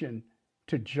temptation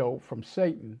to Job from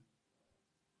Satan,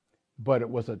 but it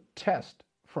was a test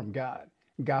from God.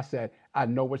 God said, I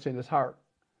know what's in his heart.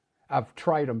 I've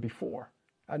tried him before.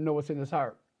 I know what's in his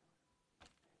heart.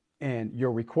 And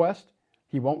your request,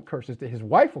 he won't curse his day. His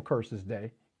wife will curse his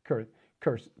day, curse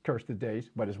the days,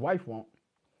 but his wife won't.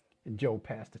 And Job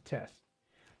passed the test.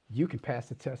 You can pass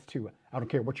the test too. I don't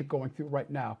care what you're going through right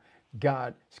now.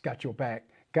 God's got your back.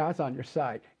 God's on your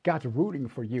side. God's rooting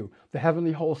for you. The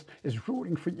heavenly host is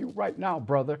rooting for you right now,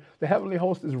 brother. The heavenly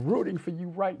host is rooting for you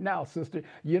right now, sister.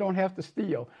 You don't have to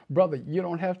steal. Brother, you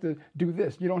don't have to do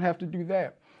this. You don't have to do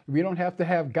that. We don't have to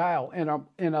have guile in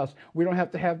us. We don't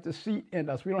have to have deceit in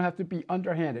us. We don't have to be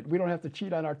underhanded. We don't have to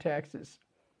cheat on our taxes.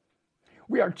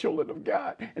 We are children of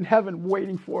God, and heaven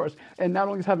waiting for us. And not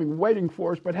only is heaven waiting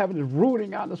for us, but heaven is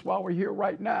rooting on us while we're here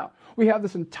right now. We have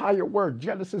this entire word,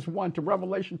 Genesis 1 to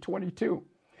Revelation 22.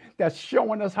 That's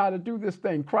showing us how to do this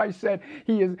thing. Christ said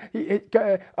he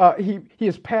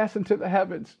is passing to the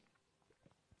heavens,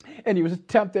 and he was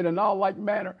tempted in all like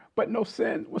manner, but no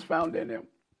sin was found in him.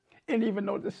 And even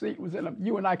though deceit was in him,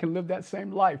 you and I can live that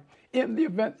same life. In the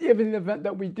event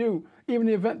that we do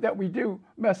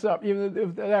mess up,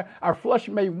 even if our flesh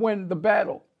may win the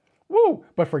battle. Woo!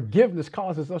 But forgiveness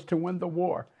causes us to win the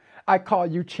war. I call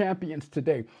you champions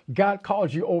today. God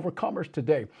calls you overcomers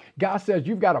today. God says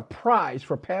you've got a prize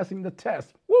for passing the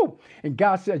test. Woo! And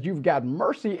God says you've got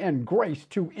mercy and grace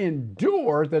to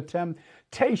endure the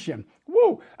temptation.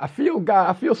 Woo! I feel God.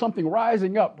 I feel something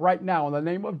rising up right now in the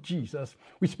name of Jesus.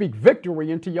 We speak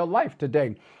victory into your life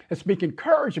today and speak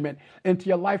encouragement into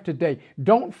your life today.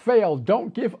 Don't fail.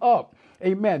 Don't give up.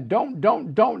 Amen.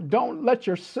 Don't let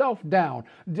yourself down.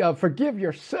 Forgive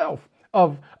yourself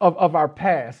of our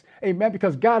past. Amen.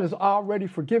 Because God has already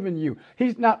forgiven you.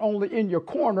 He's not only in your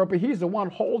corner, but he's the one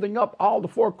holding up all the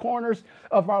four corners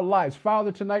of our lives.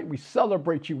 Father, tonight we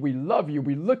celebrate you. We love you.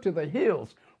 We look to the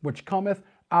hills which cometh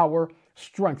our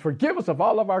strength. Forgive us of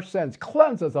all of our sins.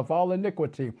 Cleanse us of all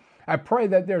iniquity. I pray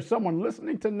that there's someone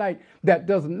listening tonight that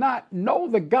does not know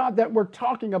the God that we're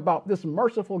talking about, this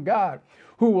merciful God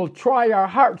who will try our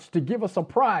hearts to give us a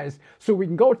prize so we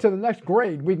can go to the next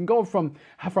grade. We can go from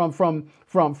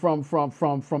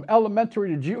elementary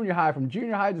to junior high, from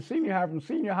junior high to senior high, from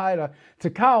senior high to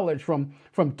college, from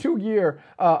 2-year,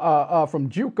 from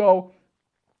JUCO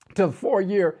to the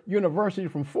 4-year university,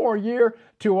 from 4-year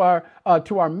to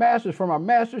our master's, from our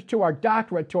master's to our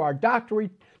doctorate,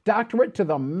 doctorate to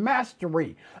the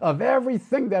mastery of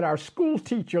everything that our school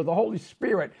teacher, the Holy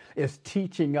Spirit, is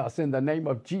teaching us in the name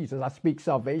of Jesus. I speak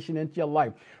salvation into your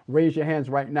life. Raise your hands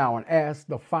right now and ask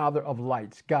the Father of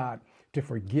lights, God, to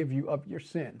forgive you of your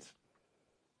sins.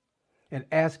 And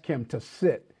ask him to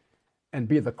sit and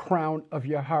be the crown of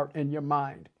your heart and your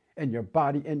mind and your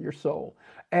body and your soul.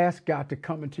 Ask God to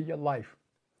come into your life.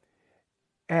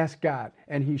 Ask God,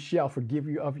 and he shall forgive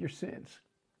you of your sins.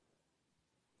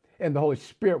 And the Holy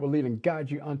Spirit will lead and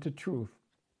guide you unto truth.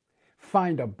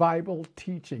 Find a Bible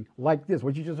teaching like this,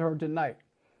 what you just heard tonight.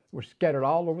 We're scattered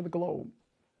all over the globe.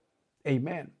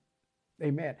 Amen.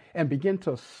 Amen. And begin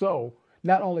to sow,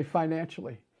 not only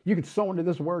financially. You can sow into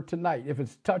this word tonight. If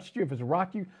it's touched you, if it's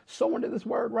rocked you, sow into this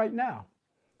word right now.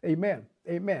 Amen.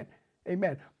 Amen.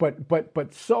 Amen.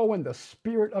 But sow in the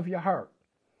spirit of your heart.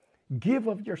 Give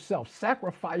of yourself,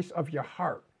 sacrifice of your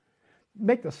heart.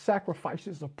 Make the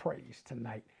sacrifices of praise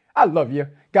tonight. I love you.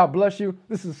 God bless you.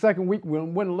 This is the second week. We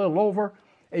went a little over.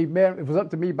 Amen. If it was up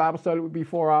to me, Bible study would be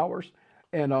 4 hours.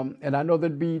 And I know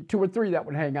there'd be 2 or 3 that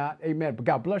would hang out. Amen. But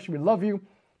God bless you. We love you.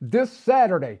 This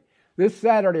Saturday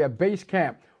at Base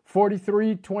Camp,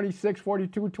 43, 26,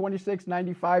 42, 26,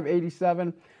 95,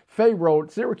 87, Fay Road,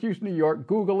 Syracuse, New York.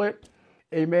 Google it.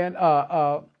 Amen.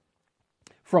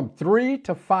 From 3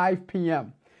 to 5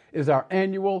 p.m. is our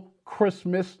annual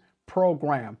Christmas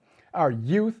program. Our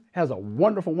youth has a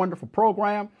wonderful, wonderful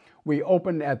program. We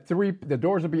open at 3. The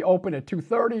doors will be open at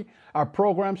 2:30. Our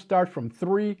program starts from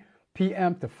 3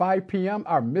 p.m. to 5 p.m.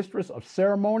 Our mistress of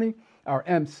ceremony, our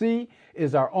MC,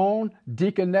 is our own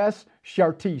Deaconess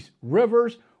Chartice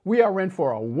Rivers. We are in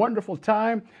for a wonderful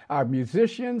time. Our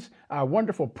musicians, our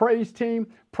wonderful praise team,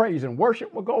 praise and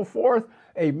worship will go forth.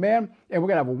 Amen. And we're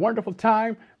going to have a wonderful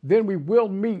time. Then we will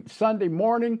meet Sunday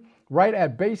morning right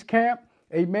at Base Camp.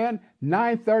 Amen.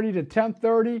 9:30 to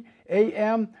 10:30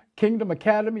 a.m. Kingdom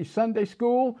Academy Sunday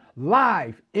School,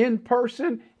 live in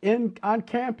person, on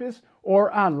campus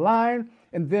or online.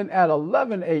 And then at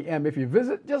 11 a.m., if you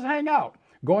visit, just hang out.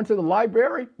 Go into the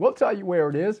library. We'll tell you where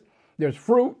it is. There's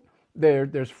fruit.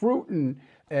 There's fruit and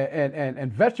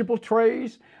vegetable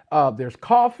trays. There's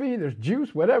coffee. There's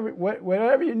juice.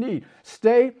 Whatever you need.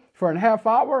 Stay for a half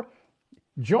hour.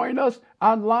 Join us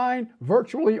online,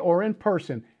 virtually, or in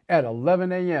person at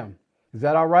 11 a.m. Is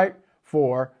that all right?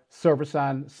 For Service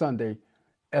on Sunday,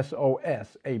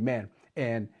 SOS. Amen.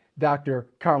 And Dr.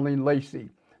 Carlene Lacey,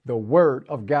 the Word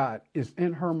of God is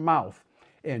in her mouth,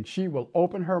 and she will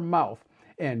open her mouth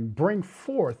and bring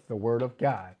forth the Word of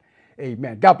God.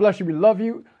 Amen. God bless you. We love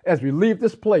you as we leave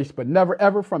this place, but never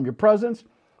ever from your presence.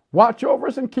 Watch over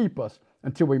us and keep us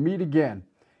until we meet again.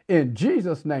 In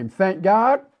Jesus' name, thank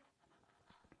God.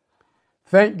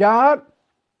 Thank God.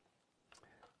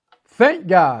 Thank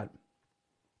God.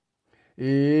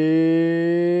 Amen.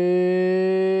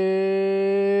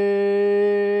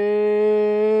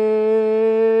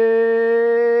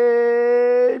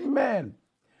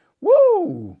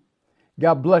 Woo.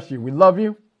 God bless you. We love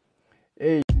you.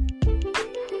 Amen.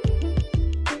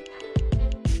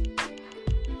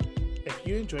 If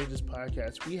you enjoyed this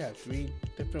podcast, we have 3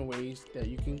 different ways that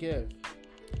you can give.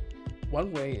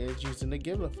 One way is using the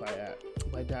Givelify app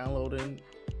by downloading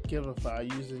Givelify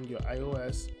using your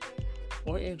iOS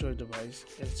or Android device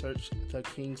and search the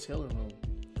King's Healing Room,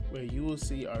 where you will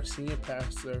see our senior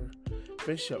pastor,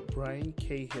 Bishop Brian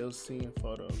K. Hill's senior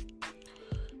photo.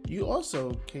 You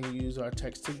also can use our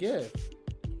text to give.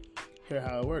 Here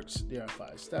how it works. There are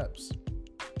 5 steps.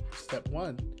 Step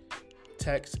 1,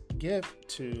 text GIVE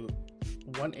to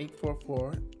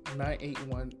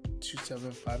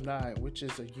 1-844-981-2759, which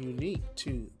is unique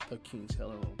to the King's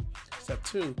Healing Room. Step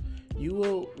 2, you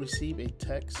will receive a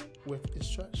text with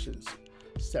instructions.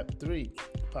 Step 3,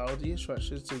 follow the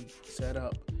instructions to set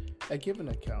up a giving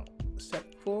account. Step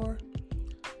 4,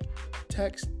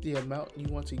 text the amount you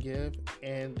want to give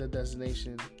and the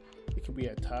designation. It could be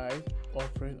a tithe,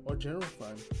 offering, or general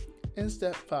fund. In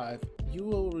step 5, you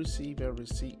will receive a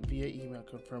receipt via email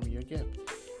confirming your gift.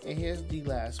 And here's the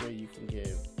last way you can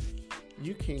give.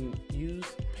 You can use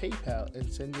PayPal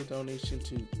and send your donation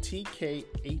to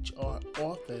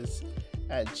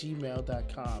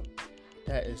tkhroffice@gmail.com.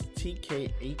 That is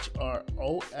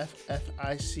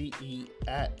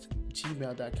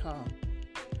tkroffice@gmail.com.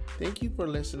 Thank you for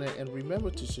listening, and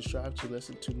remember to subscribe to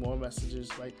listen to more messages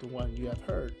like the one you have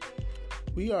heard.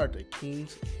 We are the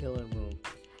King's Healing Room,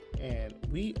 and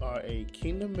we are a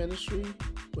kingdom ministry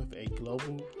with a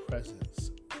global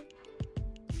presence.